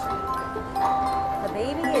close. The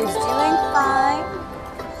baby is doing fine.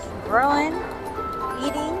 Growing,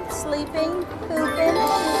 eating, sleeping, pooping.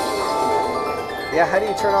 Yeah, how do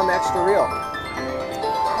you turn on the extra reel?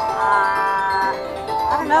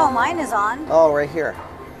 I don't know. Mine is on. Oh, right here.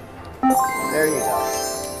 There you go.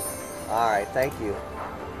 All right, thank you.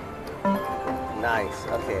 Nice.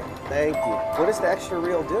 Okay, thank you. What does the extra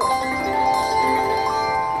reel do?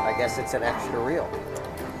 I guess it's an extra reel.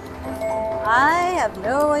 I have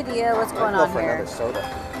no idea what's going on I'll go for here. another soda.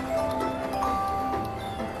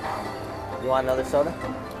 You want another soda?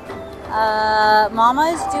 Mama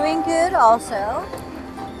is doing good also.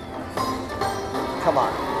 Come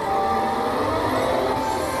on.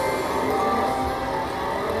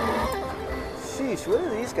 Sheesh, what do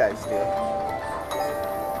these guys do?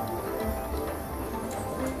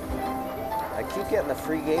 I keep getting the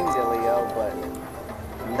free game dealio, but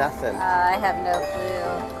nothing. I have no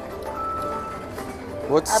clue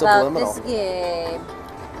What's about subliminal? this game.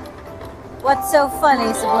 What's so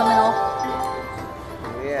funny, Subliminal?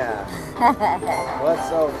 Yeah. What's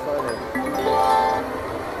so funny?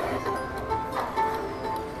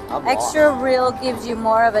 I'm Extra lost. reel gives you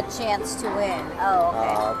more of a chance to win. Oh,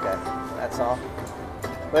 okay. Oh, okay. That's all.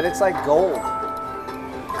 But it's like gold.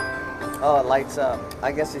 Oh, it lights up.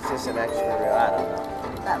 I guess it's just an extra reel. I don't know.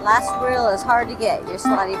 That last reel is hard to get, your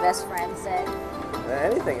slotty best friend said.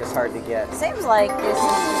 Anything is hard to get. Seems like this is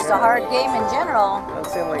just a hard game in general.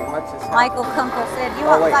 Doesn't seem like much is happening. Michael Kunkel said, "You Oh,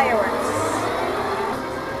 want wait. fireworks?"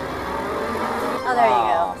 Oh, there you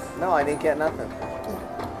go. No, I didn't get nothing.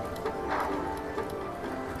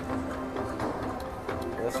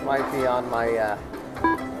 This might be on my.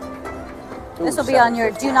 This will be on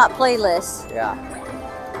your do not play list. Yeah.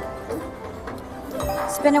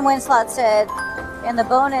 Spin and Win Slot said, in the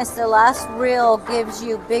bonus, the last reel gives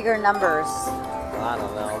you bigger numbers. I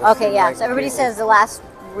don't know. This Okay, seems yeah. like So everybody it says the last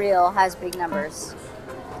reel has big numbers.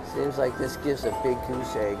 seems like this gives a big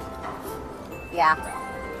goose egg. Yeah.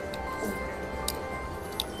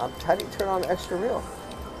 How do you turn on extra reel?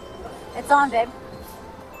 It's on, babe.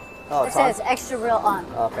 Oh, It it's on? says extra reel on.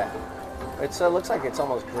 Okay. It looks like it's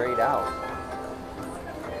almost grayed out.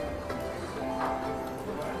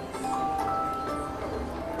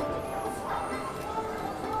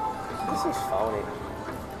 This is phony.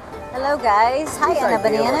 Hello, guys. Hi, Whose Anna idea was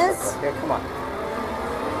Bananas. to put- Here, come on.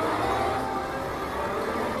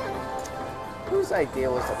 Whose idea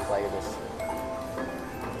was to play this?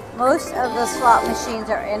 Most of the slot machines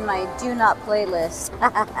are in my do not play list.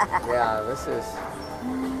 Yeah, this is.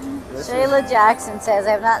 Shayla Jackson says,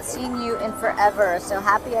 I have not seen you in forever, so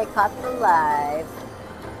happy I caught the live.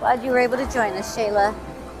 Glad you were able to join us, Shayla.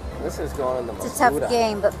 This is going in the It's a tough Masuda.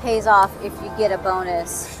 game, but pays off if you get a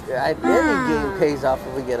bonus. Yeah, any game pays off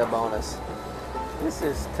if we get a bonus. This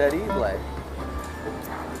is terrible.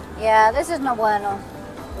 Yeah, this is no bueno.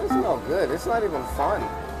 This is no good. It's not even fun.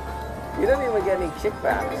 You don't even get any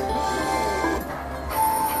kickbacks.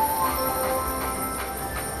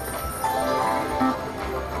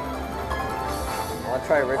 Want to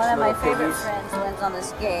try Rich One of my Little favorite Piggies? friends wins on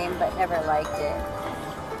this game, but never liked it.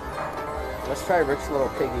 Let's try Rich Little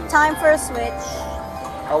Piggy. Time for a switch.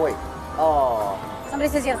 Oh, wait. Oh, Somebody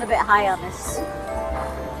says you have to bet high on this.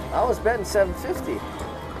 I was betting 750.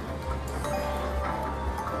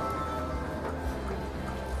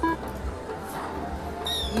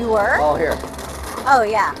 You were? Oh, here. Oh,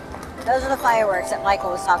 yeah. Those are the fireworks that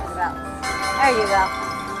Michael was talking about. There you go.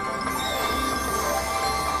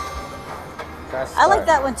 Press I like start.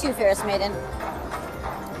 that one too, Ferris Maiden.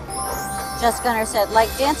 Just Gunner said, like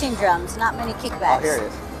dancing drums, not many kickbacks. Oh, here it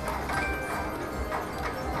is.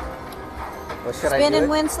 Well, should I Spin do and it?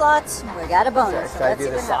 win slots. We got a bonus. Should so I let's do see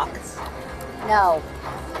the what sock? happens. No.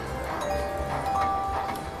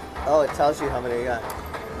 Oh, it tells you how many you got.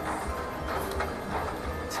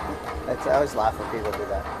 I always laugh when people do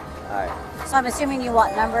that. All right. So I'm assuming you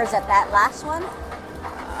want numbers at that last one?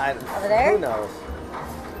 Over there? Who knows?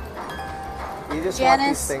 You just want these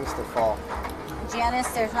Janice? things to fall. Janice,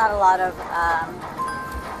 there's not a lot of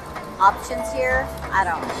options here. I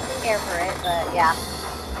don't care for it, but yeah.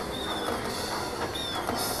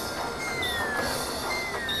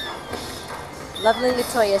 Lovely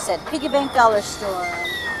Latoya said, Piggy Bank Dollar Store.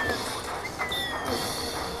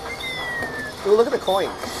 Ooh, look at the coins.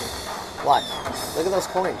 Watch. Look at those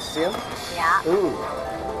coins. See them? Yeah. Ooh.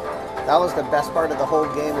 That was the best part of the whole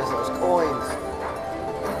game is those coins.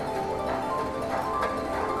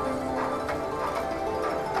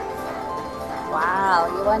 Wow,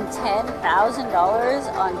 you won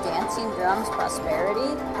 $10,000 on Dancing Drums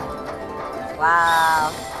Prosperity?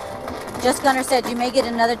 Wow. Just Gunner said you may get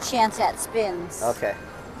another chance at spins. Okay.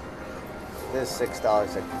 This is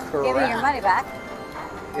 $6 a crap. Give me your money back.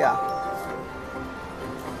 Yeah.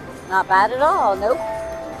 Not bad at all. Nope.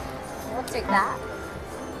 We'll take that.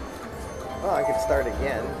 Well, I could start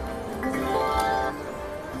again.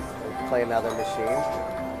 Play another machine.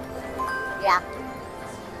 Yeah.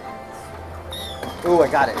 Ooh, I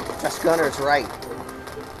got it. Just Gunner's right.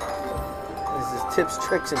 This is tips,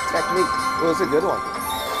 tricks, and technique. It was a good one.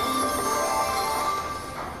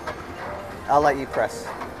 I'll let you press.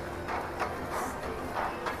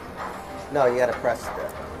 No, you gotta press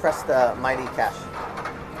the mighty cash.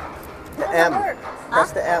 The How does M. that work?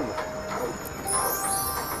 Press Huh? the M.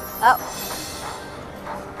 Oh.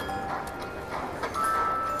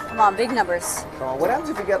 Come on, big numbers. Come on. What happens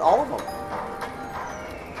if you get all of them?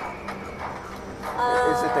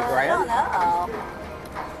 Is it the grand? I don't know.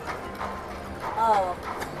 Oh.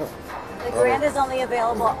 The grand is only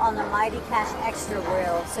available on the Mighty Cash Extra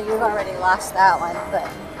reel, so you've already lost that one. But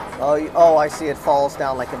Oh, I see. It falls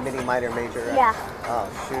down like a mini, minor, major. Right? yeah, Oh,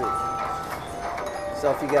 shoot.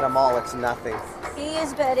 So if you get them all, it's nothing. he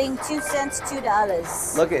is betting 2 cents,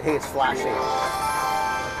 $2. Look at, hey, it's flashing.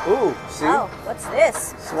 Ooh, see? Oh, what's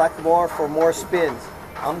this? Select more for more spins.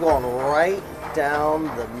 I'm going right down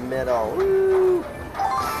the middle. Woo.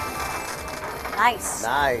 Nice.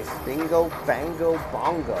 Nice. Bingo, bango,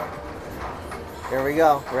 bongo. Here we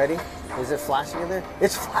go. Ready? Is it flashing in there?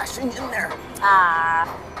 It's flashing in there. Ah.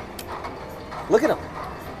 Look at him.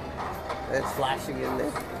 It's flashing in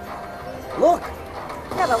there. Look.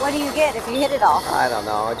 Yeah, but what do you get if you hit it all? I don't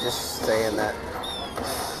know. I'm just saying that.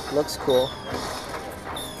 Looks cool.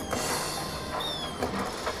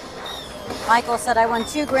 Michael said I won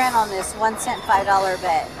 $2 grand on this 1 cent $5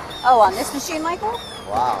 bet. Oh, on this machine, Michael?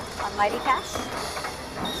 Wow. On Mighty Cash?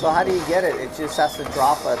 So how do you get it? It just has to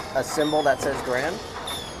drop a symbol that says grand?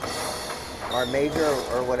 Or major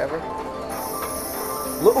or whatever?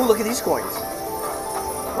 Look at these coins.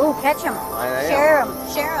 Ooh, catch them. I Share them.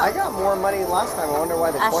 Share them. I got more money last time. I wonder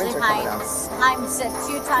why the coins Ashley are coming out. Hines said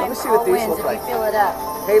 2 Let me times see what all these wins look if like. you fill it up.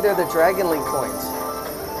 Hey, they're the Dragon Link coins.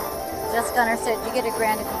 Just Gunner said you get $1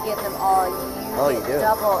 grand if you get them all. You you do.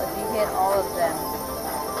 double if you hit all of them.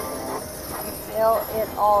 If you fill it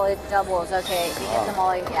all, it doubles. Okay, if you hit them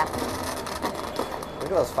all, yeah. Look at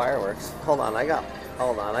those fireworks. Hold on, I got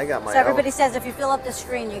my So everybody own. says if you fill up the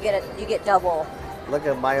screen, you get double. Look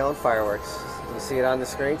at my own fireworks. You see it on the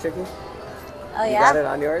screen, Chickie? Oh You yeah. got it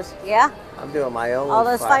on yours? Yeah. I'm doing my own. All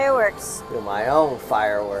those fireworks. Doing my own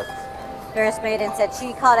fireworks. Paris Maiden said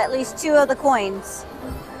she caught at least 2 of the coins.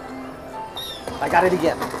 I got it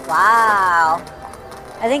again. Wow.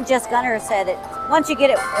 I think Just Gunner said it. Once you get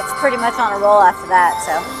it, it's pretty much on a roll after that.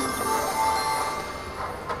 So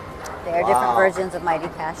there are different Wow. versions of Mighty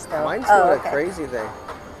Cash, though. Mine's oh, doing okay. a crazy thing.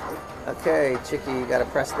 Okay, Chickie, you gotta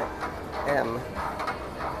press the M.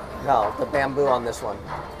 No, the bamboo on this one.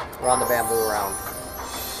 We're on the bamboo round.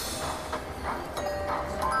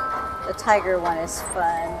 The tiger one is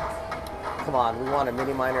fun. Come on, we want a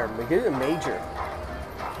mini minor. We get a major.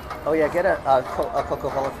 Oh yeah, get a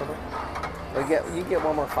Coca-Cola for me. You get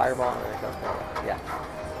one more fireball and a Coca-Cola. Yeah.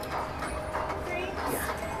 Yeah.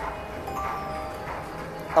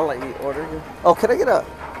 I'll let you order. Oh, could I get a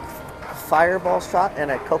fireball shot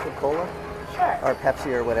and a Coca-Cola? Sure. Or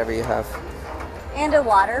Pepsi or whatever you have. And a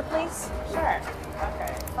water, please. Sure.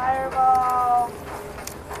 Okay. Fireball.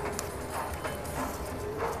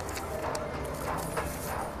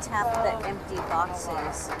 Tap the empty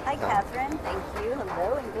boxes. Hi, Catherine. Thank you.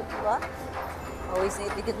 Hello and good luck. Always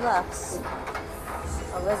need the good lucks.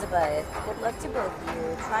 Elizabeth, good luck to both of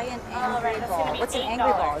you. Try an angry right, that's ball. gonna be What's an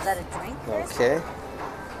angry ball? $8. Is that a drink? Chris? Okay.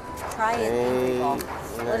 Try an angry ball.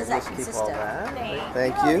 And What does that just keep consist all of? that.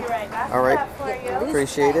 Thank Thank you. you. I'll be right back. All right. That for Get you. loose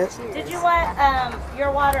Appreciate tonight. it. Cheers. Did you want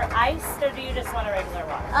your water iced or do you just want a regular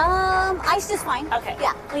water? Ice is fine. Okay.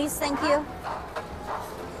 Yeah, please, thank you.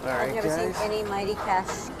 All I've right, never seen guys. any Mighty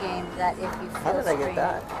Cash game that if you How fill did I screen- get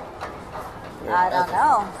that? I don't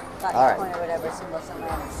know. Thought All you right. pointed whatever symbol somewhere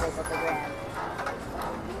and it says up the grand.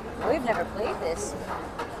 We've never played this.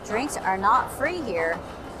 Drinks are not free here.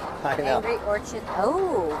 I know. Angry Orchard.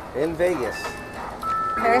 Oh, In Vegas.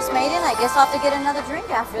 Paris Maiden. I guess I'll have to get another drink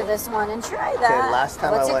after this one and try that. Okay, last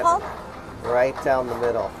time What's I it went called? right down the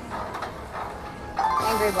middle.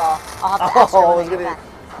 Angry Ball. I'll have to ask her Oh, I when was I get gonna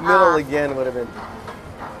back. middle again would have been.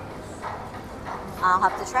 I'll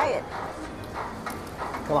have to try it.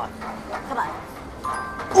 Come on. Come on.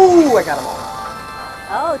 Ooh, I got them all.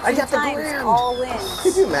 Oh, I two got the times grand. all wins.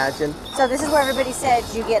 Could you imagine? So this is where everybody said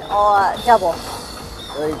you get all double.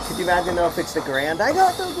 Could you imagine though if it's the grand? I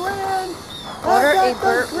got the grand. Order I a got the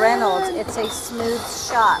Burt grand. Reynolds. It's a smooth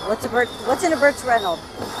shot. What's in a Burt's Reynolds?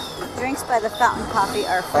 Drinks by the fountain coffee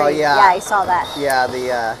are free. Oh, yeah. Yeah, I saw that. Yeah,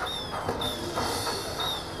 the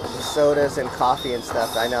sodas and coffee and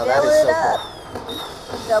stuff. I know that Fill is it so up.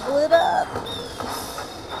 cool. Double it up.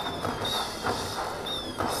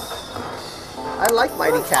 I like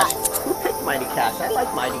Mighty Cash. Who picked Mighty Cash? I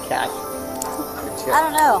like Mighty Cash. Good I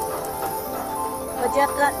don't know. But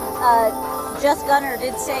Just Gunner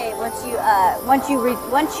did say once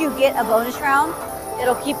you get a bonus round,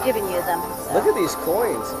 it'll keep giving you them. So. Look at these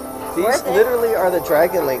coins. These Worth it. literally are the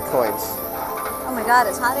Dragon Link coins. Oh my God,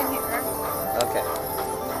 it's hot in here. Okay.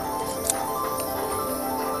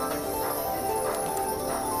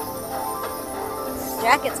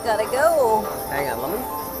 Jacket's gotta go. Hang on, let me.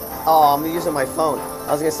 Oh, I'm using my phone.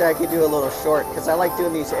 I was gonna say I could do a little short because I like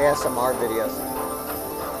doing these ASMR videos.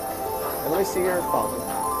 And let me see your phone.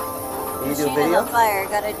 You do a Machine video? on fire.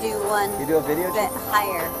 Gotta do one You do a video? bit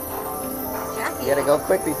higher. Jackie. You gotta go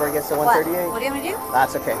quick before it gets to What? 138. What do you want me to do?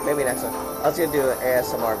 That's okay. Maybe next one. I was gonna do an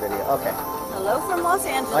ASMR video. Okay. Hello from Los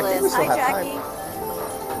I think we Angeles. still Hi, have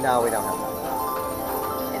Jackie. No, we don't have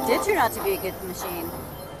time. It did turn out to be a good machine.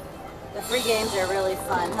 The free games are really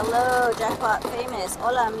fun. Hello, Jackpot Famous.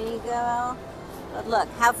 Hola, amigo. Good luck.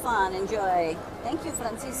 Have fun. Enjoy. Thank you,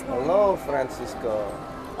 Francisco. Hello, Francisco.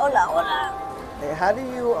 Hola, hola. Hey, how do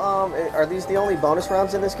you are these the only bonus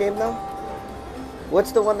rounds in this game though?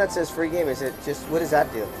 What's the one that says free game? Is it just what does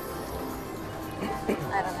that do?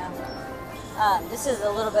 I don't know. This is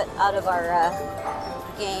a little bit out of our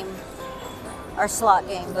game, our slot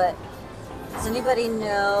game, but does anybody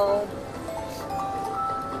know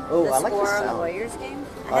Oh, the I like the score on the sound. Warriors game?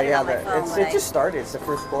 I Oh had it yeah, on my phone when it just started. It's the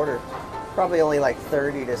first quarter. Probably only like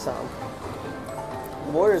 30 to something.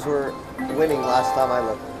 The Warriors were winning last time I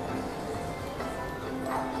looked.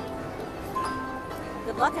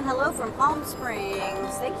 Good luck and hello from Palm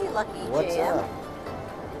Springs. Thank you, Lucky What's JM. up?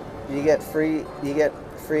 You get free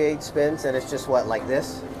 8 spins, and it's just what, like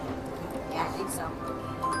this? Yeah, I think so.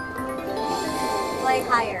 Play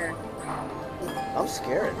higher. I'm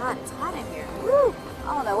scared. God, it's hot in here. Woo!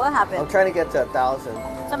 I don't know what happened. I'm trying to get to 1,000.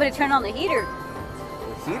 Somebody turned on the heater.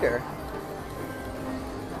 The heater.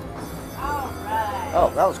 All right.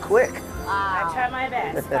 Oh, that was quick. I Wow. try my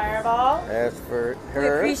best. Fireball, That's for We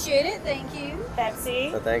her. appreciate it. Thank you.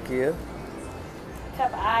 Pepsi, So thank you.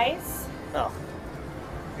 cup ice, Oh,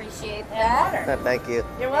 Appreciate and that. water. thank you.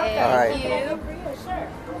 You're welcome. Thank All right. What can I you. do for you? Sure.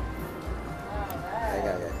 All I right.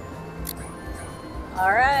 got it.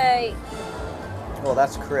 All right. Oh,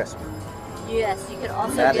 that's crisp. Yes, you can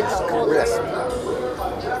also That get is the cold crisp.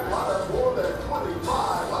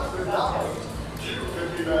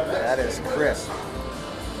 That is crisp.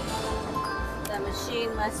 The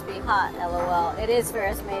machine must be hot, lol. It is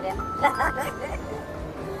Ferris Maiden.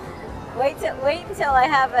 wait until I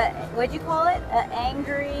have a, what'd you call it? An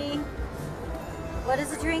angry, what is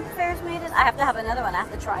the drink, Ferris Maiden? I have to have another one. I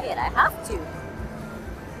have to try it. I have to.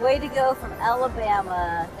 Way to go from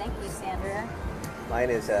Alabama. Thank you, Sandra. Mine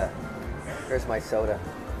is, here's my soda.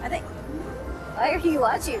 I think, why are you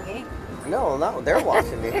watching me? No, they're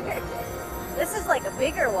watching me. This is like a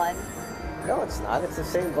bigger one. No, it's not. It's the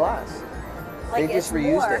same glass. Like They just it's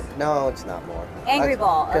reused more. it. No, it's not more. Angry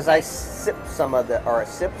Ball, Because okay. I sipped some of the, or I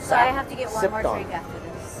sipped. So I have to get one sipped more on. drink after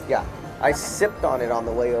this. Yeah, I Okay. sipped on it on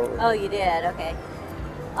the way over. Oh, you did? Okay.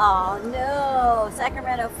 Oh, no.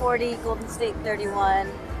 Sacramento 40, Golden State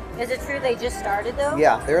 31. Is it true they just started, though?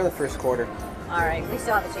 Yeah, they're in the first quarter. All right. We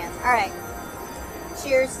still have a chance. All right.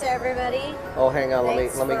 Cheers to everybody. Oh, hang on.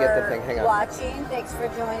 Thanks Let me get the for thing. Hang on. watching. Thanks for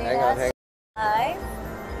joining Hang us. on. Live.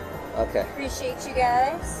 Okay. Appreciate you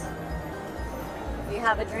guys. If you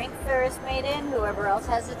have a drink, Ferris Maiden. Whoever else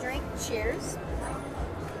has a drink, cheers.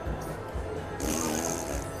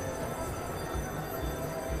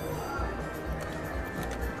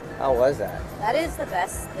 How was that? That is the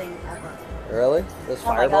best thing ever. Really? Those Oh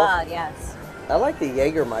my fireballs? God, yes. I like the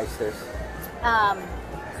Jägermeisters.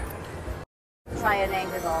 Try an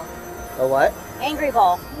angry ball. Oh, what? Angry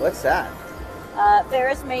ball. What's that?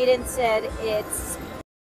 Ferris Maiden said it's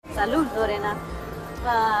Salud, Lorena.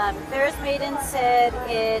 Ferris Maiden said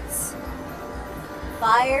it's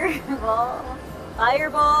fireball,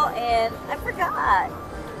 and I forgot.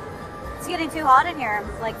 It's getting too hot in here.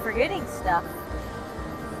 I'm like forgetting stuff.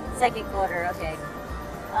 Second quarter, okay.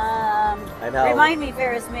 I know. Remind me,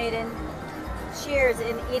 Ferris Maiden. Cheers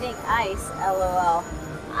in eating ice, lol.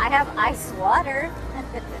 I have ice water.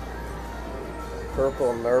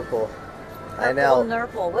 Purple Nurple. I Purple know.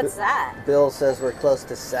 Nurple. What's that? Bill says we're close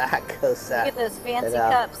to sack. Go Look sack. at those fancy It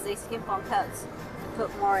out. cups. They skimp on cups.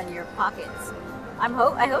 Put more in your pockets. I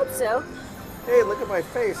hope so. Hey, look at my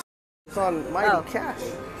face. It's on Mighty Oh. Cash.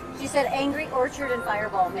 She said Angry Orchard and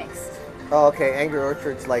Fireball mixed. Oh, okay. Angry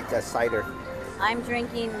Orchard's like a cider. I'm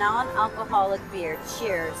drinking non-alcoholic beer.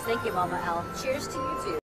 Cheers. Thank you, Mama L. Cheers to you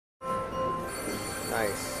too.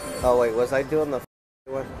 Nice. Oh, wait. Was I doing the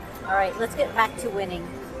one? All right, let's get back to winning.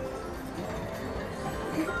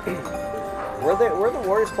 Where the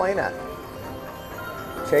Warriors playing at?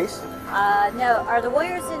 Chase? No, are the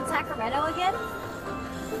Warriors in Sacramento again?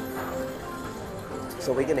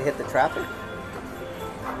 So we gonna hit the traffic?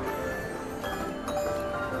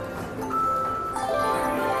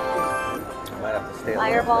 Might have to stay a little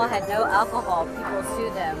Fireball late. had no alcohol. People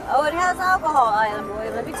sue them. Oh, it has alcohol, Island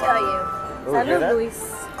Boy. Let me tell you. Ooh, hear Salud, that? Luis.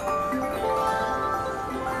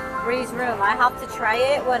 Breeze Room. I have to try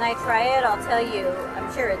it. When I try it, I'll tell you.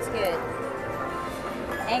 I'm sure it's good.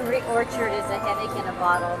 Angry Orchard is a headache in a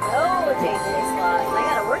bottle. No JJ slots. I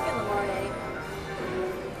gotta work in the morning.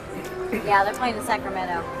 Yeah, they're playing in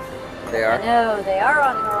Sacramento. They I are. know, they are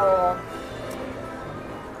on a roll.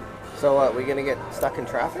 So what? We gonna get stuck in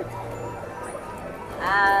traffic?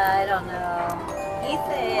 I don't know.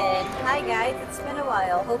 Ethan. Hi guys, it's been a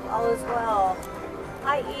while. Hope all is well.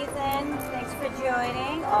 Hi Ethan. Thanks for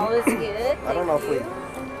joining. All is good. I don't know if Thank you.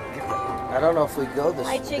 I don't know if we go this.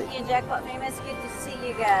 Hi Chickie and Jackpot Famous. Good to see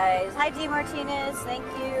you guys. Hi D Martinez. Thank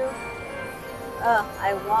you. Oh,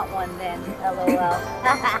 I want one then. LOL.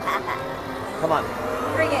 Come on.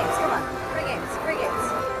 Free games. Come on. Free games. Free games.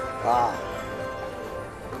 Ah.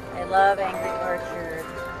 I love Angry Orchard.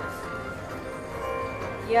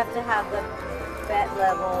 You have to have the bet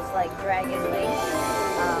levels like Dragon Lake.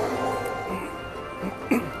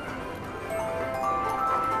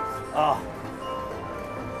 Oh,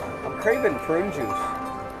 I'm craving prune juice.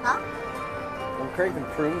 Huh? I'm craving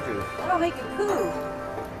prune juice. That'll make you poo.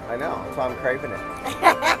 I know, that's why I'm craving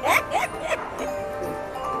it.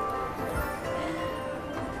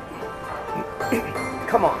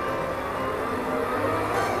 Come on.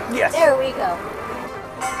 Yes. There we go.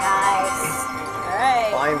 Nice. All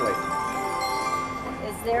right. Finally.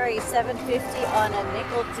 Is there a 750 on a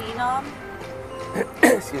nickel denom?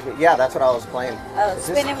 Excuse me. Yeah, that's what I was playing. Oh, Is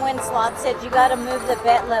Spin this- and Win slot said you got to move the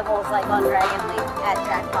bet levels like on Dragon League at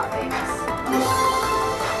Jackpot Vegas.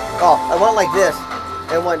 Oh, I went like this.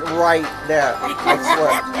 It went right there. I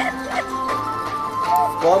swear.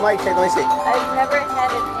 Well, it might take. Let me see. I've never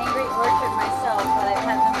had an Angry Orchard myself, but I've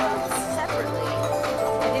had them both separately.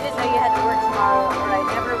 I didn't know you had to work tomorrow, or I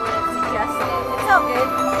never would have suggested it. It's all good.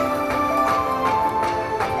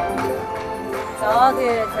 It's all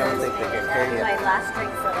good, I don't think Thursday. they get That'll paid be yet. my last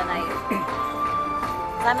drink for the night.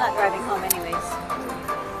 'Cause I'm not driving home anyways.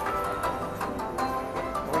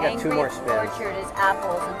 We got two more spins. Orchard is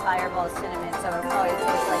apples and Fireball cinnamon, so it probably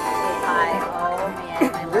tastes like apple pie. Oh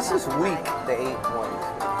man, I love This is apple weak, pie. the 8 ones.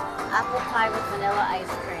 Apple pie with vanilla ice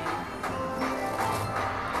cream.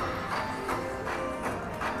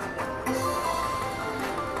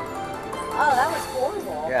 Oh, that was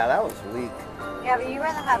horrible. Yeah, that was weak. Yeah, but you'd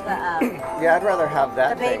rather have the Yeah, I'd rather have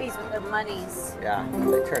that the thing. babies with the monies. Yeah,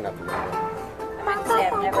 they turn up a little I meant to say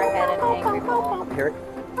I've never had an angry ball. bit. Hear it?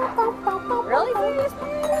 Really, please?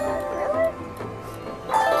 Really?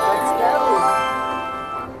 Let's go.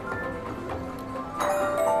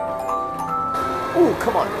 Ooh,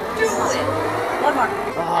 come on. Do it. One more.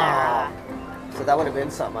 Ah. So that would have been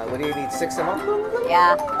something. What do you need? 6 of them?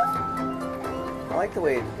 Yeah. I like the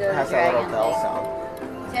way it Go to has that little Dragon bell Lake. sound.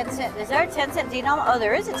 10 cent. Is there a 10-cent denom? Oh,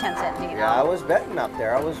 there is a 10-cent denom. Yeah, I was betting up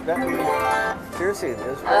there. I was betting. Seriously, it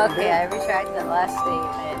was betting Okay, I big. retract that last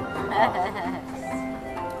statement.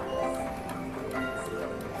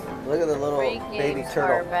 Look at the little Free baby games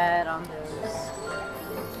turtle. are bad on those.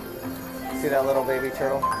 See that little baby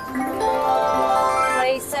turtle?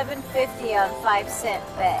 Play $7.50 on 5-cent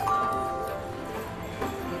bet.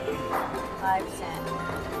 5 cent.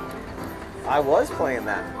 I was playing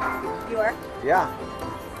that. You are? Yeah.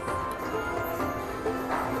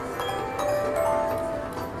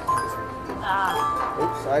 Ah.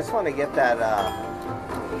 Oops. I just want to get that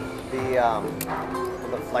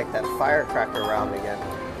like that firecracker round again.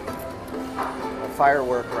 The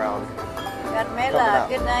firework round. Coming Carmela, up.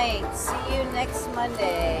 good night. See you next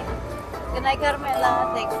Monday. Good night,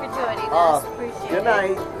 Carmela. Thanks for joining us. Appreciate Good it.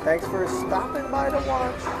 night. Thanks for stopping by to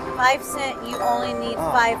watch. 5 cent, you only need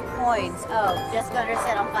Oh. 5 coins. Oh, just Gunner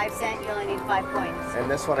said on 5 cent, you only need 5 coins. And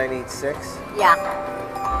this one I need 6. Yeah.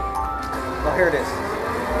 Oh, here it is.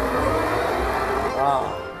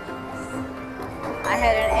 Oh, I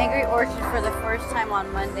had an Angry Orchard for the first time on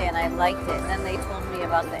Monday and I liked it. And then they told me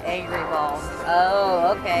about the Angry Ball.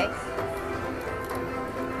 Oh, okay.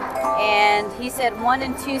 And he said 1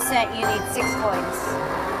 and 2 cent, you need 6 coins.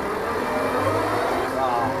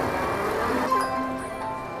 wow.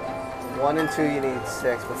 1 and 2 you need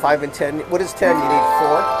 6, but 5 and 10. What is 10? You need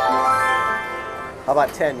 4. How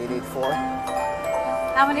about 10? You need 4.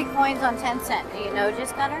 How many coins on 10 cent? Do you know,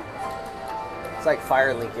 just Gunner? It's like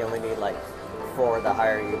Firelink. You only need like 4 the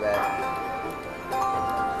higher you bet.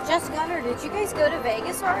 Just Gunner, did you guys go to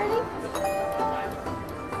Vegas already?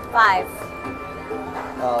 5.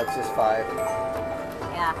 Oh, it's just 5.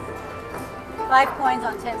 Yeah. 5 coins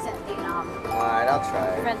on 10 cent denom. All right, I'll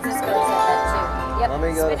try. Francisco said that too. Yep. Let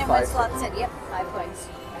me go to Spin and 5 Win slot said, yep, 5 coins.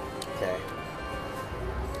 Okay.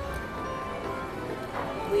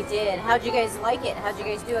 We did. How'd you guys like it? How'd you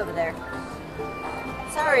guys do over there?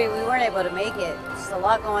 Sorry, we weren't able to make it. Just a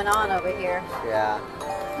lot going on over here. Yeah.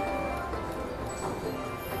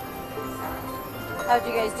 How'd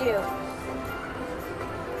you guys do?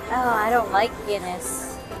 Oh, I don't like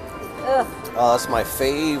Guinness. Ugh. Oh, that's my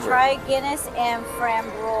favorite. Try Guinness and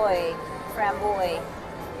Framboy.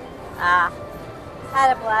 Ah.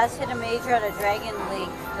 Had a blast, hit a major at a Dragon League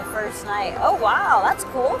the first night. Oh, wow, that's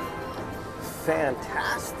cool.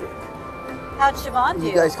 Fantastic. How'd Siobhan do?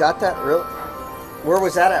 You guys got that? Real? Where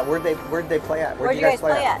was that at? Where'd they play at? Where'd you guys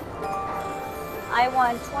play at? I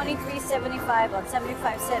won $23.75 on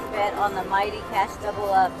 75-cent bet on the Mighty Cash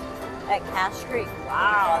Double Up at Cash Creek.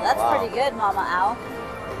 Wow, that's Wow. pretty good, Mama Al.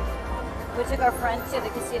 We took our friend to the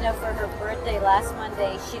casino for her birthday last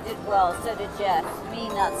Monday. She did well, so did Jeff. Me,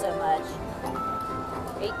 not so much.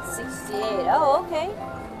 868. Oh, okay.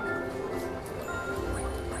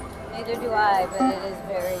 Neither do I, but it is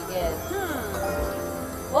very good.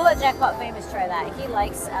 We'll let Jackpot Famous try that. He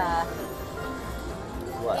likes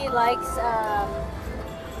What?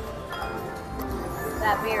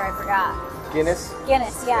 that beer. I forgot. Guinness?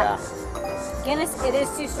 Guinness, yeah. Guinness, it is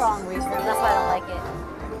too strong, Reese. That's why I don't like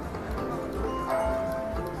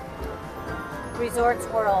it. Resorts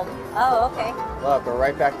World. Oh, okay. Look, we're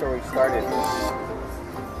right back to where we started.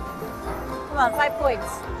 Come on, 5 points.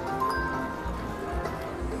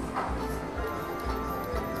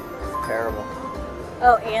 It's terrible.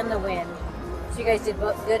 Oh, and the win. So you guys did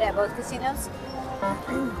good at both casinos?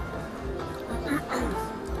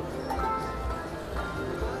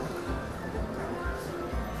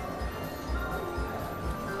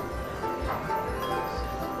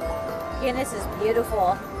 Guinness is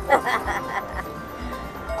beautiful.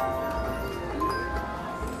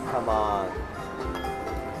 Come on.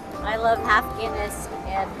 I love half Guinness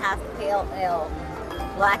and half pale ale,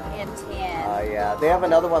 black and tan. Yeah, they have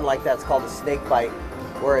another one like that. It's called a snake bite,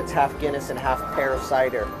 where it's half Guinness and half pear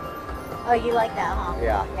cider. Oh, you like that, huh?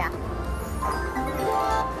 Yeah. Yeah.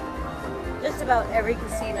 Just about every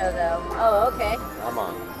casino, though. Oh, okay. Come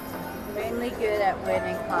on. Mainly good at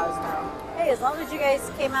winning Cosmo. Hey, as long as you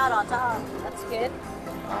guys came out on top, that's good.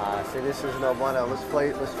 See, this is no bueno. Let's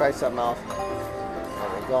try something else.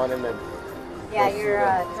 We're going in the. Yeah, you're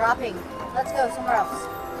dropping. Let's go somewhere else.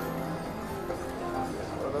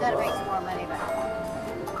 Gotta make some more money back.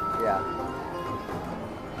 Yeah.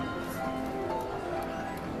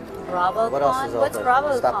 BravoCon? What else is What's open?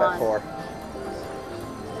 BravoCon? Stop at 4.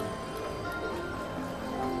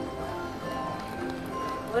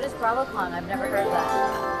 What is BravoCon? I've never heard of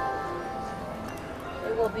that.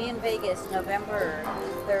 It will be in Vegas November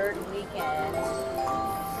 3rd weekend.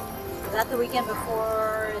 Is that the weekend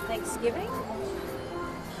before Thanksgiving?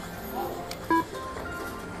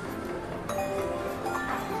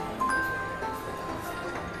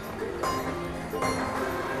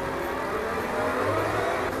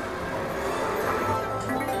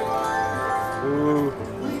 Ooh.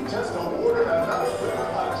 We just awarded another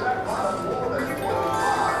certified jackpot of more than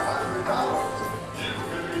 $1,500. You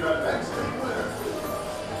could be the next big winner.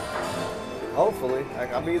 Hopefully,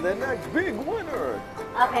 I'll be the next big winner.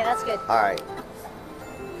 Okay, that's good. All right.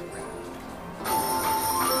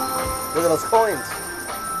 Look at those coins.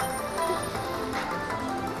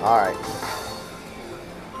 All right.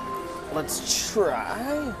 Let's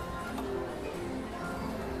try.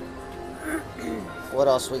 What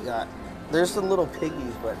else we got? There's the little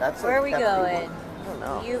piggies, but that's Where are we hefty going? one. I don't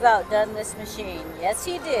know. You've outdone this machine. Yes,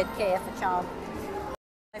 you did, KF Chomp.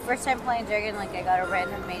 My first time playing Dragon Link, I got a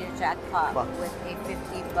random major jackpot Wow. with a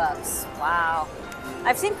 $50. Wow.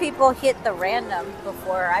 I've seen people hit the random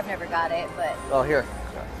before. I've never got it, but Oh, here.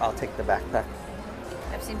 I'll take the backpack.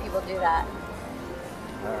 I've seen people do that.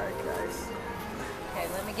 All right, guys. Okay,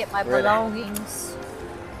 let me get my Ready. belongings.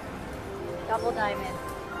 Double diamond.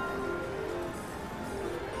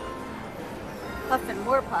 Puff and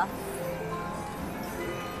more puff.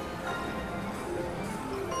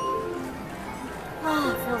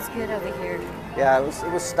 Oh, it feels good over here. Yeah, it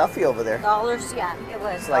was stuffy over there. Dollars, yeah, it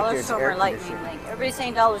was. It's like Dollar there's Storm air or Lightning conditioning. Link. Everybody's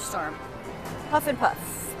saying Dollar Storm. Puff and puff.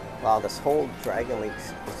 Wow, this whole Dragon Link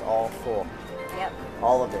is all full. Yep,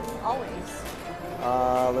 All of it. always.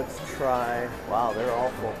 Let's try. Wow, they're all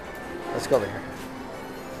full. Let's go over here.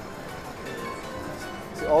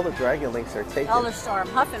 See, all the Dragon Links are taken. Dollar Storm,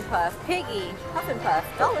 Huff and Puff, Piggy, Huff and Puff,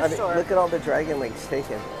 Dollar I mean, Storm. look at all the Dragon Links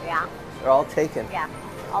taken. Yeah, They're all taken. yeah,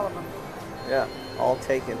 all of them. Yeah, all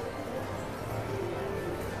taken.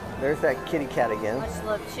 There's that kitty cat again. Much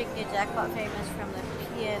love, Chickie, Jackpot Famous from the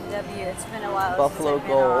PNW. It's been a while Buffalo since I've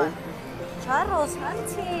been Gold. on. Charles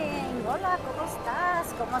Hunting. Hola, ¿cómo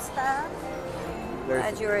estás? ¿Cómo está? There's,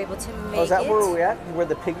 Glad you were able to make oh, is that it. where we at? Where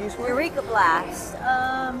the piggies were? Eureka Blast.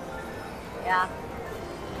 Yeah.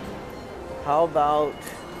 How about,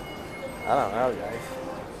 I don't know, guys.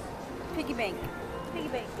 Piggy bank. Piggy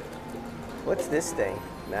bank. What's this thing?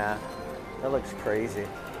 Nah, that looks crazy.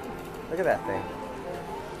 Look at that thing.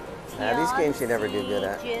 Nah, these games you never do good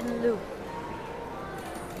at. Jinlu.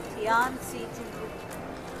 Tianxi Jinlu.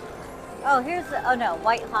 Oh, here's the, oh no,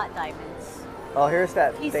 white hot diamonds. Oh, here's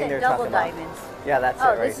that He thing said they're double talking about. diamonds. Yeah, that's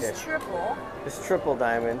Oh, it right this there. is triple. It's triple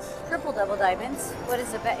diamonds. Triple double diamonds. What is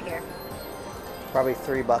the bet here? Probably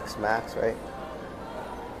 $3 max, right?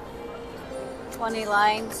 20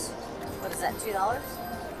 lines. What is that, $2?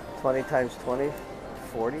 20 times 20,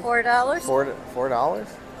 40? $4? $4?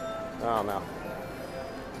 I don't know.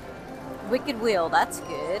 Wicked Wheel, that's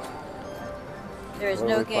good. There is What are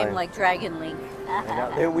no we game playing? like Dragon Link.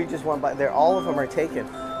 We just won by there. All of them are taken.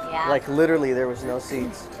 Yeah. Like literally, there was no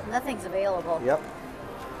seats. Nothing's available. Yep.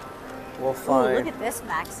 We'll Ooh, find. look at this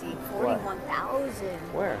Maxi, 41,000.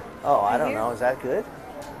 Where? Oh, I Right don't here. know. Is that good?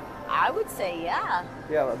 I would say, yeah.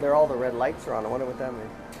 Yeah, they're all the red lights are on. I wonder what that means.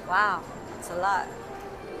 Wow, it's a lot.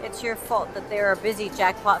 It's your fault that they are busy,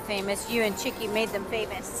 Jackpot famous. You and Chickie made them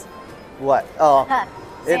famous. What? Oh,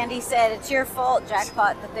 Sandy said it's your fault,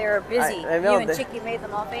 Jackpot, that they were busy. I know, you and they- Chickie made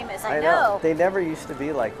them all famous. I know. They never used to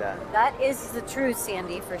be like that. That is the truth,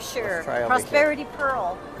 Sandy, for sure. try over Prosperity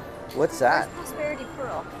Pearl. What's that? Where's Prosperity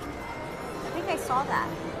Pearl? I think I saw that.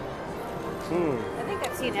 I think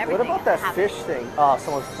I've seen everything. What about that happen. fish thing? Oh,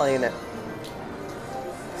 someone's playing it.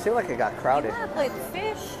 Seemed like it got You crowded. want to play the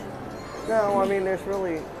fish? No, I mean,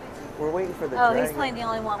 we're waiting for the Oh, dragon. he's playing the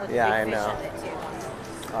only one with Yeah, I the big fish know. in it,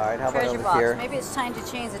 too. All right, how about Treasure over box. here? Maybe it's time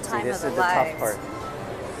to change the See, time this of is the the lives. tough part.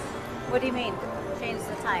 What do you mean? Change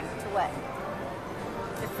the time to what?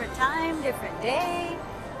 Different time, different day?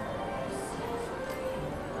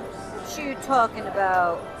 What you talking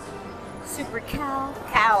about? Super cow?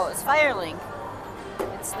 Cows. Firelink.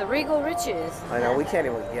 It's the Regal Riches. I know, we can't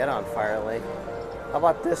even get on Firelink. How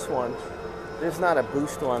about this one? There's not a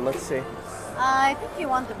boost one. Let's see. I think you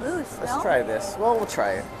want the boost, Let's no? try this. Well, we'll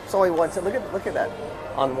try it. It's only one set. Look at that.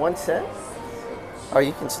 On one set? Oh,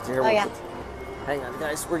 you can sit here. Oh, yeah. Hang on,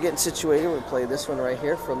 guys. We're getting situated. We'll play this one right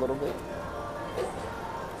here for a little bit.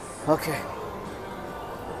 Okay. Ooh,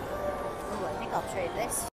 I think I'll trade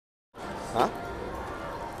this. Huh?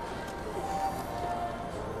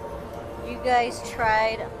 You guys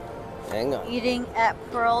tried Hang on. eating at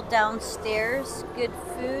Pearl downstairs? Good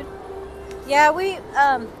food? Yeah, we,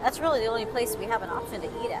 that's really the only place we have an option to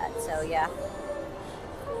eat at, so yeah.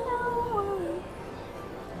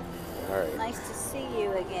 All right. Nice to see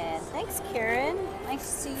you again. Thanks, Karen. Nice to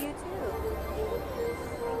see you too.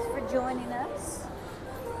 Thanks for joining us.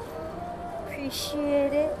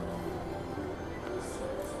 Appreciate it.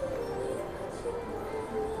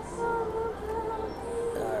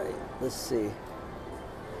 All right. Let's see.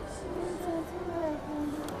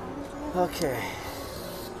 Okay.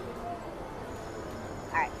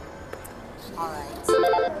 Alright.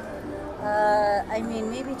 I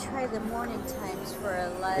mean, maybe try the morning times for a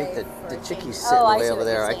live. I think for the a Chickie's thing. sitting I way see over what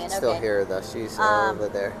there. you're I saying. can still Okay. hear her though. She's over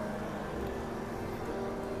there.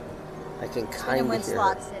 I can Spin kind and win of hear her.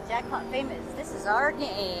 slots at Jackpot Famous. This is our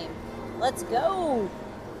game. Let's go.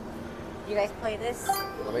 You guys play this?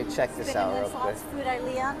 Let me check this Spin out and real win quick. slots. Food I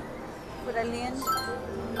Leon. Food I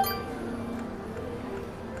Leon.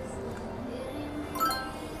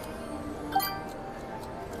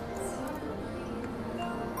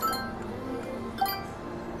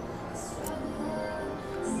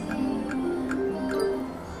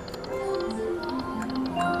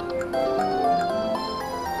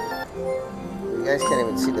 You guys can't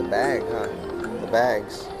even see the bag, huh? The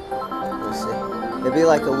bags. Let me see. It'd be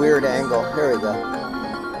like a weird angle. Here we go.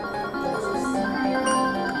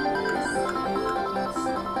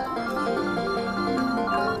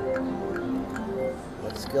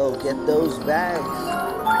 Let's go get those bags.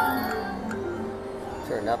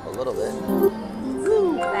 Turn up a little bit.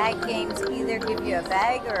 Bag games either give you a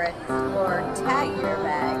bag or tag your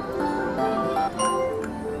bag.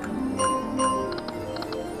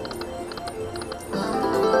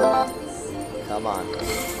 Come on.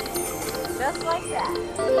 Just like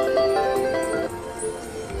that.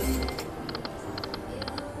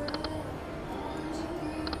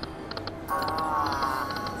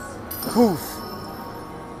 Poof.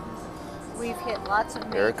 We've hit lots of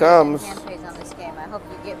Here it majors comes. and hand pays on this game. I hope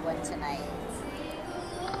you get one tonight.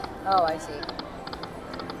 Oh, I see.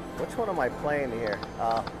 Which one am I playing here?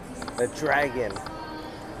 The dragon.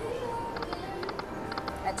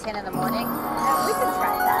 At 10 in the morning? Yeah, we can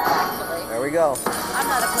try that, actually. There we go. I'm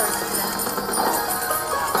not opposed to that.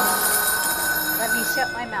 Let me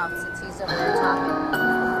shut my mouth since he's over there talking.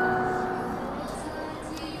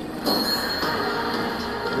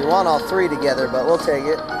 We want all three together, but we'll take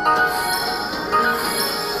it.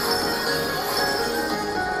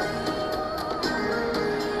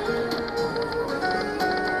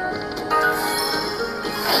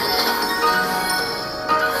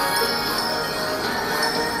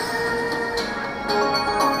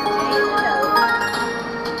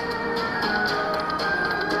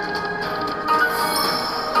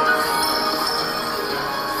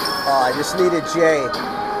 Oh, I just needed Jay.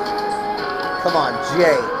 Come on,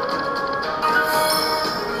 Jay.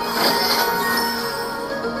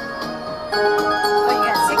 Oh, you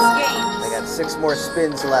got 6 games. I got 6 more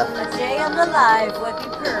spins left. A J on the live would be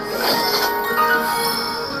perfect.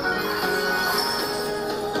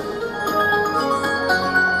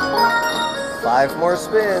 5 more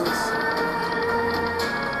spins. Yeah,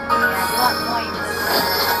 you want coins.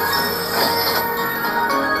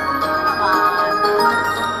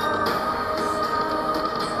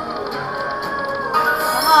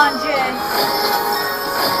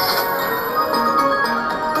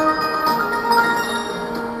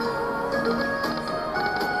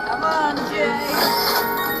 Come on, Jay.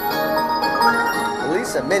 At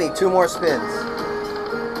least a mini, 2 more spins.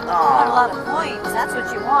 You want a lot of points. That's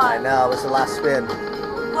what you I want. know, it was the last spin.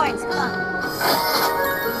 Points, come on.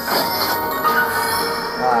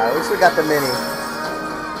 Alright, at least we got the mini.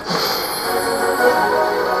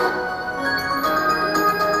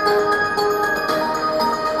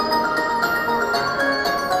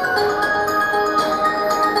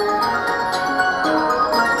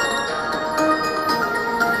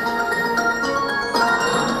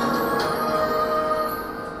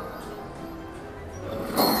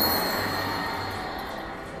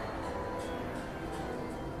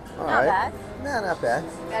 Not Alright. bad. No, not bad.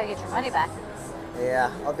 Gotta get your money back.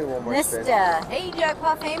 Yeah, I'll do one more spin. Nista. Hey,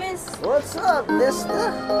 Jackpot Famous. What's up,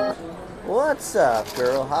 Nista? What's up,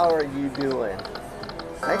 girl? How are you doing?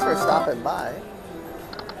 Thanks for stopping by.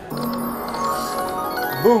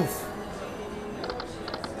 Boof.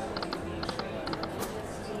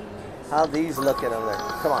 How these looking over there?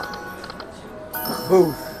 Come on.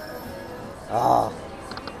 Boof. Oh.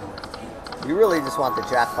 You really just want the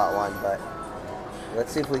jackpot one, but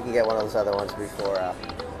let's see if we can get one of those other ones before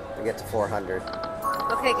we get to 400.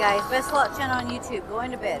 Okay, guys, Best Lot channel on YouTube.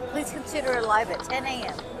 Going to bed. Please consider it live at 10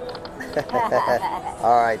 a.m.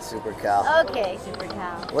 All right, Super Cal. Okay, Super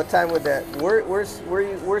Cow. What time would that? Where's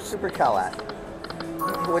Super Cal at?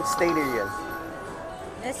 What state are you in?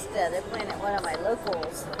 Nista, they're playing at one of my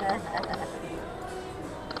locals.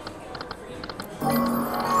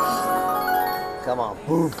 Come on,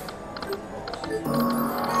 boof.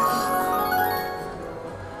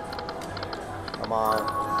 Come on.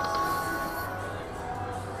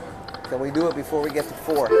 Can we do it before we get to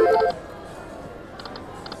 4?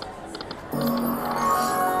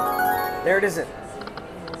 There it isn't.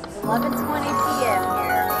 It's 11:20 p.m.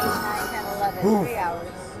 here. 8, 9, 10, 11. Ooh. 3 hours.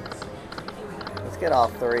 Let's get all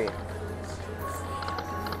 3.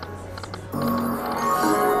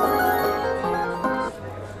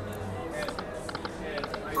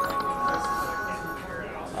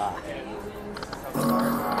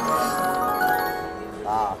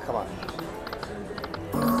 Ah, come on.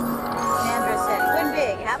 Sandra said, win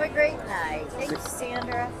big. Have a great night. Thanks,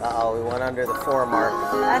 Sandra. Uh-oh, we went under the 4 mark.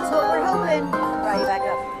 That's what we're hoping. Brought you back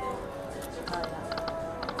up.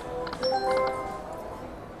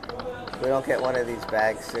 If we don't get one of these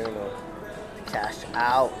bags soon, we'll cash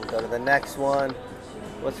out and go to the next one.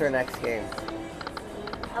 What's our next game?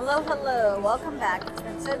 Hello, hello. Welcome back. It's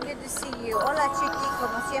been so good to see you. Hola, Chickie.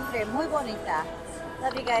 Como siempre. Muy bonita.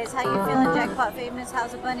 Love you guys. How you feeling, Jackpot Famous?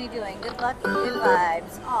 How's the bunny doing? Good luck and good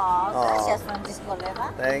vibes. Aw, gracias, Francisco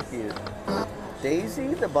Leva. Thank you.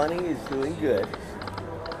 Daisy, the bunny, is doing good.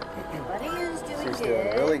 Bunny is doing She's good.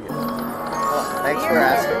 doing really good. Oh, thanks for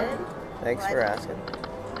asking. Thanks for asking.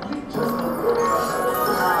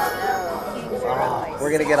 Oh, we're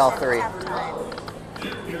going to get all 3.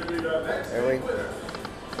 There we go.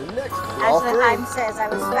 Next, all Ashley 3. Heim says, I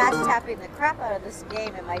was fast tapping the crap out of this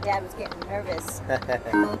game and my dad was getting nervous.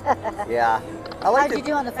 Yeah. I like How'd you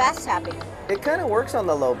do on the fast tapping? It kind of works on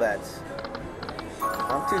the low bets.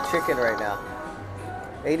 I'm too chicken right now.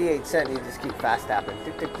 88 cent, you just keep fast tapping.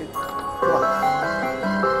 Tick, tick, tick. Come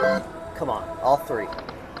on. Come on, all 3.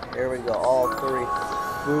 Here we go, all 3.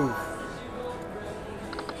 Boom.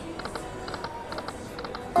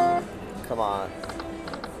 Come on.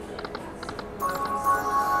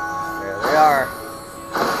 There they are.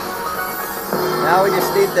 Now we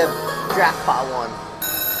just need the jackpot one.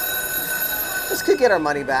 This could get our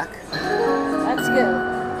money back. That's good.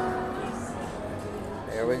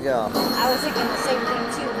 There we go. I was thinking the same thing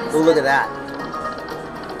too. Oh, look at that.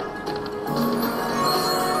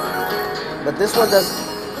 But this one does.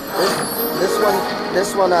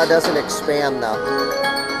 This one doesn't expand though.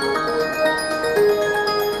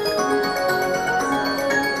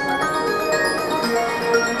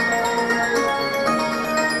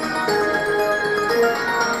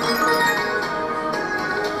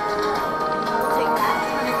 Take that,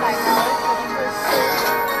 $25 for the first serve.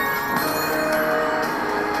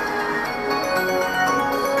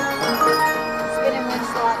 Spinning win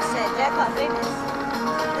slot said, Jackpot Famous.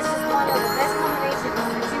 This is one of the best combinations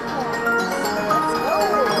for 2 coins. Let's go.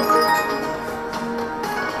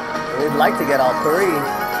 We'd like to get all 3.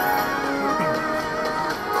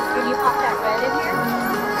 Can you pop that red in here?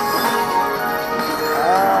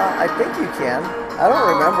 I think you can. I don't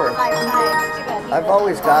remember. 5 times. Too bad he I've doesn't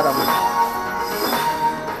always know. got them.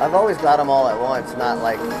 I've always got them all at once. Not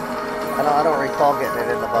like I don't recall getting it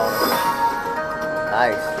in the bonus.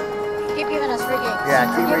 Nice. Keep giving us free games. Yeah,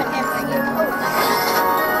 We're keep giving re- him free games. Oh, nice.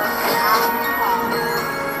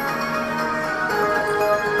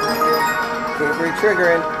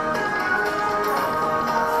 re-triggering.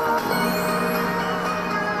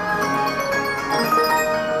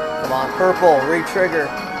 Come on, purple, re-trigger.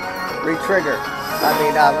 Re-trigger. I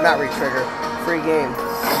mean, not re-trigger. Free game.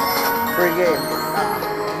 Free game.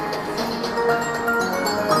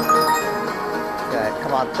 Okay,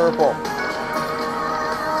 come on, purple.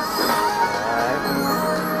 Alright.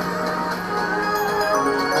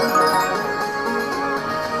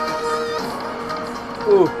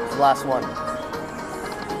 Ooh, it's the last one.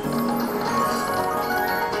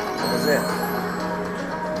 That's it.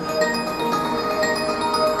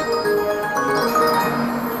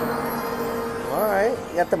 Alright,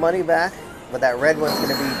 you got the money back, but that red one's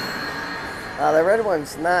gonna be the red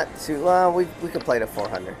one's not too well, we could play to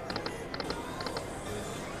 400.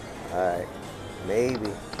 Alright.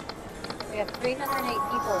 Maybe. We have 308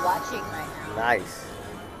 people watching right now. Nice.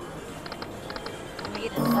 Can we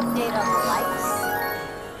get an update on the likes?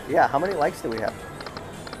 Yeah, how many likes do we have?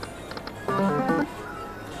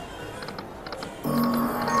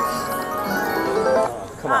 Oh,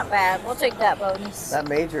 come Not on. bad. We'll take that bonus. That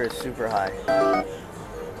major is super high.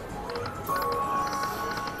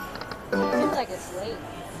 Seems like it's late.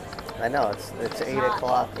 I know, it's 8 not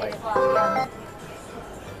o'clock. 8 Like, o'clock,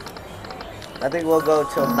 I think we'll go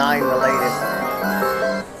till 9 the latest.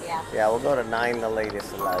 yeah. Yeah, we'll go to 9 the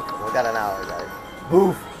latest. Like, we got an hour, guys.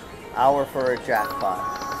 Boof. Hour for a jackpot.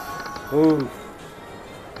 Boof.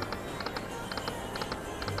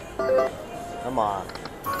 Come on.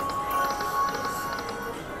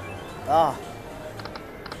 Ah.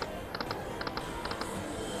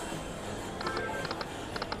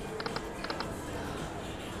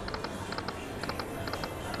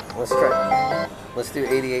 Let's try. Let's do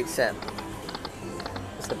 88 cents.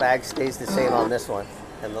 The bag stays the same on this one.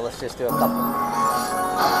 And then let's just do a couple.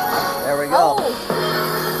 There we go. Oh,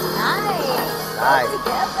 nice. Nice. All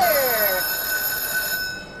together.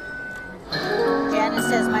 Janice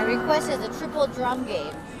says, my request is a triple drum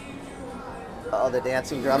game. Oh, the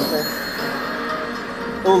dancing drum thing.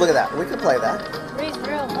 Oh, look at that. We could play that. Breeze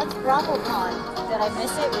room. Let's BravoCon. Did I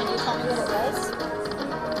miss it? Can you tell me what it was?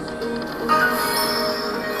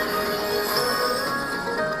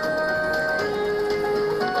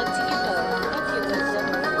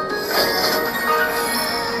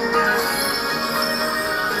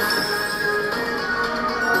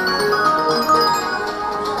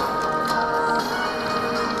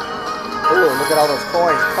 Look at all those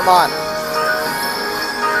coins. Come on.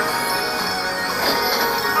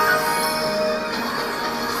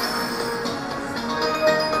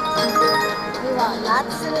 We want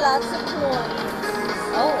lots and lots of coins.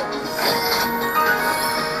 Oh.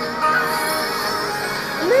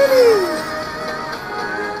 Mini!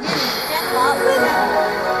 Jackpot winner.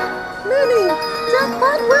 Mini!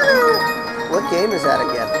 Jackpot winner! What game is that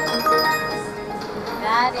again?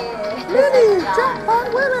 That is. Mini! Jackpot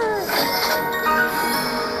winner!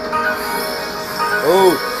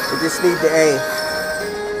 Oh, we just need the A.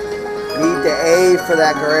 Need the A for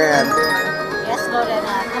that grand. Yes,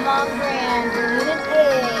 Lorena. Come on, Grand. You need an A.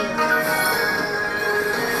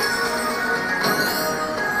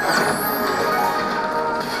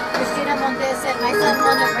 Christina Montes said, my son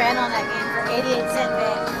won a grand on that game for 88 cent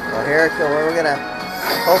bet. Well, here, we're gonna.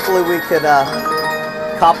 Hopefully, we could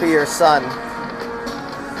copy your son.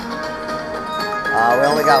 We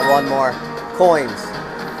only got one more. Coins.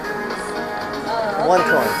 Oh, One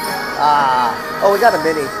coin. Oh, we got a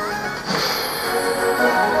mini.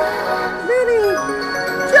 Mini!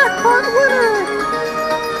 Jackpot winner!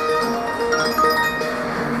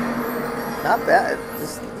 Not bad.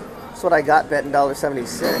 That's what I got betting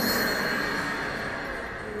 $1.76.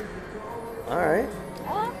 Alright.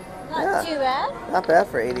 Not too bad. Not bad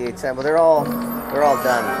for 88 cents, but they're all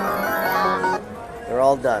done. They're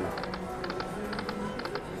all done.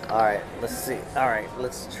 Alright, let's see. Alright,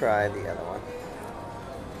 let's try the other one.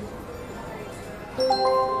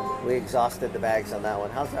 We exhausted the bags on that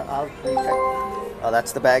one. How's that? Oh,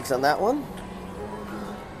 that's the bags on that one.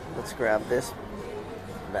 Let's grab this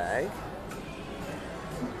bag.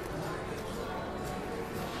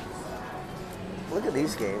 Look at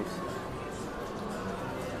these games.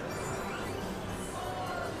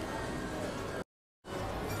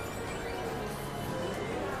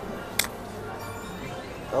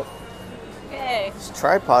 Oh. Okay. This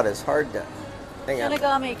tripod is hard to. Hang on.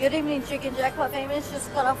 Shinigami, good evening, Chicken Jackpot famous.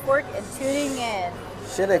 Just got off work and tuning in.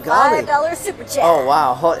 Shinigami. $5 super chat. Oh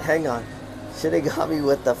wow, hang on. Shinigami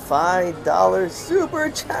with the $5 super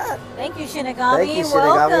chat. Thank you, Shinigami. Thank you,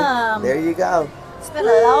 Shinigami. Welcome. There you go. It's been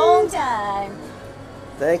a long time.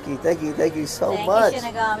 Thank you so Thank much. you,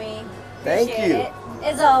 Shinigami. Thank Appreciate you. it,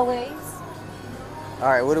 as always. All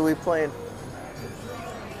right, what are we playing?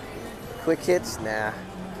 Quick hits? Nah.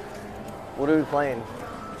 What are we playing,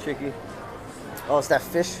 Chickie? Oh, it's that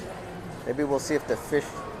fish. Maybe we'll see if the fish,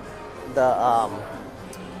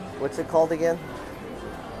 what's it called again?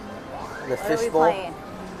 The What are fish we bowl. playing?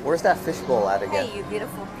 Where's that fish bowl at again? Hey, you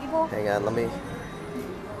beautiful people. Hang on, let me.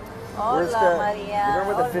 Hola, Where's the- Maria. you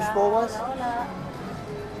remember where the fishbowl was? Hola.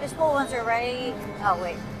 Fishbowl ones are right. Oh,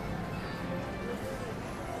 wait.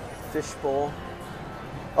 Fish bowl.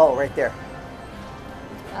 Oh, right there.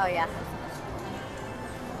 Oh, yeah.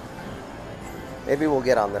 Maybe we'll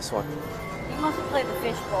get on this one. You must have played the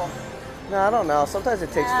fishbowl. No, I don't know. Sometimes it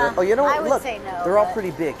takes. Yeah, Oh, you know what? I would Look, say no, they're all but-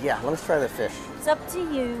 pretty big. Yeah, let's try the fish. It's up to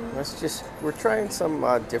you. We're trying some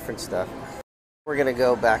different stuff. We're gonna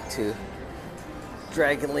go back to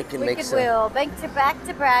Dragon Link and make Wicked some. Wheel. Back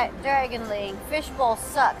to Dragon Link. Fishbowl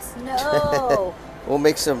sucks. No. We'll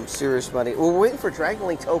make some serious money. We're waiting for Dragon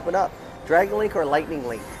Link to open up. Dragon Link or Lightning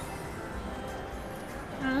Link?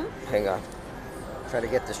 Hmm? Hang on. Try to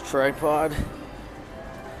get this tripod.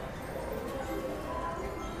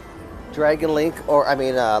 Dragon Link, or I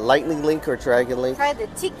mean, Lightning Link or Dragon Link. Try the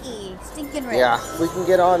Chickie. Stinking red. Yeah, we can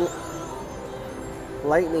get on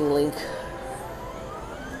Lightning Link.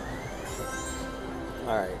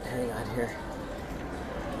 All right, hang on here.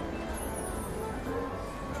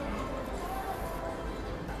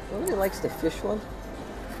 Nobody likes the fish one.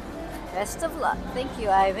 Best of luck. Thank you,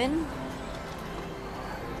 Ivan.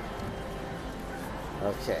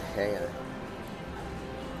 Okay, hang on.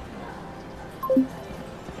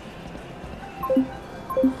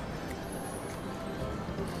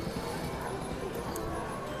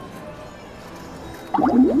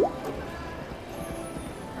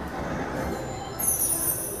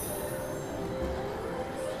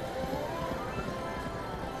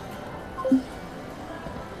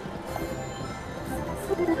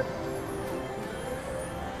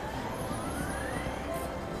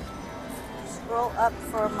 Scroll up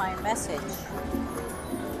for my message.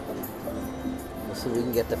 Let's see if we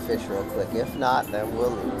can get the fish real quick. If not, then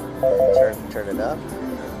we'll turn it up.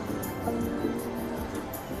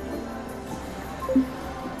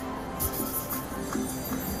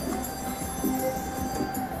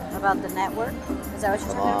 About the network? Is that what you're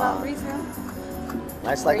Come talking about, on. Breeze Room?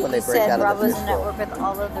 Nice, like Where when you they break said out of the Bravo's fish a bowl. network with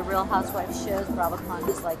all of the Real Housewives shows. BravoCon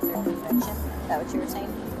is like their convention. Is that what you were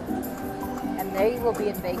saying? And they will be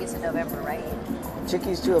in Vegas in November, right?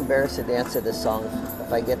 Chickie's too embarrassed to dance to this song.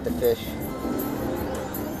 If I get the fish.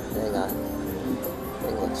 Hang on.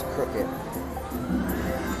 Thing looks crooked.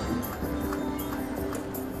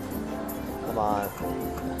 Come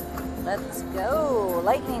on. Let's go.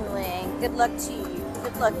 Lightning Link. Good luck to you.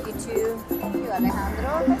 Good luck, you two. Thank you,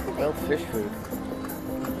 Alejandro. Thank you, No thank you. fish food.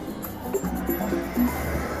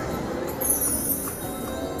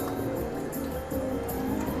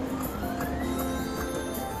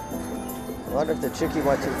 I wonder if the Chickie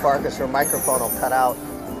went too far because her microphone will cut out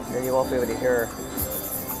and you won't be able to hear her.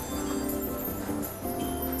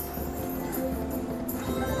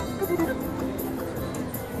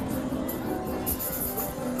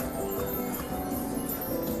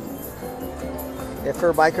 If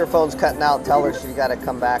her microphone's cutting out, tell her she got to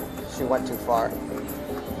come back. She went too far.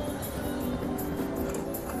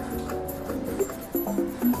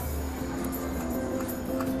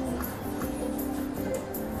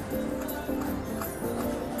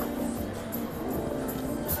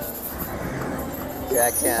 Yeah,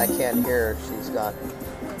 I can't hear her. She's gone.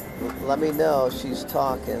 Let me know if she's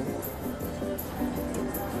talking.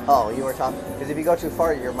 Oh, you were talking? Because if you go too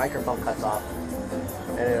far, your microphone cuts off.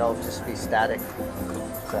 And it'll just be static.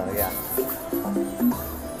 So, yeah.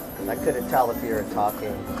 I couldn't tell if you were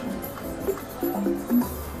talking.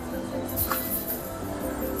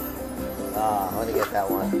 Let me get that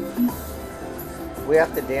one. We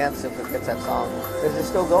have to dance if it gets that song. Is it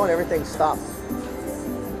still going? Everything stopped.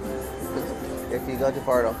 If you go too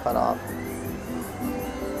far, it'll cut off.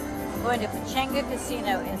 Going to Pachanga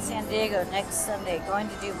Casino in San Diego next Sunday. Going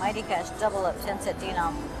to do Mighty Cash double up 10 set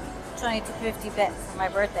denom. 20 to 50 bet for my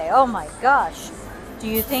birthday. Oh my gosh. Do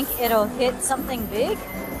you think it'll hit something big?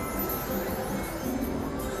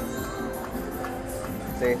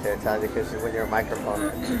 See, there, Tanya, because when your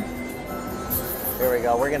microphone. Here we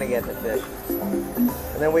go. We're gonna get the fish, and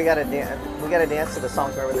then we gotta dance. We gotta dance to the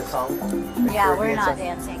song. Remember this song? Yeah, we're Caribbean not song?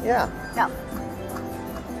 dancing. Yeah. No.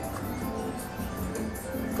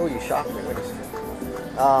 Oh, you shocked me.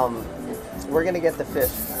 We're gonna get the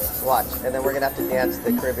fish. Watch, and then we're gonna have to dance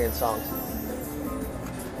the Caribbean songs.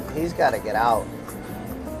 He's got to get out.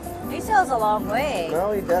 He sells a long way.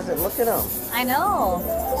 No, he doesn't. Look at him. I know.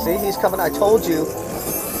 See, he's coming. I told you.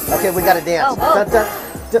 Okay, we gotta dance. Oh, oh. Dun, dun,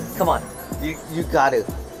 dun. Come on. You got to.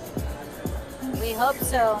 We hope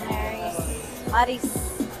so, Mary. Maris.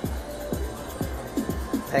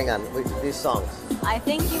 Hang on, these songs. I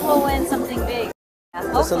think you will win something big.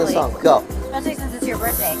 Listen to Hopefully. the song. Go. Especially since it's your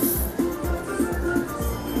birthday.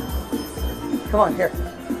 Come on, here.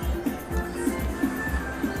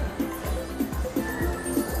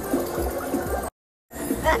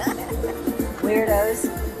 Weirdos.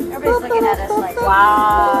 Everybody's looking at us like,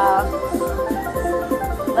 wow.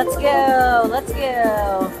 Let's go. Let's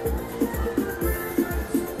go.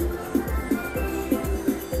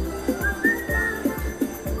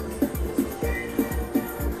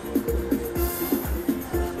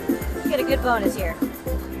 You get a good bonus here.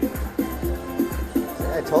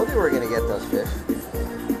 I told you we were going to get those fish.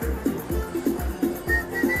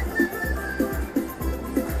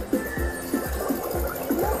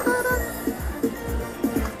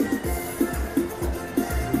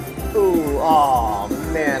 Ooh, oh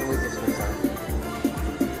man, we just missed out.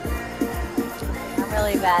 I'm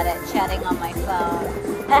really bad at chatting on my phone.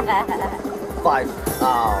 5.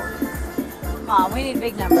 Oh. Come on, we need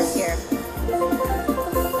big numbers here.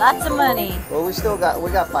 Lots of money. Well, we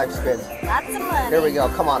got 5 spins. Lots of money. Here we go.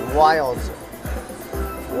 Come on, wilds.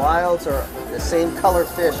 Wilds are the same color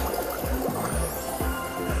fish.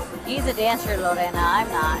 He's a dancer, Lorena. I'm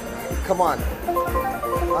not. Come on.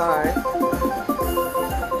 All right.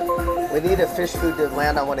 We need a fish food to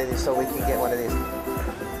land on one of these so we can get one of these.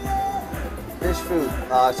 Fish food.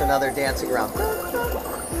 It's another dancing round.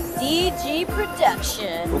 DG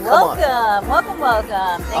Production. Well, Welcome. Welcome,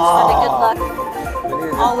 welcome. Thanks for the good luck. We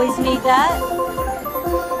need to- Always need that.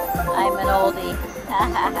 I'm an oldie.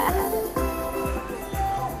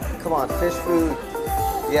 Come on, fish food.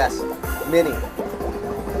 Yes, mini.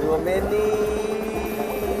 Do a mini.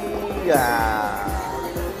 Yeah.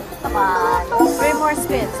 Come on. 3 more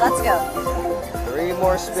spins. Let's go. 3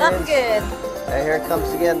 more spins. Something good. And here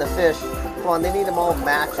comes again the fish. Come on, they need them all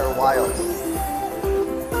match or wild.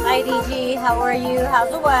 Hi, DG. How are you? How's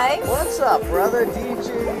the wife? What's up, brother?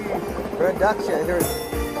 DG Production. Here.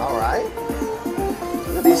 All right.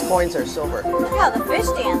 These coins are silver. Look how the fish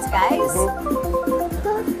dance, guys.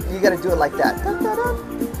 You got to do it like that.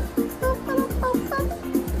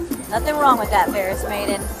 Nothing wrong with that, Ferris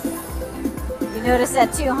Maiden. You noticed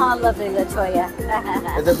that too, huh, lovely Latoya?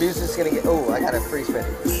 And the music's gonna get. Oh, I got a free spin.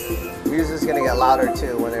 Music's gonna get louder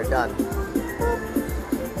too when they're done.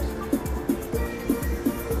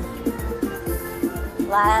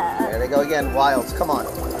 There they go again. Wilds. Come on.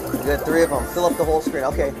 You got 3 of them. Fill up the whole screen.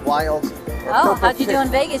 Okay. Wilds. Oh, how'd you do in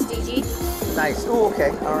Vegas, DG? Nice. Oh,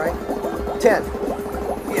 okay. All right. 10.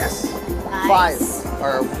 Yes. Nice. 5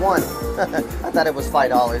 or 1. I thought it was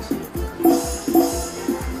 $5.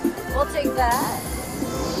 We'll take that.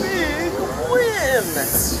 Big win.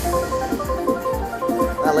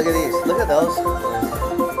 Now look at these. Look at those.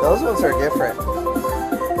 Those ones are different.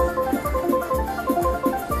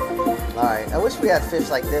 All right. I wish we had fish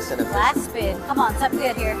like this in a fish. Last spin. Come on, something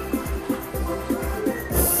good here.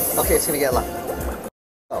 Okay, it's gonna get loud.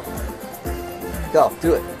 Go. Go.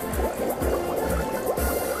 Do it.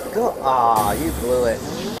 Go. Ah, you blew it.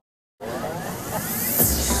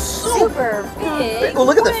 Super big. Oh,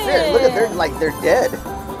 look at the fish. Look at they're dead.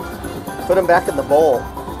 Put them back in the bowl.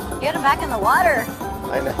 Get them back in the water.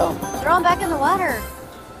 I know. Throw them back in the water.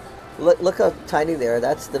 Look how tiny they are.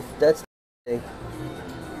 That's the thing.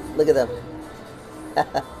 Look at them.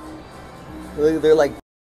 Look, they're like.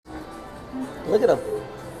 Look at them.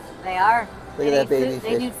 They are. Look at that baby They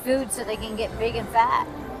fish. need food so they can get big and fat.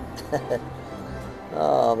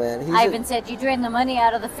 Oh man. Ivan said you drain the money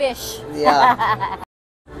out of the fish. Yeah.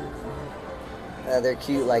 They're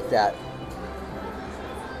cute like that.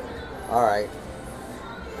 All right.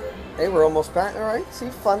 Hey, we're almost back. All right. See,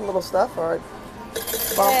 fun little stuff. All right.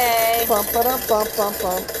 Bump, Yay. bump, ba-dum, bump, bump,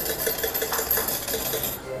 bump.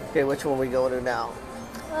 Okay, which one we going to now?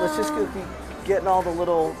 Let's just go keep getting all the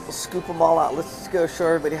little, scoop them all out. Let's just go show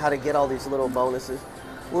everybody how to get all these little bonuses.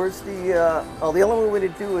 Where's the, oh, the only one we to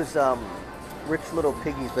do is Rich Little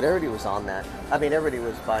Piggies, but everybody was on that. I mean, everybody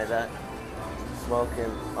was by that.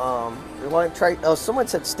 Smoking. We want to try, oh, someone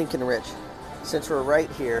said Stinkin' Rich. Since we're right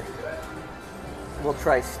here, we'll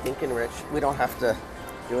try Stinkin' Rich. We don't have to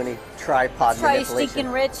do any tripod Try manipulation.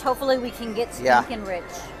 Stinkin' Rich. Hopefully we can get Yeah. Stinkin' Rich.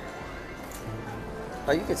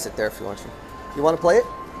 Oh, you can sit there if you want to. You want to play it?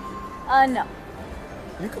 No.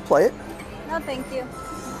 You can play it. No, thank you.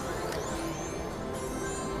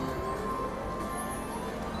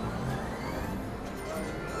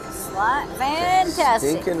 Slot. Fantastic.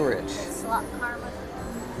 Stinkin' Rich. Slot karma.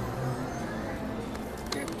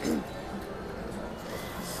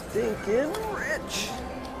 Stinkin' Rich.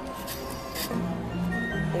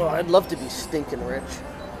 Well, I'd love to be stinking rich.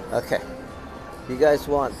 Okay. You guys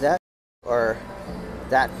want that? or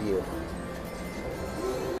that view?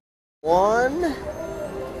 1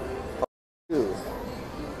 or 2?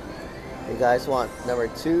 You guys want number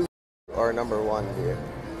 2 or number 1 view?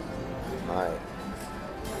 All right.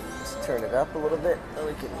 Let's turn it up a little bit so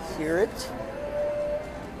we can hear it.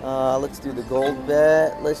 Let's do the gold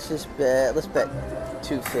bet. Let's bet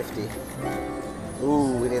 250.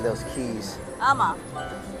 Ooh, we need those keys. Ama.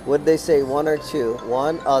 What'd they say, 1 or 2?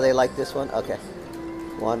 1? Oh, they like this one? Okay.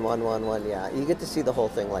 1, 1, 1, 1, yeah. You get to see the whole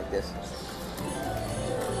thing like this.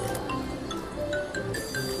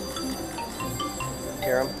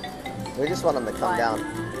 Hear them? We just want them to come down.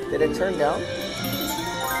 Did it turn down? It's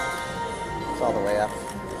all the way up.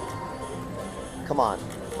 Come on.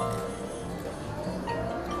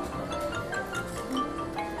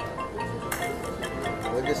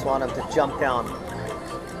 We just want them to jump down.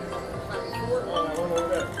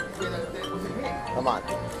 Come on.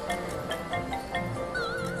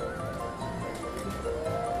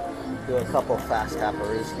 Do a couple fast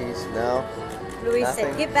taparooskies. No? Luis Nothing?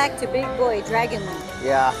 said, get back to big boy Dragon Link.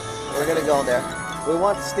 Yeah, we're gonna go there. We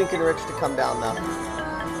want Stinking Rich to come down now.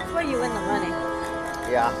 That's where you win the money.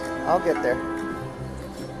 Yeah, I'll get there.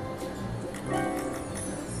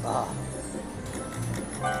 Ah.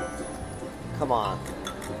 Come on.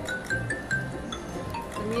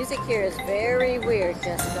 The music here is very weird,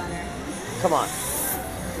 Jess Gunner. Come on.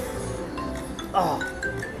 Oh.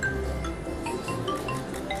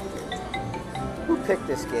 Who picked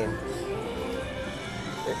this game?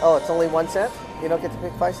 Oh, it's only 1 cent? You don't get to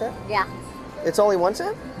pick 5 cents? Yeah, It's only 1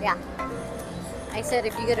 cent? yeah. I said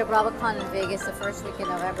if you go to BravoCon in Vegas the first week in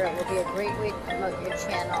November, it will be a great week to promote your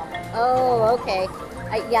channel. Oh, okay.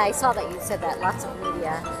 Yeah, I saw that you said that. Lots of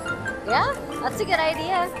media. Yeah, that's a good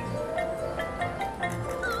idea.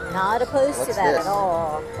 Not opposed to What's that this? at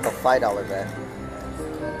all. A $5 bet.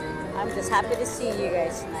 I'm just happy to see you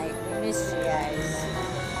guys tonight. We missed you guys.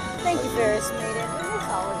 Thank you, Ferris Maiden. We miss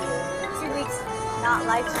all of you. 2 weeks not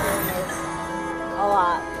live streaming is a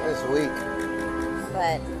lot, This week.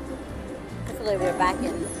 but hopefully we're back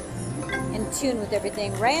in tune with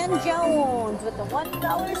everything. Rand Jones with the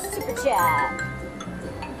 $1 super chat.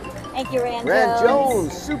 Thank you, Rand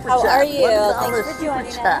Jones, super How chat. are you? $1 Thanks for super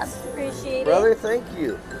joining chat. us. Appreciate Brother, it. thank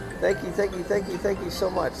you. Thank you so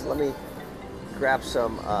much. Let me grab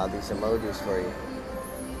some these emojis for you.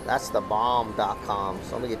 That's the bomb.com.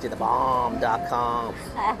 So let me get you the bomb.com.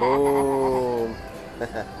 Boom.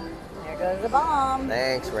 There goes the bomb.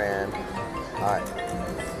 Thanks, Rand. All right.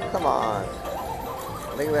 Come on. I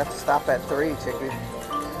think we have to stop at 3, Chickie.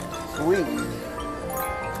 Sweet.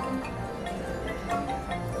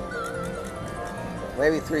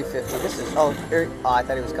 Maybe 350. This is, oh, here, oh, I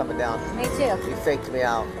thought he was coming down. Me too. He faked me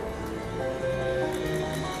out.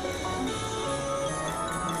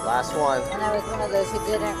 Last one. And I was one of those who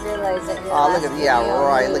didn't realize that your Oh, last look at, yeah, video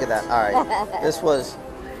right, moved. look at that. All right.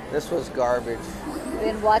 This was garbage.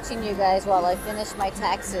 Been watching you guys while I finish my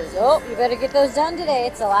taxes. Oh, you better get those done today.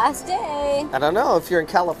 It's the last day. I don't know. If you're in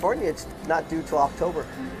California, it's not due till October.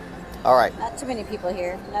 All right. Not too many people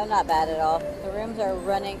here. No, not bad at all. The rooms are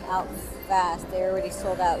running out fast. They already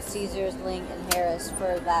sold out Caesars, Ling, and Harris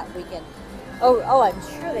for that weekend. Oh, I'm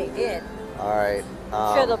sure they did. All right.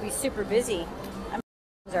 I'm sure they'll be super busy. I'm sure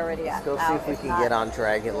it's already out. Let's go see if we can get on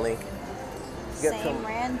Dragon Link. Get Same some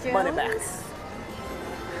Rand Jones. money back.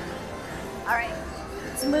 All right,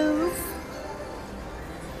 let's move.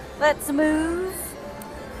 Let's move.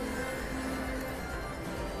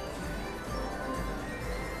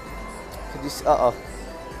 Could you see, uh-oh.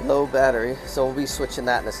 Low battery. So we'll be switching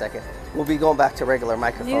that in a second. We'll be going back to regular New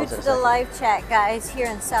microphones to in a the second. live chat, guys, here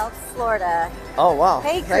in South Florida. Oh, wow.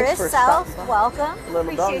 Hey, Thanks Chris for South, stopping by. welcome. Little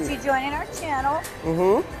Appreciate doggy. you joining our channel.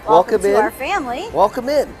 Mm-hmm. Welcome to in. our family. Welcome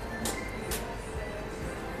in.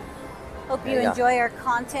 Hope you There you go. enjoy our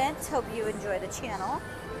content. Hope you enjoy the channel.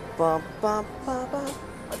 Bum, bum, bum, bum.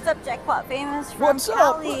 What's up, Jackpot Famous from What's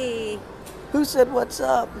up? Cali? Who said what's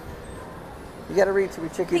up? You got to read to me,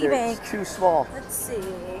 Chickie. Piggy It's bank. too small. Let's see.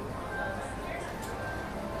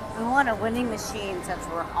 We want a winning machine since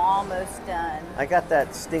we're almost done. I got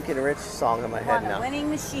that Stinking Rich song in my We head want a now. winning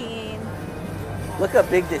machine. Look how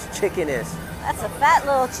big this chicken is. That's a fat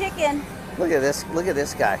little chicken. Look at this. Look at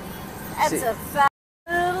this guy. That's See- a fat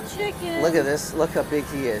little chicken. Look at this. Look how big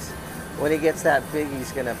he is. When he gets that big,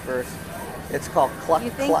 he's gonna burst. It's called cluck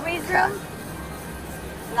You think, cluck. Freeze Room?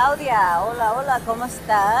 Claudia, hola, hola, ¿cómo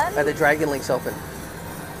están? The Dragon Link's open.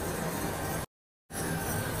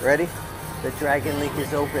 Ready? The Dragon Link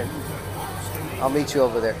is open. I'll meet you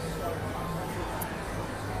over there.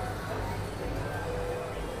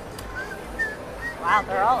 Wow,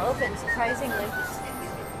 they're all open, surprisingly.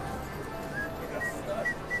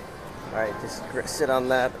 All right, just sit on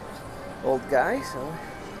that old guy. So,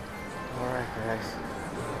 all right, guys.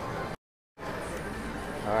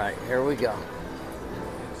 All right, here we go.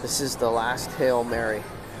 This is the last Hail Mary.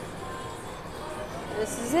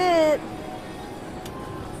 This is it.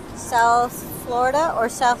 South Florida or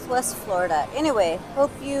Southwest Florida. Anyway,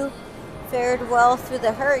 hope you fared well through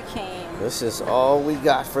the hurricane. This is all we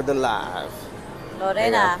got for the live.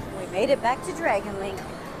 Lorena, we made it back to Dragon Link.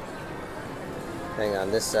 Hang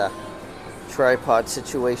on, this tripod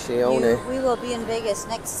situation. We will be in Vegas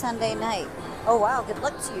next Sunday night. Oh wow, good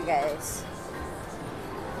luck to you guys.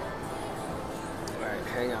 All right,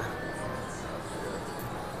 hang on.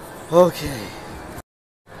 Okay.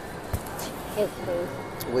 It's please.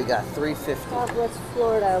 We got 350. Southwest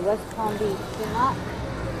Florida, West Palm Beach.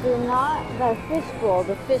 Do not the fish bowl.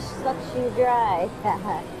 The fish sucks you dry.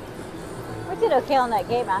 We did okay on that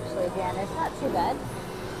game actually, Janice. Not too bad.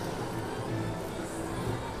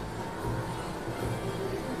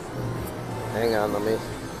 Hang on, let me.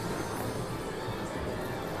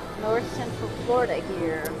 North Central Florida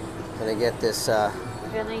here. Gonna get this You're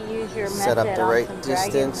gonna use your set method up the on right some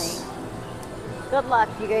Dragon distance. Link. Good luck.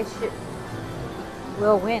 You guys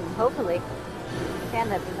will win, hopefully.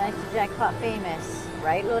 Panda, be nice to Jackpot famous.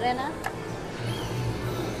 Right, Lorena?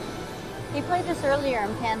 He played this earlier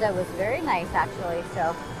and Panda was very nice actually,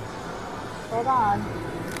 so hold on.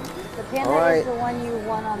 The Panda is the one you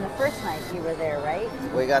won on the first night you were there, right?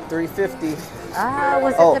 We got 350. Ah,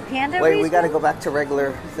 was it the Panda wait, we reason? gotta go back to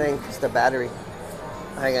regular thing. It's the battery.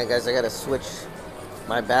 Hang on, guys. I gotta switch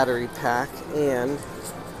my battery pack and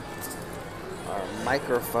our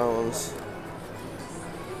microphones.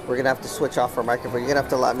 We're gonna have to switch off our microphone. You're gonna have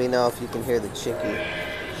to let me know if you can hear the Chickie,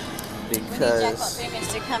 We need Jackpot because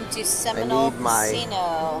famous to come to Seminole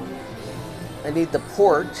Casino. I need the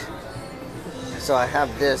port. So I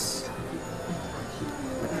have this.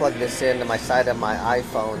 I plug this into my side of my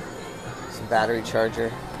iPhone. It's a battery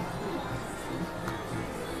charger.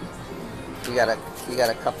 You got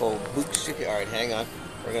a couple books. All right, hang on.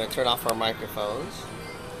 We're gonna turn off our microphones.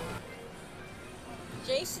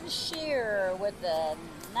 Jason Shearer with the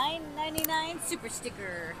 $9.99 super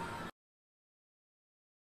sticker.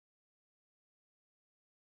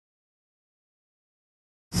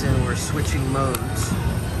 So we're switching modes.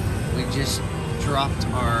 We just dropped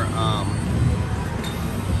our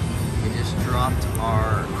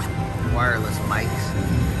wireless mics.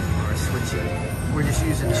 We're switching. We're just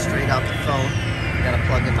using straight out the phone. I gotta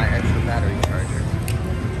plug in my extra battery charger.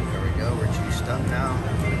 There we go. We're juiced up now.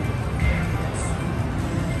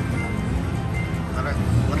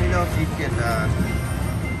 Let me know if you can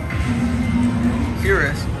hear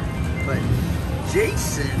us. But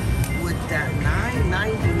Jason with that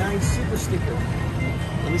 $9.99 super sticker.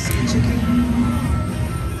 Let me see the Chickie.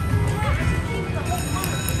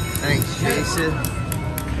 Thanks, Jason.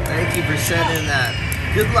 Thank you for sending that.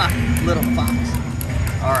 Good luck, little fox.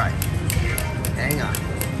 All right, hang on.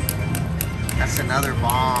 That's another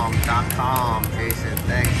bomb.com, Jason.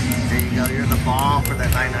 Thanks. There you go. You're the bomb for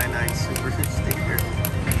that $9.99 super sticker.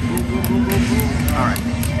 Boom, boom, boom, boom, boom. All right.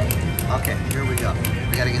 Okay, here we go.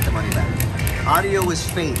 We got to get the money back. Audio is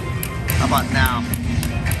faint. How about now?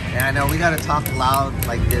 Yeah, I know, we gotta talk loud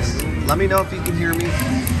like this. Let me know if you can hear me.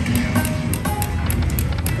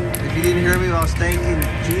 If you didn't hear me, I was thanking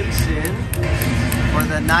Jason for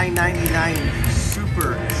the $9.99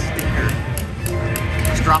 super sticker.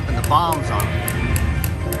 Just dropping the bombs on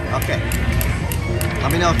him. Okay.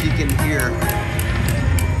 Let me know if you can hear.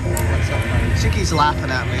 What's up, buddy? Chickie's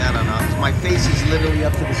laughing at me, I don't know. My face is literally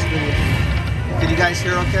up to the screen. Can you guys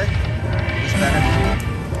hear okay? Is better?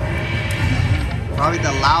 Probably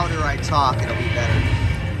the louder I talk, it'll be better.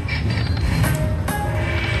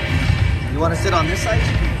 You want to sit on this side?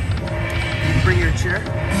 You can bring your chair.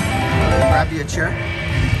 Grab you a chair.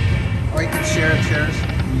 Or you can share chairs.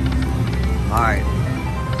 Alright.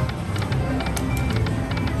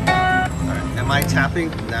 Alright. Am I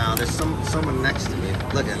tapping? No, there's someone next to me.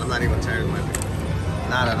 Look at it, I'm not even tired of my face.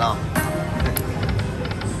 Not at all.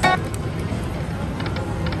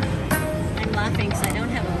 I'm laughing because I don't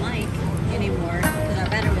have a mic anymore because our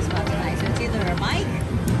battery was about to die. So it's either a mic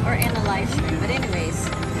or in the live stream. But anyways,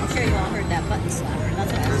 I'm sure you all heard that button slapper.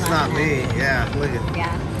 That's what I was It's not laughing me. Yeah, look at it.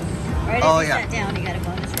 Yeah. Right as you sat down, you got a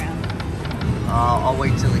bonus round. I'll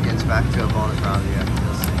wait till it gets back to a bonus round.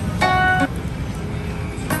 Yeah.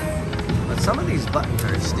 But some of these buttons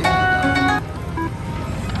are sticky though.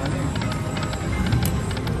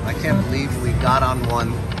 I can't believe we got on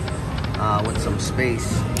one with some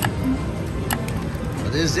space. So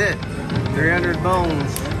this is it. 300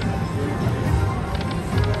 bones.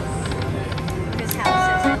 His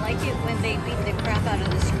house says, I like like it when they beat the crap out of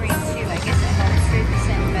the screen too. I guess it helps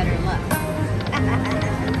 3% better luck.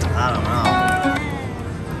 I don't know.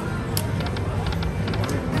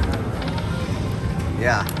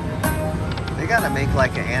 Yeah. They gotta make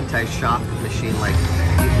like an anti-shock machine, like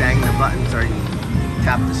you bang the buttons or you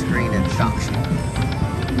tap the screen and shocks you.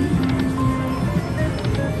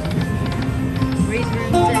 Breeze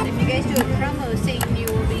Room said, if you guys do a promo saying you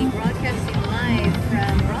will be broadcasting live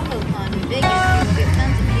from BravoCon in Vegas, you will get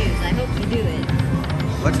tons of views. I hope you do it.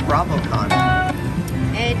 What's BravoCon?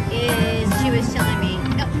 It is, she was telling me,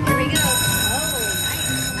 oh, here we go. Oh,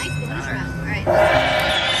 nice bonus round. All right,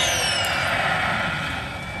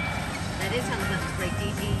 that is how the buttons break,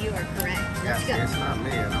 DG. You are correct. Let's go. It's not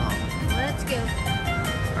me at all. Let's go.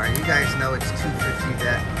 Alright, you guys know it's 250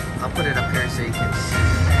 debt. I'll put it up here so you can see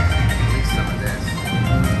at least some of this.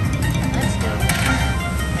 Let's go.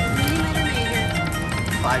 Mini, minor, major.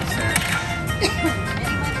 5 cents.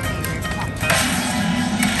 Mini, minor, major. Come on.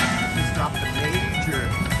 Stop the major.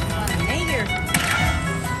 Come on, major. Come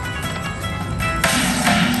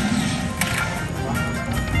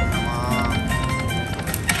on.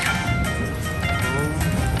 Boom.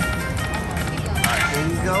 Alright,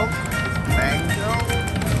 bingo. Bango.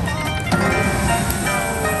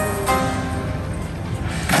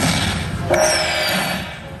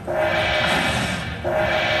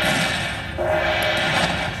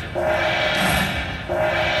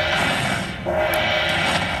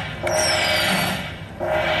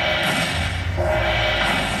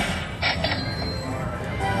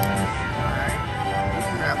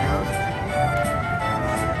 Grab those.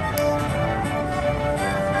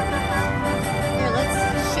 Here, let's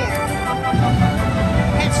share.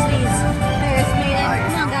 Catch these. There's Maiden.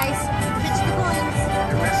 Come on, guys. Catch the coins.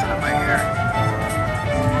 You're messing up my hair.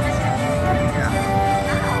 Yeah.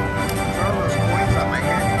 Throw those coins on my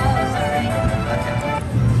head. Oh, sorry. Okay.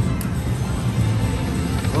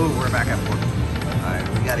 Oh, we're back at 4. Alright,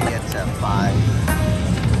 we gotta get to 5.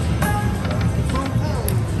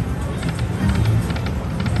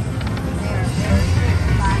 They're very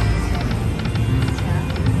good bodies.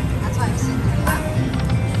 That's why I'm sitting there laughing.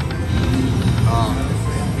 Oh.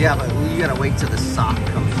 Yeah, but you gotta wait till the sock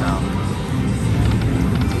comes out. Oh,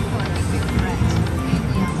 I think you're correct.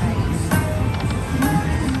 Mainly on righties.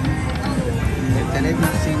 If any of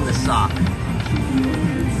you've seen the sock,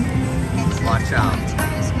 watch out.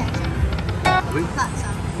 We, Caught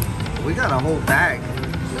some. we got a whole bag.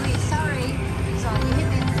 Louis, sorry. So you hit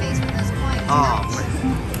me in the face with those coins. Oh,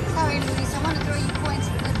 Sorry, Louis. I want to throw you coins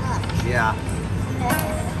for good luck. yeah.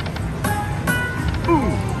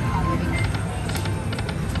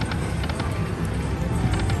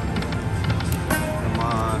 Come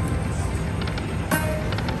on.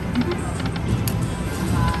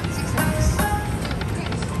 Come on, 6 cents.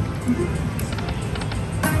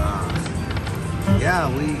 Yeah,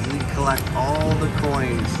 we collect all the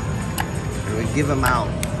coins and we give them out.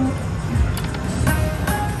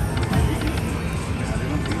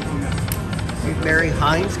 Mary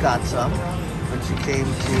Hines got some when she came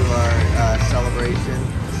to our celebration.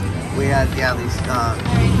 We had these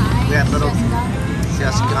we had little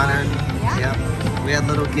Just Gunner. Yeah. We had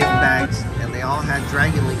little gift bags and they all had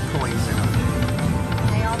Dragon League coins in them.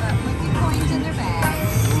 They all got liquid coins in their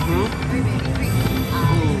bags. Mm-hmm. Very baby creepy.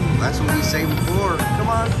 Ooh, that's what we say before. Come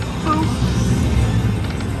on. Boop.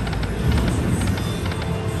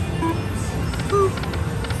 Boop.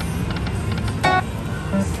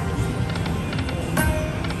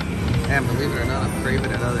 And believe it or not, I'm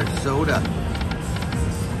craving another soda.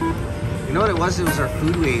 You know what it was? It was our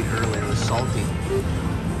food we ate earlier. It was salty.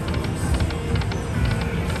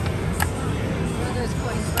 Throw those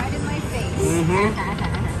coins right in my face. Mm-hmm.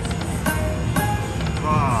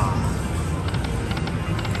 Oh.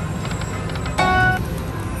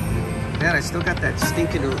 Man, I still got that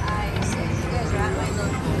stinking... I say, you guys are at my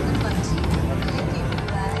little club team. Thank you for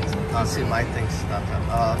that. I'll see my thing's stopped up.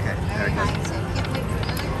 Oh, okay. There Very it goes. nice. I can't wait for another.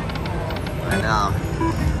 I know.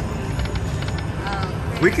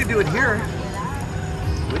 We could do it here.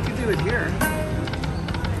 We could do it here.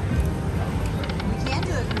 We can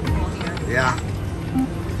do a group pool here. Yeah.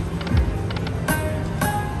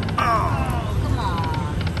 Oh. Come on.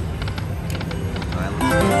 All right,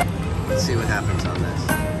 let's see what happens on this.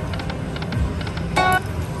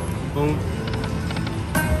 Boom.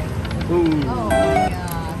 Boom. Oh my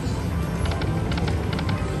gosh.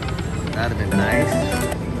 That'd have been nice.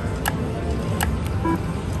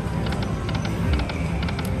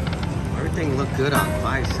 Everything looked good on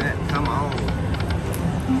 5 cent. Come on.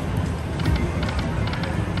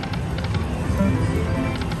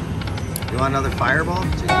 You want another fireball?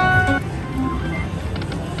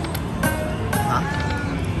 Huh?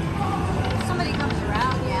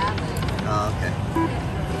 Okay.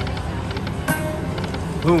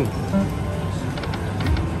 Boom.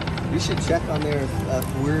 You should check on there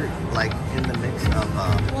if we're like in the mix of.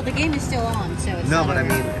 Well, the game is still on, so it's No, not but I over.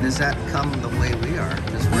 mean, does that come the way we are?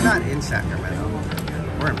 Because we're not in Sacramento.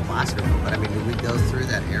 We're in Placerville. But I mean, do we go through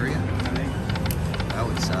that area? That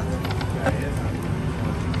would suck. I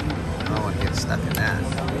don't want to get stuck in that.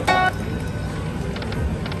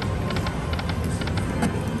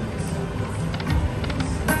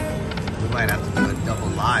 We might have to do a double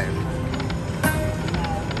live.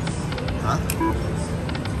 Huh?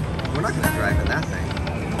 We're not going to drive in that thing.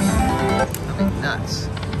 That'd be nuts.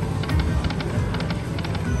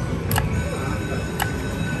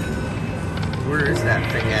 Where is that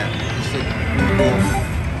thing at? You should Google.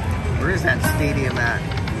 Where is that stadium at?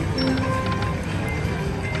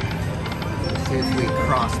 See if we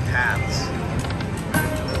cross paths.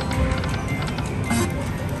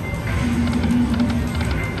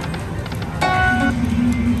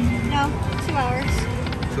 No, 2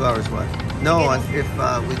 hours. 2 hours what? No,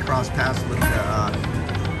 if we cross paths with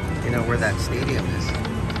the, you know, where that stadium is.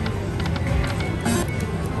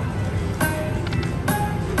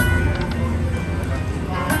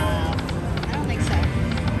 Wow. I don't think so.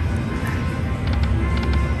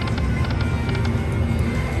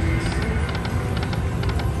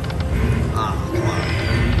 Ah, come on.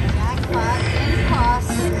 Jackpot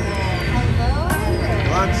impossible. Hello there.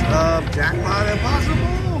 What's up, Jackpot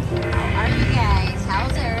Impossible? How are you guys?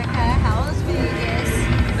 How's Erica? How's Vegas?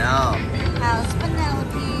 No. How's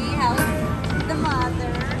Penelope? How's the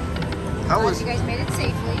mother? How Glad was you guys made it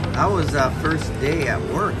safely. first day at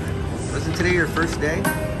work? Wasn't today your first day?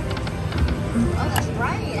 Oh, that's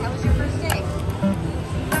right. How was your first day?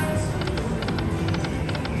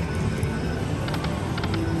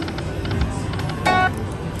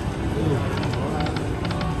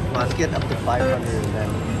 Well, let's get up to 500 and then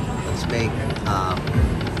let's make, how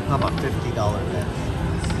about $50 bets?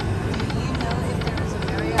 Do you know if there is a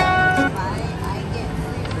Marriott close by? I get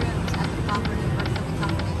free rooms at the property. Work for the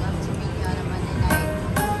company. Love to meet you on a Monday night.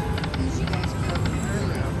 Because you guys go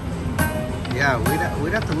early. Yeah,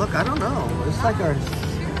 we'd have to look. I don't know. It's like our,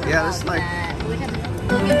 yeah, it's like, We'd have to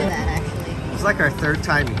look into that actually. it's like our third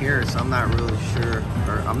time here, so I'm not really sure,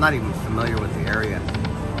 or I'm not even familiar with the area.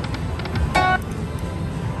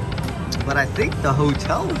 But I think the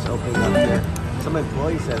hotel is opening up there. Some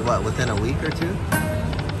employee said, what, within a week or two?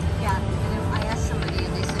 Yeah, and I asked somebody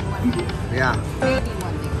and they said 1 week. Yeah, Maybe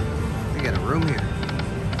 1 week. we got a room here.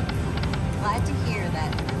 Glad to hear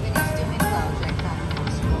that Vinny's doing well, Jackpot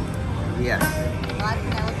Impossible. Yes. Glad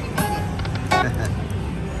Penelope made it.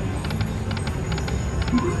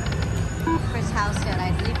 Chris House said,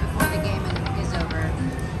 I'd leave before the game is over.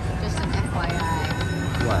 Just an FYI.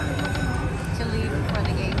 What? To leave before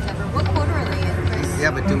the game's over. What quarter are they in, Chris?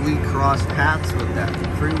 Yeah, but do we cross paths with that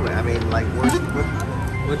freeway? I mean, like, where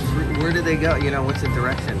do they go? You know, what's the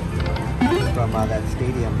direction from that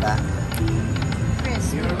stadium back?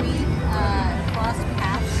 Chris, do we cross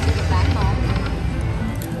paths to get back home?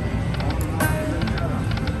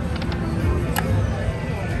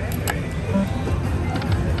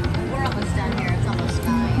 We're almost done here. It's almost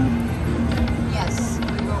 9. Yes,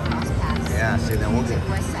 we will cross paths. Yeah, see, then we'll To get,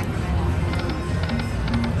 West Sacramento.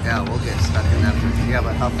 yeah, we'll get stuck in that. Yeah,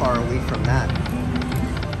 but how far are we from that?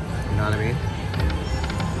 You know what I mean?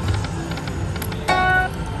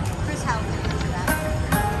 Chris, how can answer that?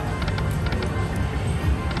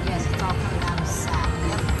 Yes, it's all coming out of SAP.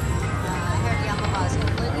 Yep. I heard Yamaha is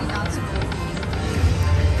completely non-school.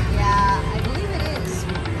 Yeah, I believe it is.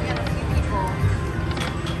 We have a few people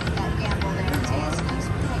that gamble there and say it's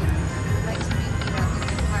non-school. I'd like to meet you at the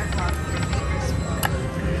new Hard Rock in Bakersfield.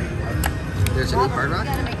 There's a new Hard Robert, Rock? we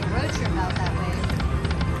gotta make a road trip out that way.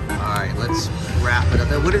 Alright, let's wrap it up.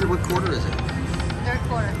 What quarter is it? Third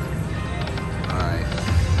quarter. Alright.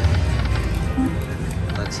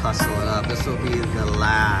 Let's hustle it up. This will be the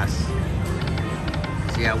last.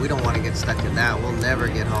 So yeah, we don't want to get stuck in that. We'll never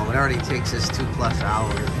get home. It already takes us 2+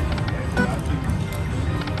 hours.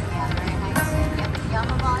 Yeah, very nice. Yep,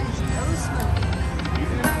 Yamaha is no smoking.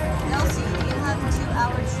 Elsie, do you have a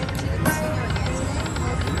 2-hour trip to the casino again today?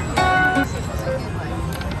 Your trip was a good one.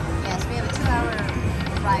 Yes, we have a 2-hour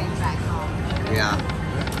ride back home. Yeah.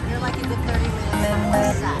 You're like a good 30 minutes from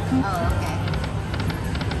West Sac. Oh, okay.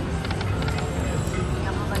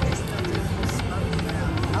 Yamaha just built a new smoking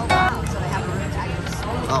room. Oh, wow. So they have a room to actually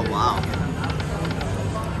smoke. Oh wow.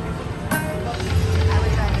 I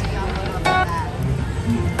would drive to Yamaha for that.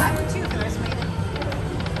 I would too if the rest made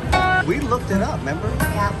it. We looked it up, remember?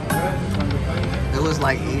 Yeah. It was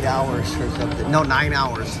like 8 hours or something. No, 9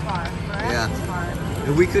 hours. It's far. For us, Yeah. it's far.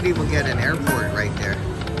 And we could even get an airport right there.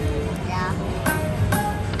 Yeah.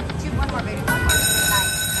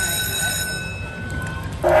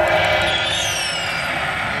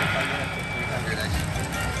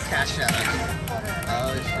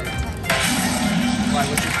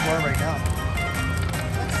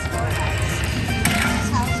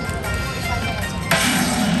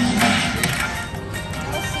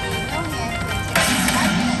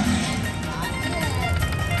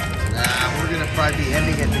 probably be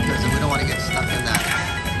ending it because we don't want to get stuck in that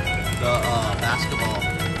basketball.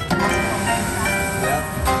 Yeah.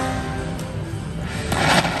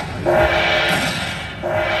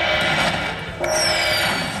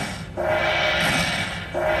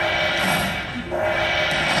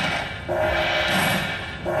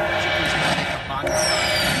 Chickie's gonna make a bonnet.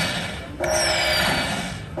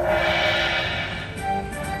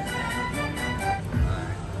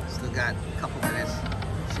 Still got a couple minutes.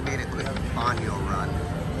 She made a quick Banyo run.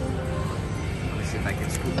 Let me see if I can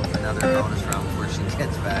scoop up another bonus round before she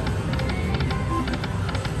gets back.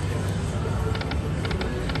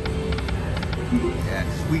 Yeah,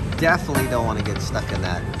 'cause we definitely don't want to get stuck in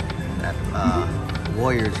that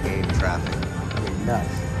Warriors game traffic. I mean,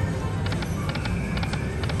 nuts.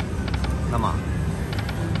 Come on.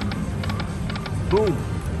 Boom.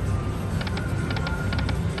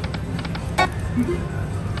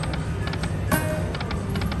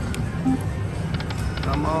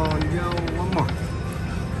 Come on, yo, one more.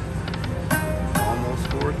 Almost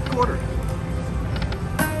fourth quarter.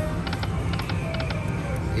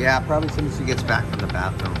 Yeah, probably as soon as she gets back from the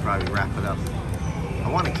bathroom, probably wrap it up. I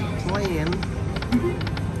want to keep playing.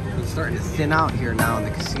 It's starting to thin out here now in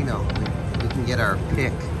the casino. We can get our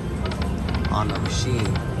pick on the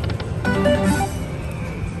machine.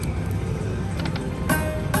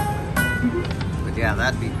 But yeah,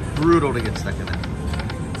 that'd be brutal to get stuck in that.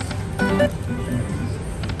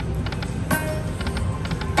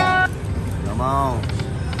 Come on.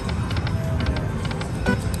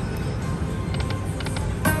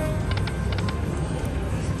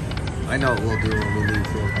 I know what we'll do when we leave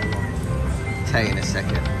here. Hang on. I'll tell you in a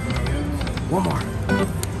second. One more.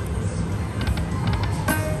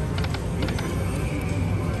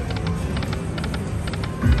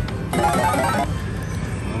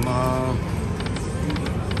 Come on.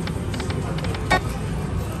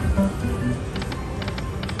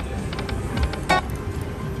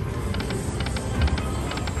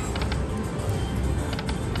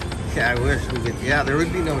 Yeah, I wish we could. Yeah, there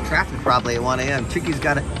would be no traffic probably at 1 a.m. Chickie's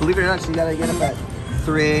got to, believe it or not, she's got to get up at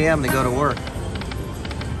 3 a.m. to go to work.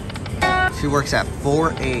 She works at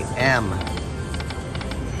 4 a.m.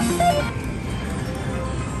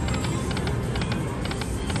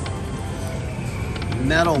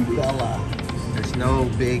 Metal Bella. There's no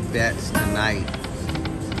big bets tonight.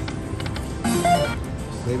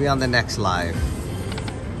 Maybe on the next live.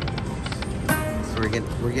 So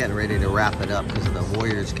we're getting ready to wrap it up because of the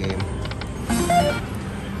Warriors game.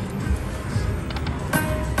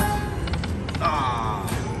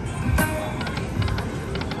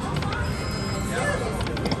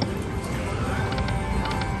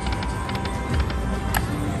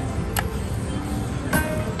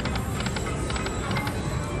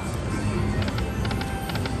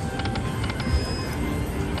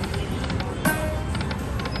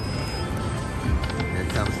 Here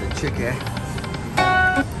comes the Chickie.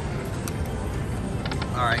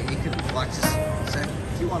 Alright, you can watch this.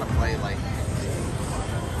 If you want to play, like,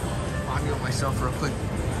 I'll mute myself real quick.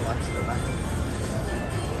 Watch the back.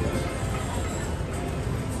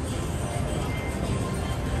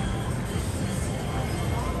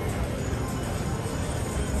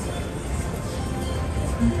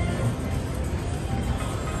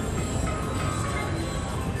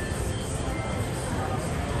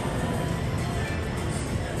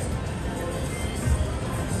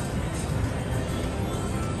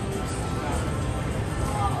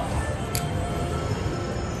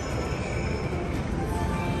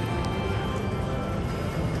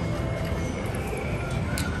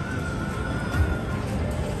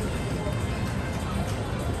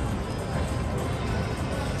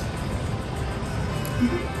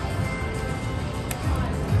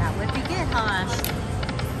 That would be good, huh?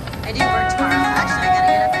 I do work tomorrow. Actually, I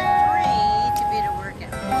gotta get up at 3 to be to work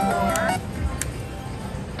at 4.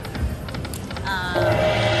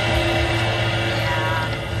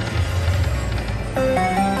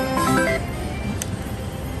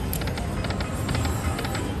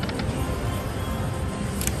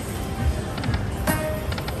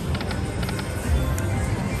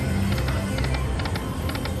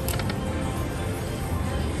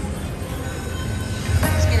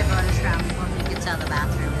 Let's get a bonus round before he gets out of the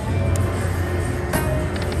bathroom.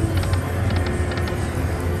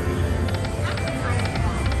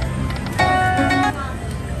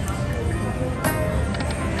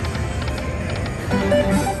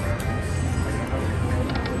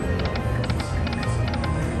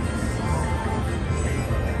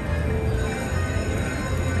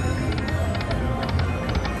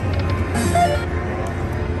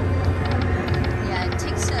 Yeah, it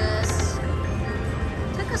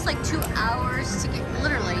took us almost like 2 hours to get,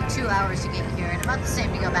 literally 2 hours to get here, and about the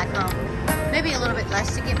same to go back home. Maybe a little bit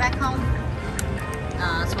less to get back home.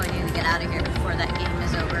 That's why I need to get out of here before that game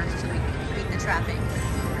is over, so we can beat the traffic.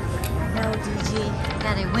 No, DG,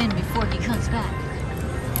 gotta win before he comes back.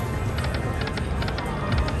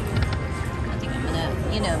 I think I'm gonna,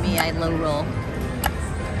 you know me, I low roll.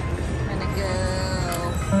 I'm gonna go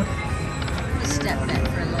a step back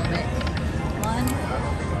for a little bit. 1,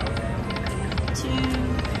 2,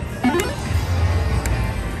 3.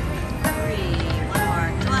 One more.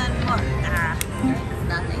 Ah,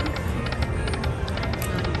 nothing.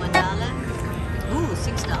 Go to $1. Ooh,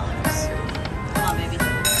 $6. Come on, baby. There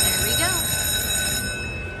we go.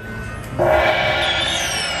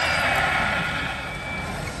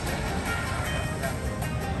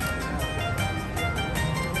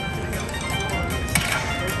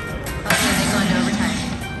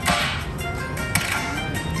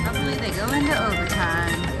 Hopefully they go into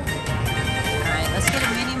overtime. Alright, let's get a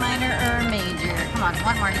mini, minor, or a major. Come on,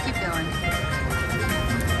 one more to keep going.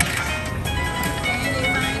 Mini,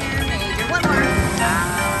 minor, major. One more.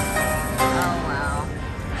 Oh, wow.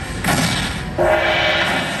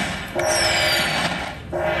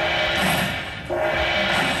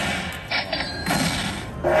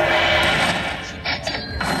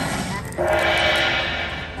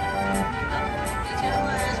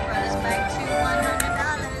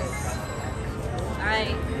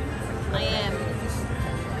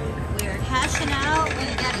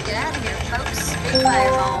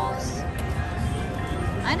 Fireballs.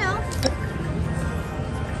 I know.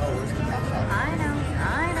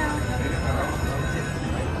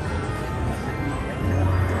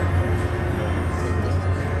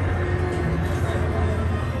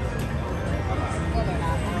 Well, they're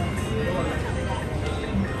not.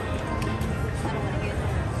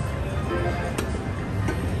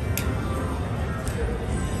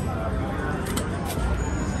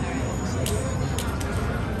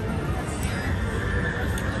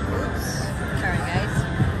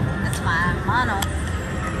 Mono.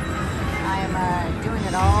 I am doing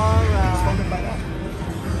it all wrong.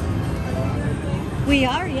 We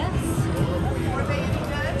are, yes.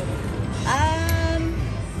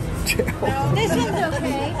 This one's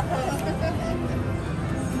okay.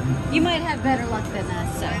 You might have better luck than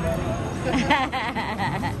us, so.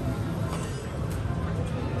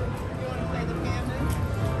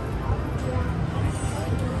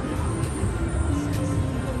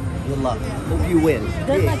 Good luck. Hope you win.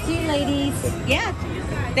 Good luck to you, ladies. Yeah.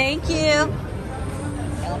 Thank you.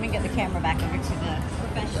 Okay, let me get the camera back over to the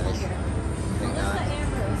professional here. Melissa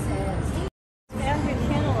Ambrose says he found your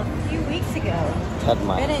channel a few weeks ago.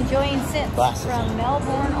 Been enjoying since from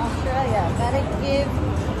Melbourne, Australia. Gotta give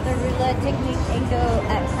the roulette technique a go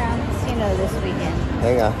at Crown Casino this weekend.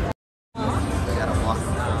 Hang on. Huh? I gotta walk.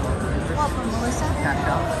 Welcome, Melissa. Cash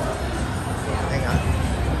out. Hang on.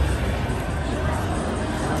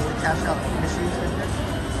 Cash out machines right there.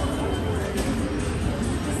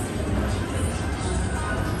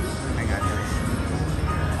 Hang on, guys.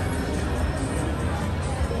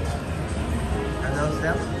 Are those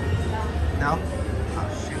them? No? Oh,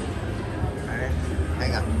 shoot. Alright.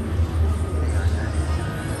 Hang on. Hang on, guys.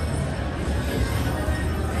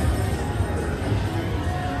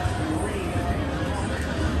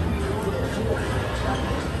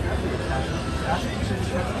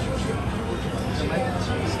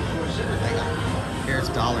 Here's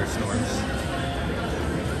dollar stores.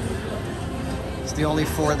 It's the only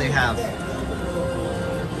 4 they have.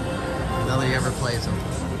 Nobody ever plays them.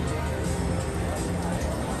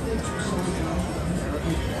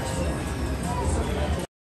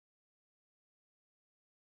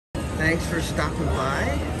 Thanks for stopping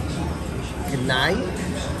by. Good night.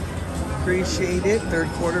 Appreciate it. Third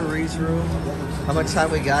quarter race room. How much time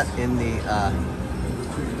we got in the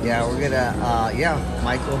yeah, we're gonna yeah,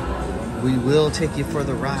 Michael, we will take you for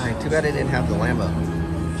the ride. Too bad I didn't have the Lambo.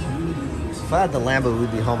 If I had the Lambo,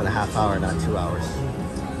 we'd be home in a half hour, not 2 hours.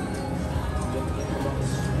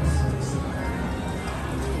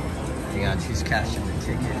 Hang on, she's cashing the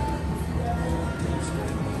ticket.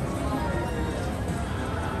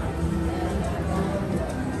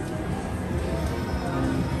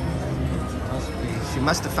 She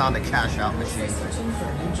must have found a cash out machine.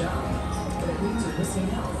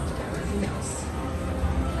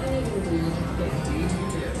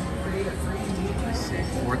 Let's see,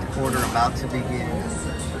 fourth quarter about to begin.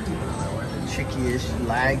 Chickie is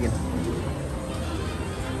lagging.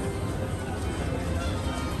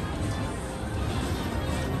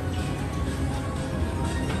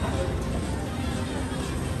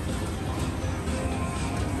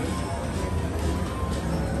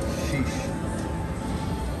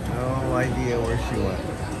 idea where she went.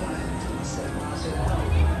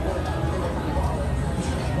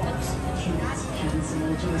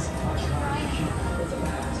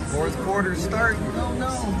 Fourth quarter start. Oh no.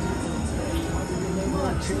 Come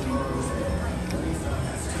on, Chickie.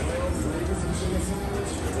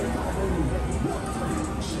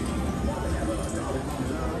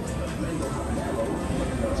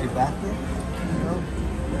 Is she back there? No.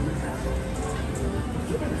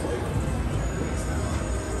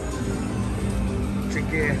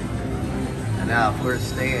 Chickie. And now if we're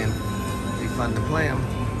staying, it'd be fun to play them.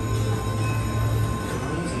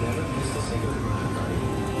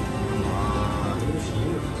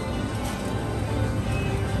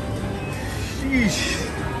 Sheesh.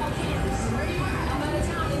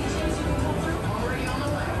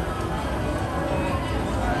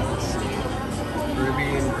 Ruby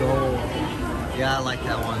and gold. Yeah, I like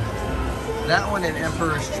that one. That one and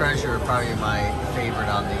Emperor's Treasure are probably my favorite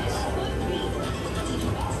on these.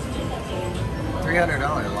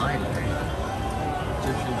 $300 line pay.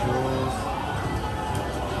 Egyptian jewels.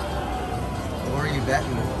 What are you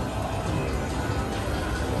betting?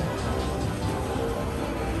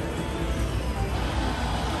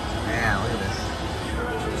 Man, look at this.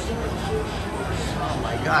 Oh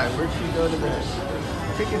my God, where'd she go to the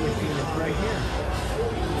ticket machine? It's right here.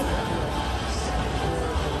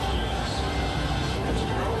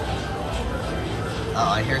 Oh,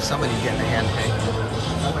 I hear somebody getting a hand pick.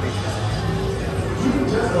 Somebody's got a hand.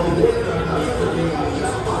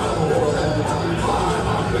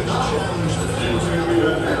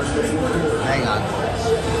 Hang on.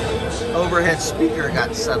 Overhead speaker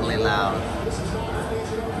got suddenly loud.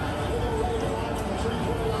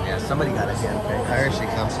 Yeah, somebody got a hand pick. Here she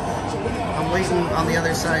comes. I'm waiting on the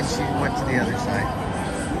other side. She went to the other side.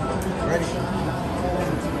 Ready?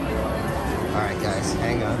 Alright guys,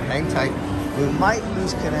 hang on. Hang tight. We might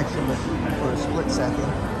lose connection for a split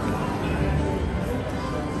second.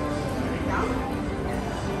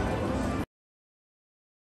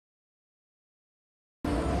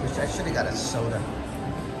 Wish I should have got a soda.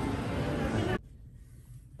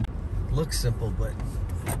 Looks simple, but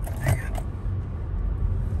hang on.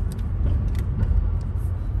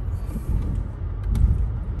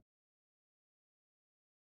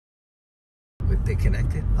 But they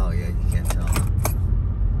connected? Oh yeah, you can't tell.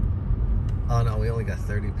 Oh no, we only got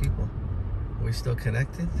 30 people. Are we still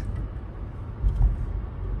connected?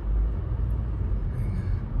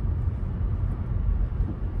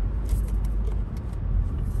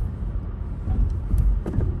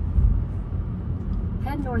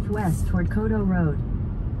 Head northwest toward Kodo Road.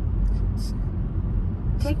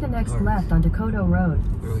 Take the next left onto Kodo Road.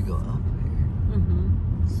 Where do we go? Up here?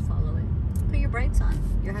 Mm-hmm. Just follow it. Put your brights on.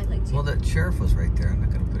 Your highlights. Well, that sheriff was right there. I'm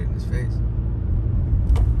not going to put it in his face.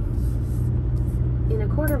 In a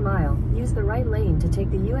quarter mile, use the right lane to take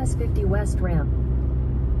the US 50 West ramp.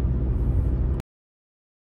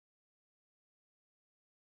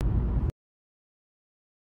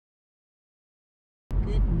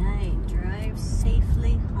 Good night. Drive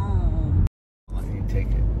safely home. Let me take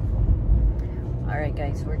it. All right,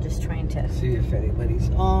 guys. We're just trying to See if anybody's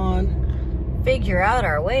on. figure out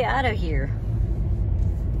our way out of here.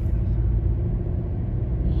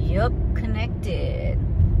 Yup, connected.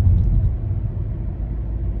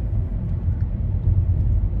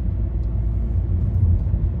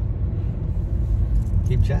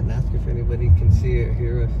 Keep chatting. Ask if anybody can see or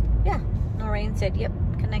hear us. Yeah, Noreen said, yep,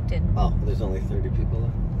 connected. Oh, there's only 30 people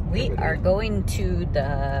left. We Everybody are else. going to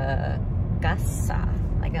the casa.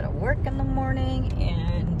 I gotta work in the morning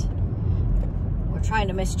and we're trying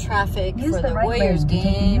to miss traffic Use for the the right Warriors lane to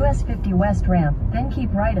take the game. US 50 West ramp, then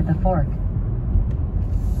keep right at the fork.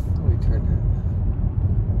 Oh, we turned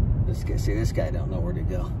it. This guy, see, this guy don't know where to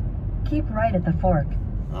go. Keep right at the fork.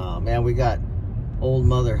 Oh man, we got old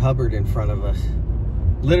Mother Hubbard in front of us.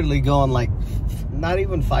 Literally going like not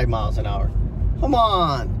even 5 miles an hour. Come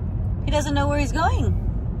on! He doesn't know where he's going.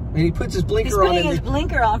 And he puts his He's blinker on putting his and,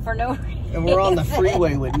 blinker on for no reason. and we're on the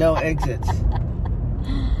freeway with no exits.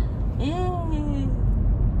 Yeah.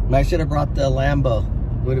 And I should have brought the Lambo.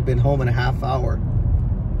 Would have been home in a half hour.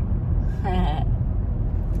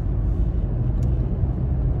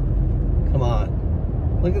 Come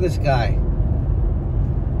on. Look at this guy.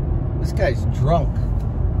 This guy's drunk.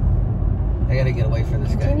 I gotta get away from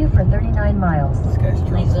this guy. Continue for 39 miles. This guy's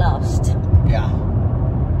drunk. He's lost. Yeah.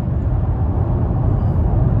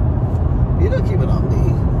 You don't keep it on me.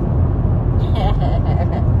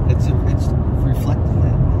 It's reflecting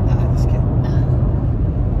that. Nah, just kidding.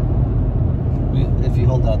 If you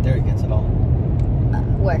hold out there, it gets it all.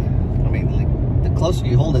 Where? I mean, like, the closer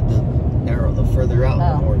you hold it, the narrower, the further out, the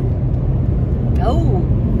Oh. more.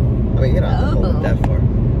 Oh. I mean,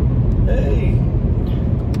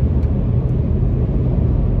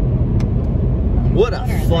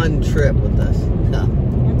 trip with us. No.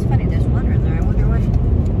 That's funny. There's water in there. I wonder what.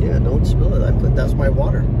 Yeah, don't spill it. That's my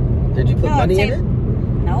water. Did you put money in it?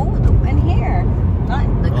 No, in here, not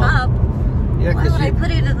in the cup. Yeah, Why would I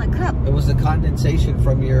put it in the cup? It was the condensation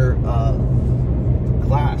from your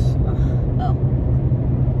glass. Oh.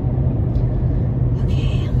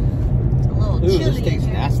 Okay. It's a little Ooh, chilly. this tastes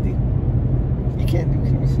in here. nasty. You can't do.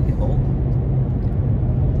 Can you see it hold?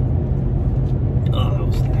 Oh, that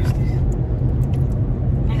was nasty.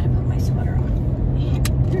 I gotta put my sweater on.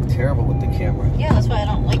 You're terrible with the camera. Yeah, that's why I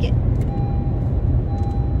don't like it.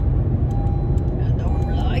 I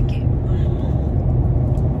don't like it.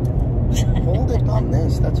 Hold it on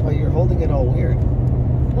this. That's why you're holding it all weird.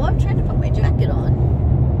 Well, I'm trying to put my jacket on.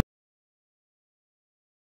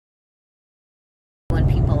 One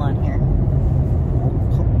people on here.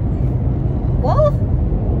 Whoa!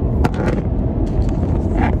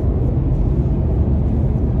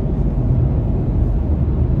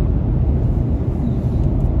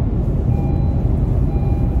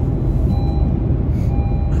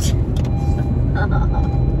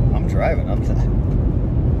 I'm driving. I'm trying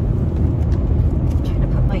to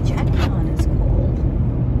put my jacket on. It's cold.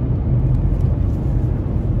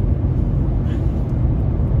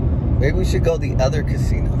 Maybe we should go the other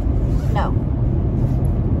casino. No.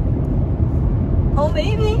 Oh,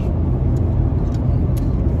 baby.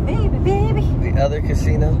 Baby, baby. The other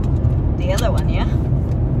casino? The other one, yeah?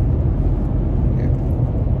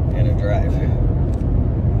 Yeah. And a drive.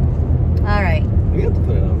 All right. You have to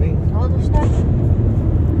put it on me. Oh, there's nothing.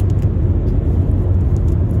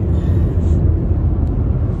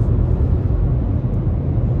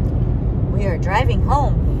 We are driving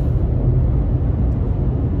home.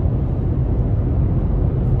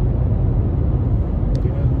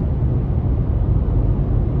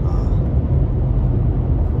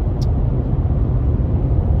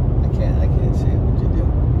 I can't see it. What'd you do?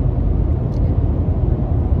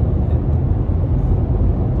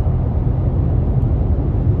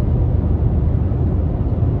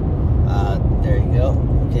 There you go.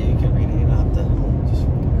 Okay, you can read it. You don't have to just.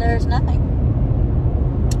 There's nothing.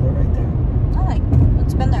 We're right there. Nothing.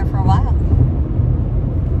 It's been there for a while.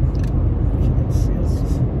 I can't see. It's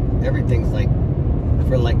just, everything's like,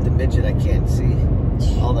 for like the midget, I can't see.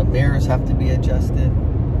 All the mirrors have to be adjusted.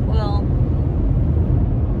 Well,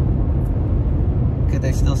 Could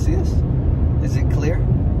they still see us? Is it clear?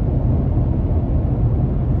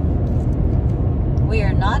 we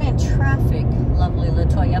are not in traffic, lovely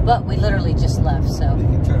Latoya, but we literally just left, so You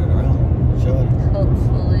can turn it around. Show it. That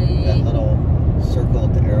hopefully little circle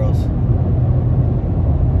with the arrows.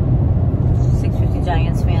 650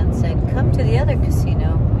 Giants fan said, come to the other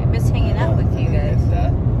casino. I miss hanging out with you guys. It's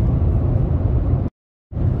that.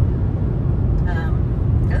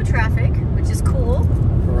 No traffic, which is cool.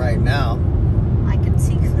 For right now. I can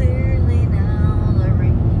see clearly now. The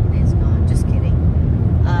rain is gone. Just kidding.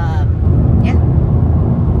 Yeah.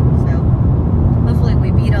 So, hopefully we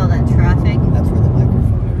beat all that traffic. That's where the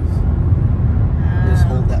microphone is. Just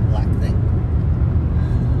hold that black thing.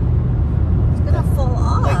 It's gonna fall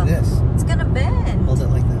off. Like this. It's gonna bend. Hold it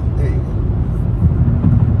like that. There you go.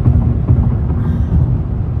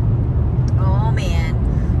 Oh man.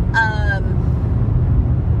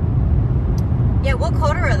 Yeah, what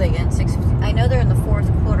quarter are they in? 6:50. I know they're in the fourth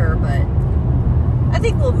quarter, but I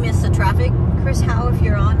think we'll miss the traffic. Chris Howe, if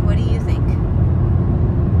you're on, what do you think?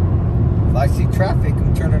 If I see traffic,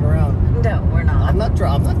 I'm turning around. No, we're not. I'm not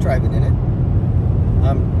driving in it.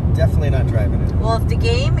 I'm definitely not driving in it. Well, if the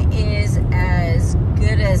game is as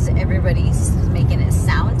good as everybody's making it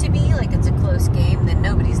sound to be, like it's a close game, then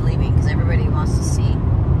nobody's leaving because everybody wants to see.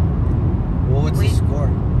 Well, what's the score?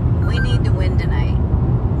 We need to win tonight.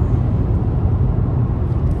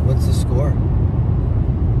 What's the score?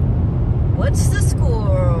 What's the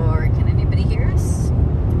score? Can anybody hear us?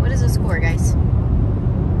 What is the score, guys?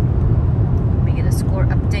 Let me get a score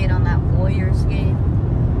update on that Warriors game.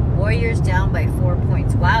 Warriors down by 4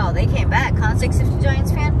 points. Wow, they came back, huh? 650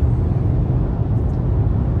 Giants fan?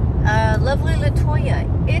 Lovely Latoya,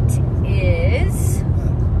 it is...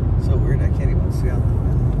 So weird, I can't even see out the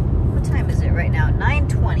window. What time is it right now?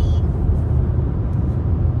 9:20.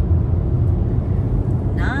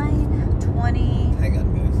 9:20 Hang on a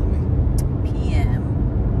minute, let me. p.m.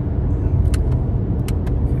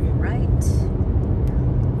 Right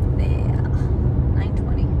there.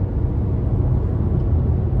 9:20.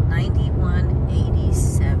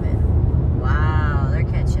 91.87. Wow, they're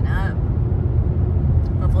catching up.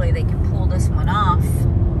 Hopefully they can pull this one off.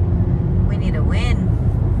 We need a win.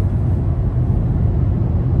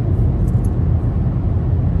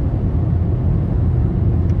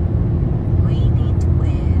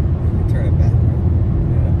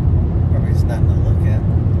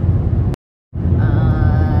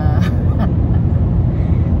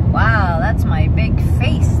 my big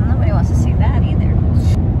face. Nobody wants to see that either.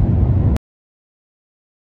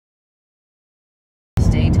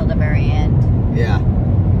 Stay till the very end. Yeah.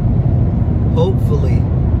 Hopefully.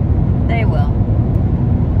 They will.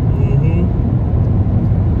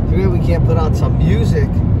 Too bad we can't put on some music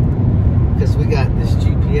because we got this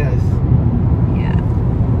GPS. Yeah.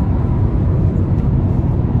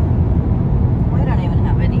 We don't even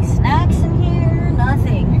have any snacks in here.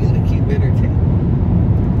 Nothing. You gotta keep entertained.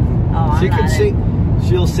 Oh, She can sing.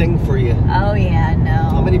 She'll sing for you. Oh yeah, no.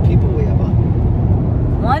 How many people we have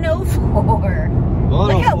on? 104.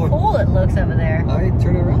 Look how cool it looks over there. All right,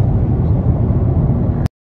 turn it around.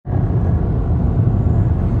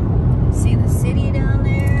 See the city down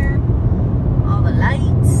there. All the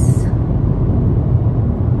lights.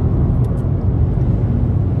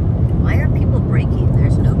 Why are people braking?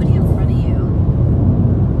 There's nobody in front of you.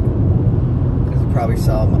 Because you probably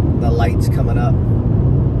saw the lights coming up.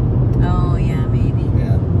 Oh yeah, maybe.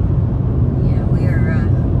 Yeah. Yeah, we are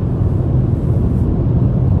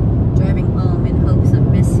driving home in hopes of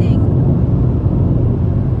missing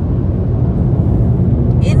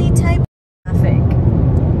any type of traffic.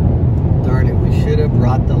 Darn it, we should have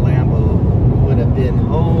brought the Lambo. We would have been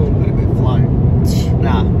home, would have been flying.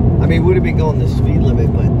 Nah, I mean, would have been going the speed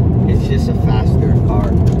limit, but it's just a faster car.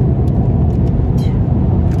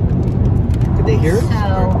 Did they hear us? So,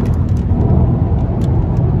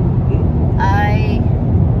 hi,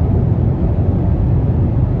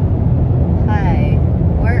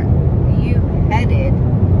 where are you headed?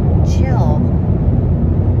 Chill.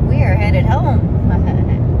 We are headed home.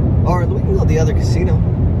 Or we can go to the other casino.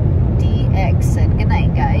 DX said, good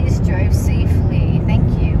night, guys. Drive safely. Thank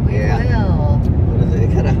you. We will. What is it?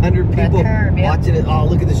 It got 100 people curb, yep. watching it. Oh,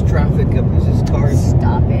 look at this traffic up. There's this cars.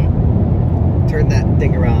 Stop it. Turn that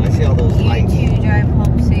thing around. I see all those You lights. too, drive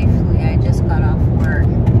home safely. I just got off work.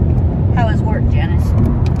 How was work, Janice?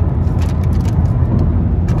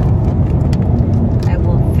 I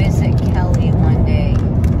will visit Kelly one day.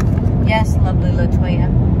 Yes, lovely LaToya.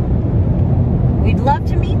 We'd love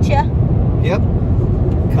to meet you. Yep.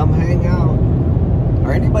 Come hang out.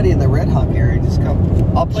 Or anybody in the Red Hawk area, just come.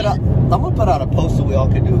 I'm gonna put out a post so we all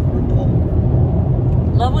can do a group poll.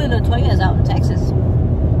 Lovely LaToya is out in Texas.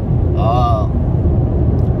 Oh.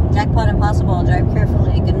 Jackpot Impossible. Drive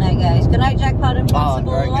carefully. Good night, guys. Good night, Jackpot Impossible.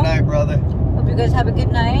 All right, good night, brother. Hope you guys have a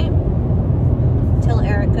good night. Tell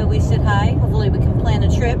Erica we said hi. Hopefully we can plan a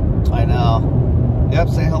trip. I know. Yep,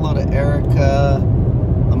 say hello to Erica,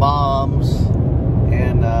 the moms,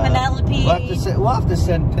 and Penelope. We'll have to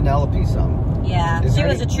send Penelope some. Yeah, she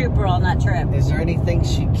was a trooper on that trip. Is there anything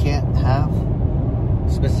she can't have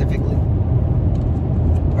specifically?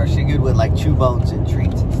 Or is she good with like chew bones and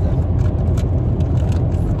treats and stuff?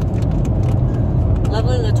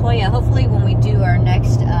 Lovely LaToya, hopefully when we do our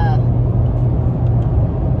next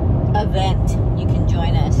event, you can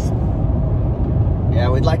join us. Yeah,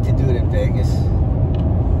 we'd like to do it in Vegas.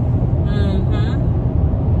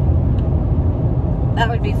 That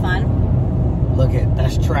would be fun. Look at,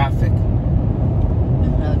 that's traffic.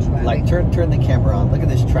 No traffic. Like, turn the camera on. Look at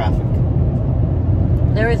this traffic.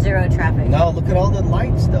 There is zero traffic. No, look at all the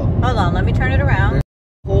lights though. Hold on, let me turn it around. There's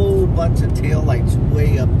a whole bunch of tail lights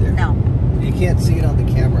way up there. No. You can't see it on the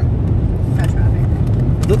camera. No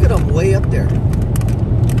traffic. Look at them way up there.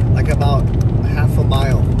 Like about half a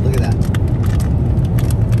mile. Look at that.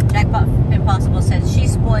 Jackpot Impossible says,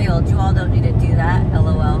 she's spoiled. You all don't need to do that.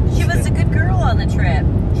 LOL. She was a good girl on the trip.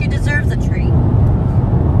 She deserves a treat.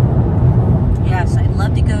 Yes, I'd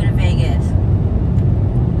love to go to Vegas.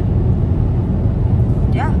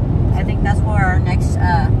 Yeah, I think that's where our next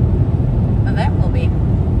event will be.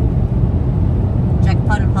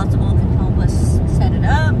 Jackpot Impossible can help us set it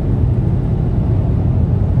up.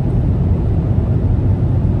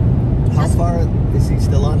 How far is he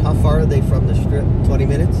still on? How far are they from the strip? 20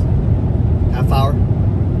 minutes? Half hour?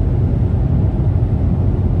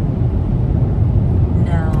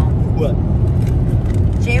 No. What?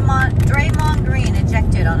 Draymond Green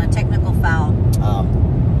ejected on a technical foul. Oh.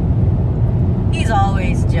 He's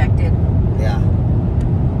always ejected. Yeah.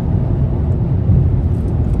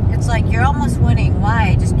 It's like you're almost winning.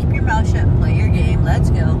 Why? Just keep your mouth shut and play your game. Let's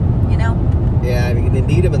go. You know? Yeah, I mean, they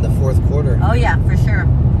need him in the fourth quarter. Oh yeah, for sure.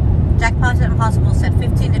 Jackpot Impossible said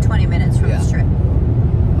 15 to 20 minutes from the strip.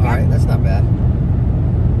 All right, that's not bad.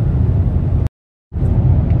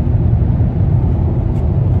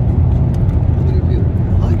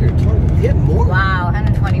 We get more. Wow,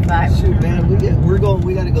 125. Shoot, man, we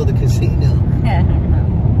got to go to the casino.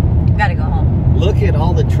 Gotta go home. Look at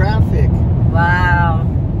all the traffic. Wow.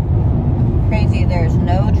 Crazy, there's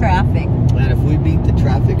no traffic. Man, if we beat the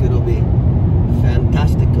traffic, it'll be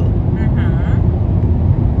fantastical. Mm-hmm.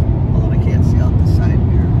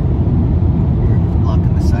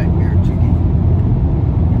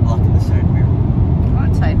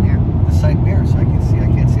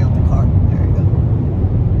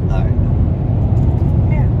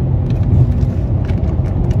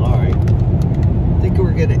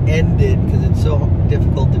 it's so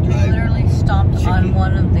difficult to He drive. literally stomped Chickie. on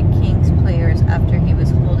one of the Kings players after he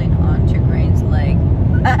was holding on to Green's leg.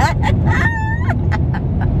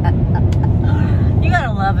 You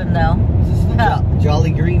gotta love him though. This is the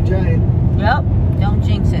Jolly Green Giant. Yep. Don't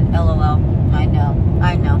jinx it, LOL. I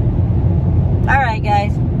know. Alright,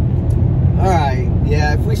 guys. Alright,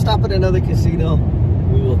 yeah, if we stop at another casino,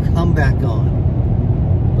 we will come back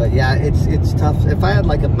on. But yeah, it's tough. If I had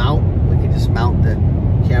like a mount, we could just mount the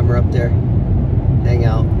camera up there, hang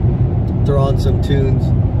out, throw on some tunes.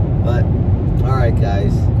 But alright,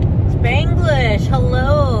 guys. Spanglish,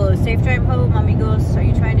 hello. Safe drive home, amigos. Are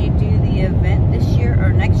you trying to do the event this year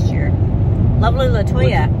or next year? Lovely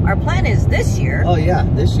Latoya. Our plan is this year. Oh yeah,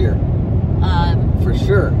 this year. For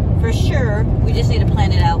sure. For sure. We just need to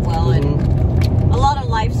plan it out well. And a lot of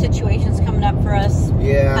life situations coming up for us.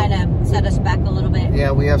 Yeah. Kind of set us back a little bit.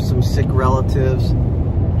 Yeah, we have some sick relatives.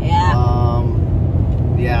 Yeah.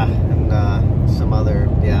 Yeah, and some other,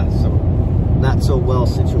 some not so well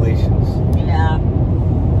situations. Yeah.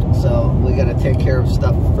 So we got to take care of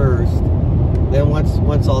stuff first. Then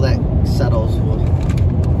once all that settles, we'll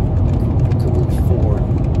move forward.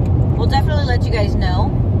 We'll definitely let you guys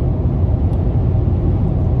know.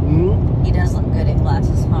 He does look good in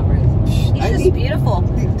glasses, huh, Ruth? He's just beautiful.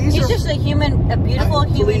 He's just a beautiful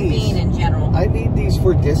human being in general. I need these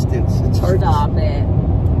for distance. It's hard. Stop it.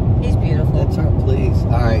 He's beautiful. That's hard, please.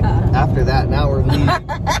 All right. After that, now we're leaving.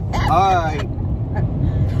 All right.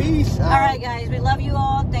 Peace out. All right, guys. We love you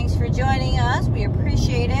all. Thanks for joining us. We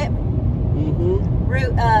appreciate it.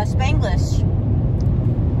 Spanglish.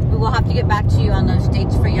 We will have to get back to you on those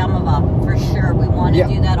dates for Yamava for sure. We want to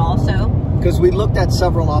do that also. Because we looked at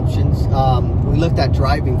several options. We looked at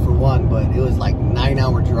driving for one, but it was like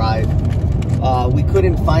 9-hour drive. We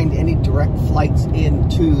couldn't find any direct flights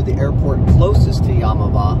into the airport closest to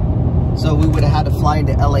Yamava. So we would have had to fly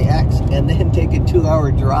into LAX and then take a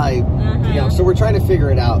 2-hour drive. So we're trying to figure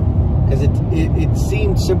it out. Because it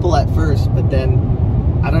seemed simple at first, but then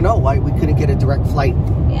I don't know why we couldn't get a direct flight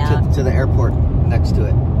to the airport next to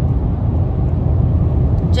it.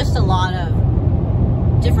 Just a lot of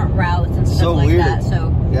different routes and stuff So like weird. that.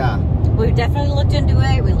 So yeah, we definitely looked into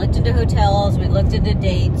it. We looked into hotels. We looked into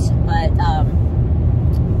dates. But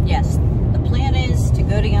yes, the plan is to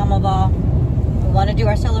go to Yamava. We want to do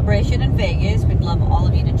our celebration in Vegas. We'd love all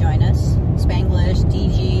of you to join us. Spanglish,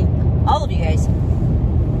 DG, all of you guys.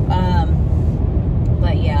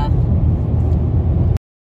 But yeah.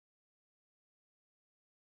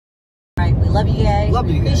 All right, we love you guys. Love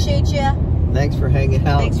you guys. Appreciate you. Thanks for hanging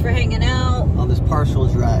out. Thanks for hanging out on this partial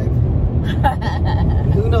drive.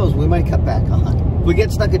 Who knows? We might cut back on. If we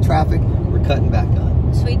get stuck in traffic, we're cutting back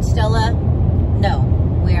on. Sweet Stella, no,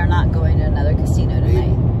 we are not going to another casino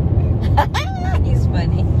tonight. He's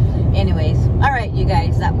funny. Anyways, all right, you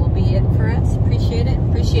guys, that will be it for us. Appreciate it.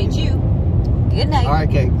 Appreciate you. Good night. All right,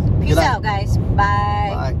 Kate. Peace out, guys.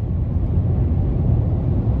 Bye. Bye.